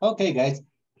 Okay, guys,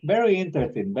 very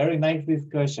interesting, very nice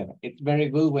discussion. It's very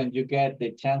good when you get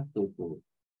the chance to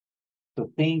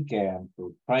think and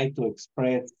to try to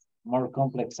express more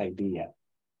complex ideas.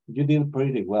 You did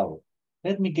pretty well.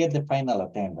 Let me get the final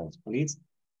attendance, please.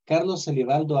 Carlos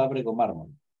Elivaldo Abrego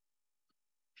Mármol.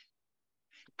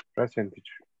 Present,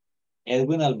 teacher.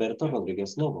 Edwin Alberto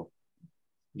Rodríguez Lobo.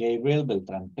 Gabriel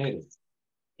Beltrán Pérez.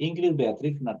 Ingrid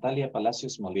Beatriz Natalia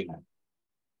Palacios Molina.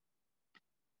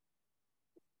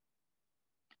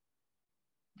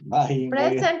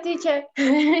 Present, teacher.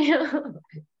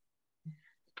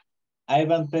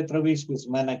 Ivan Petrovich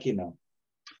Guzmán Aquino.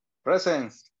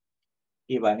 Present.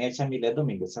 Ivania Chamilet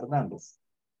Domínguez Hernández.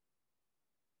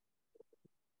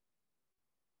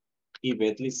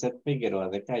 Ivette Lisset Figueroa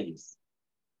de Calles.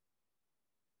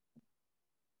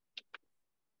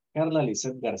 Carla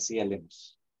Lisset García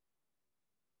Lemos.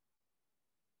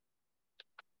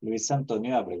 Luis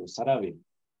Antonio Abrego Sarabia.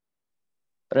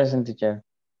 Present, teacher.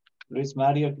 Luis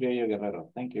Mario Criollo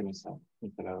Guerrero. Thank you, Mr.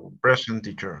 Abrego. Present,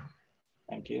 teacher.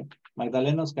 Thank you.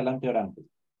 Magdalena Escalante Orante.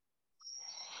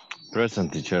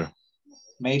 Present, teacher.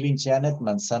 Maylin Janet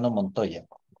Manzano Montoya.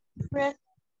 Present.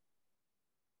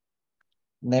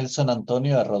 Nelson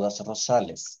Antonio Arrodas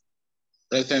Rosales.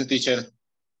 Present, teacher.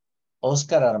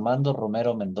 Oscar Armando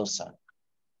Romero Mendoza.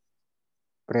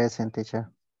 Present,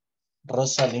 teacher.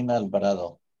 Rosalina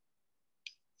Alvarado.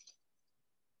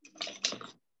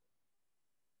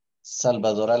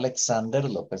 Salvador Alexander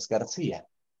López García.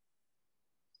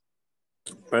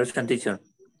 Present, teacher.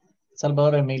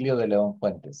 Salvador Emilio de León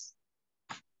Fuentes.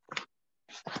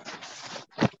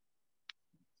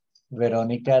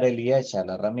 Verónica Arelia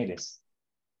Chala Ramírez.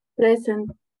 Present.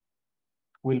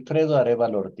 Wilfredo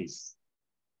Arevalo Ortiz.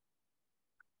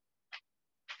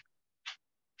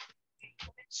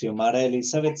 Xiomara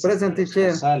Elizabeth Present, teacher.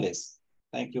 González.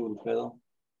 Thank you, Wilfredo.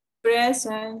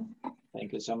 Present.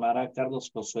 Thank you, Xiomara.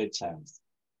 Carlos Josué Chávez.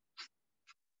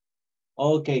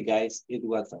 Okay, guys, it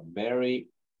was a very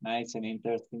nice and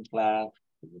interesting class.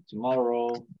 See you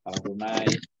tomorrow. Have a good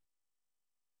night.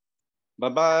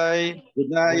 Bye-bye. Good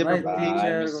night, Good night, everybody. teacher. Bye,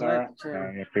 Good mister. night,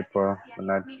 teacher. Bye, people. Good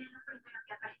night.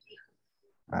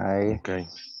 Bye. Okay.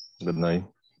 Good night.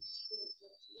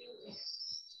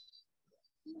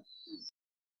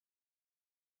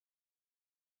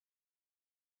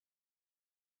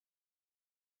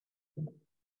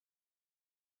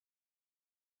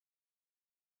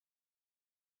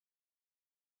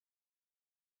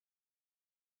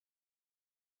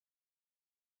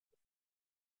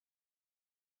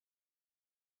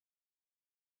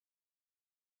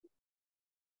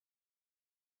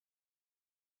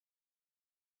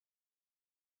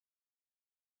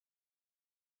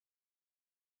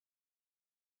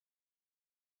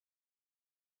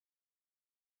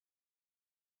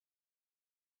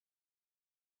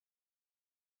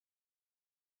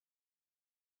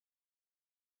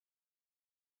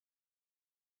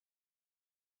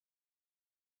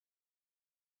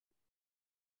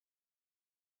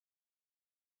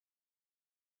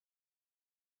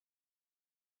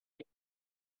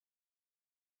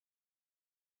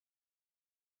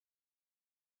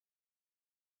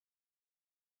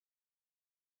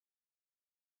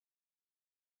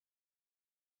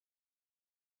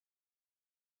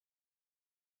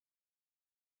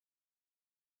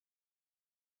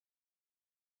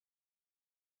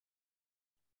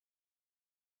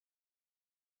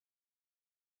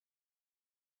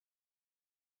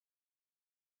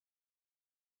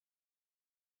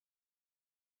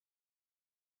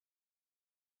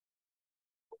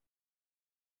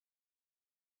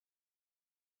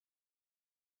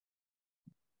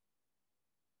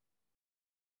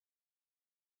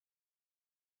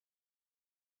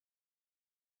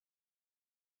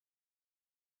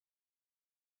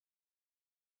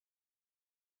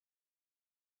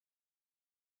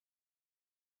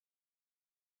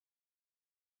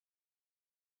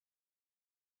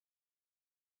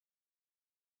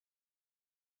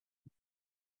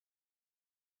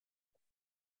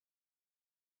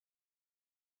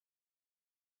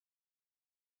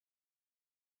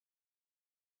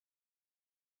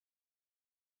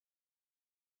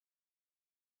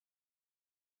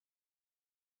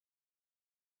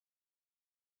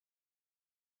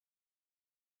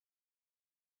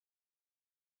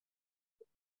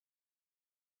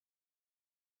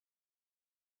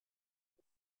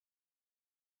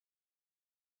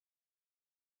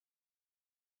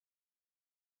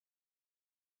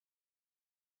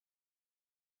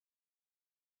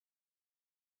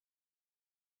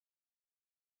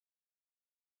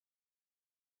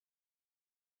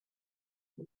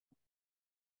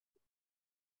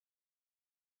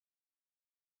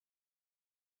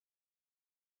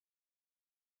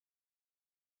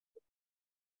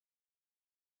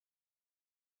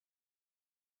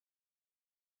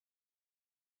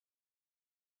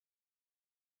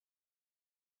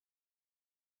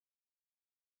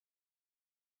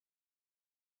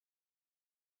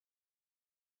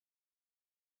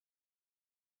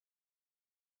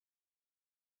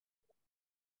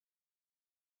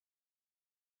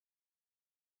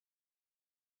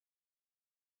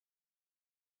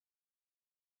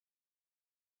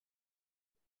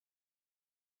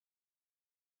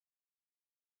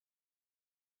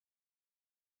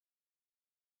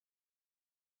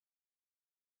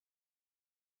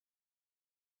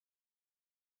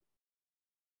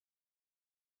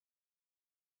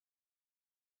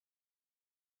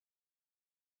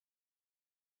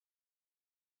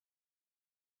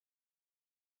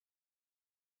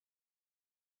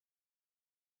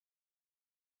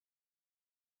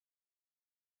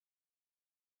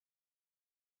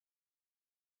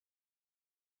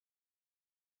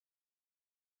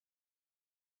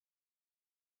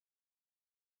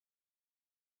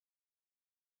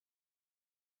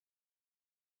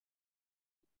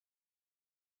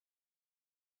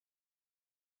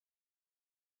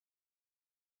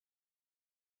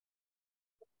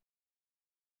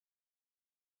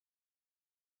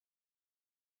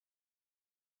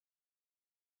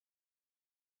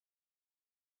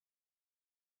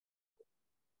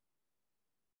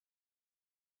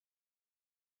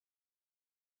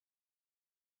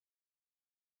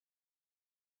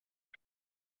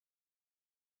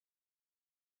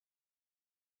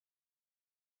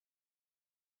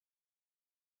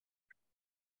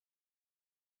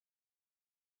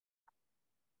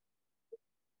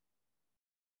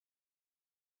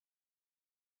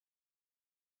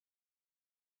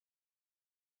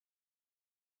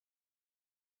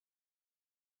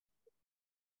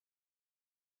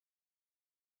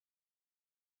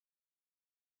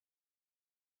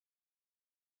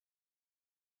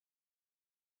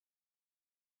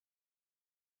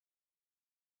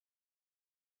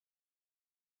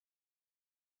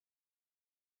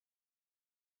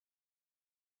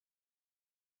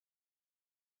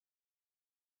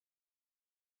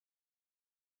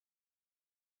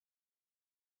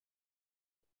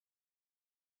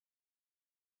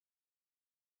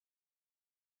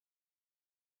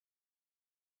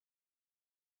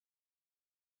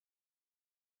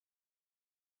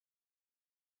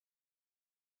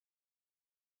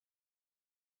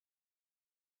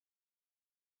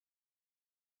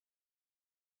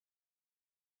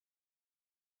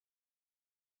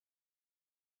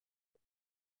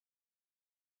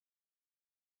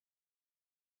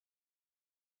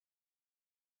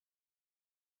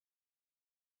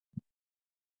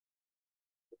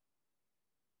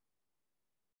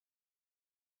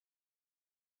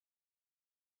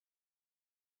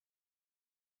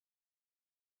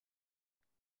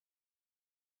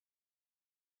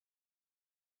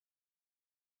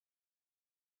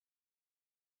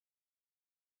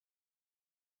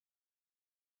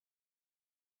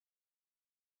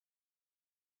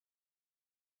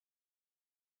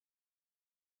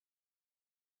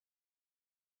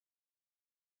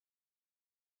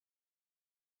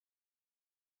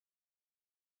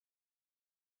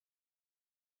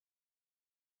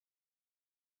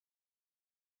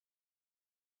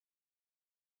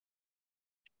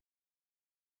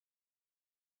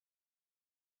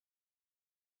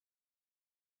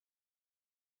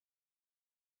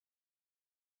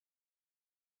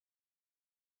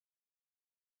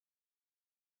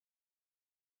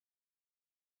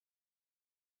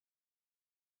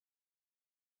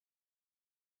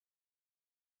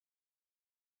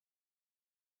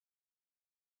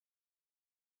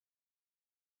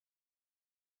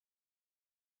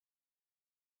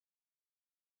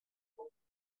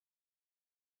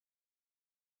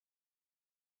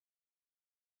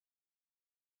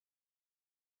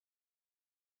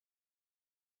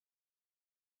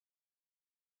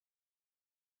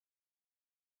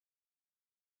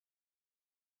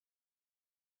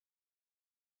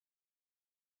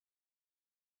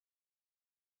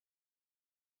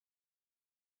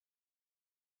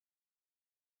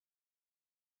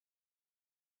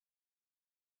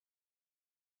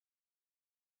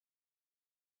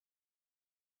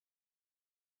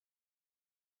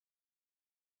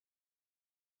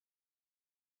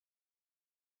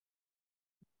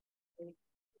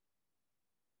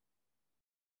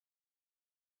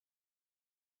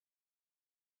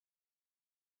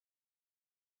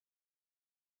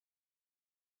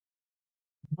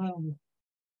 Well,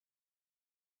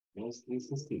 yes,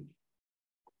 this is it.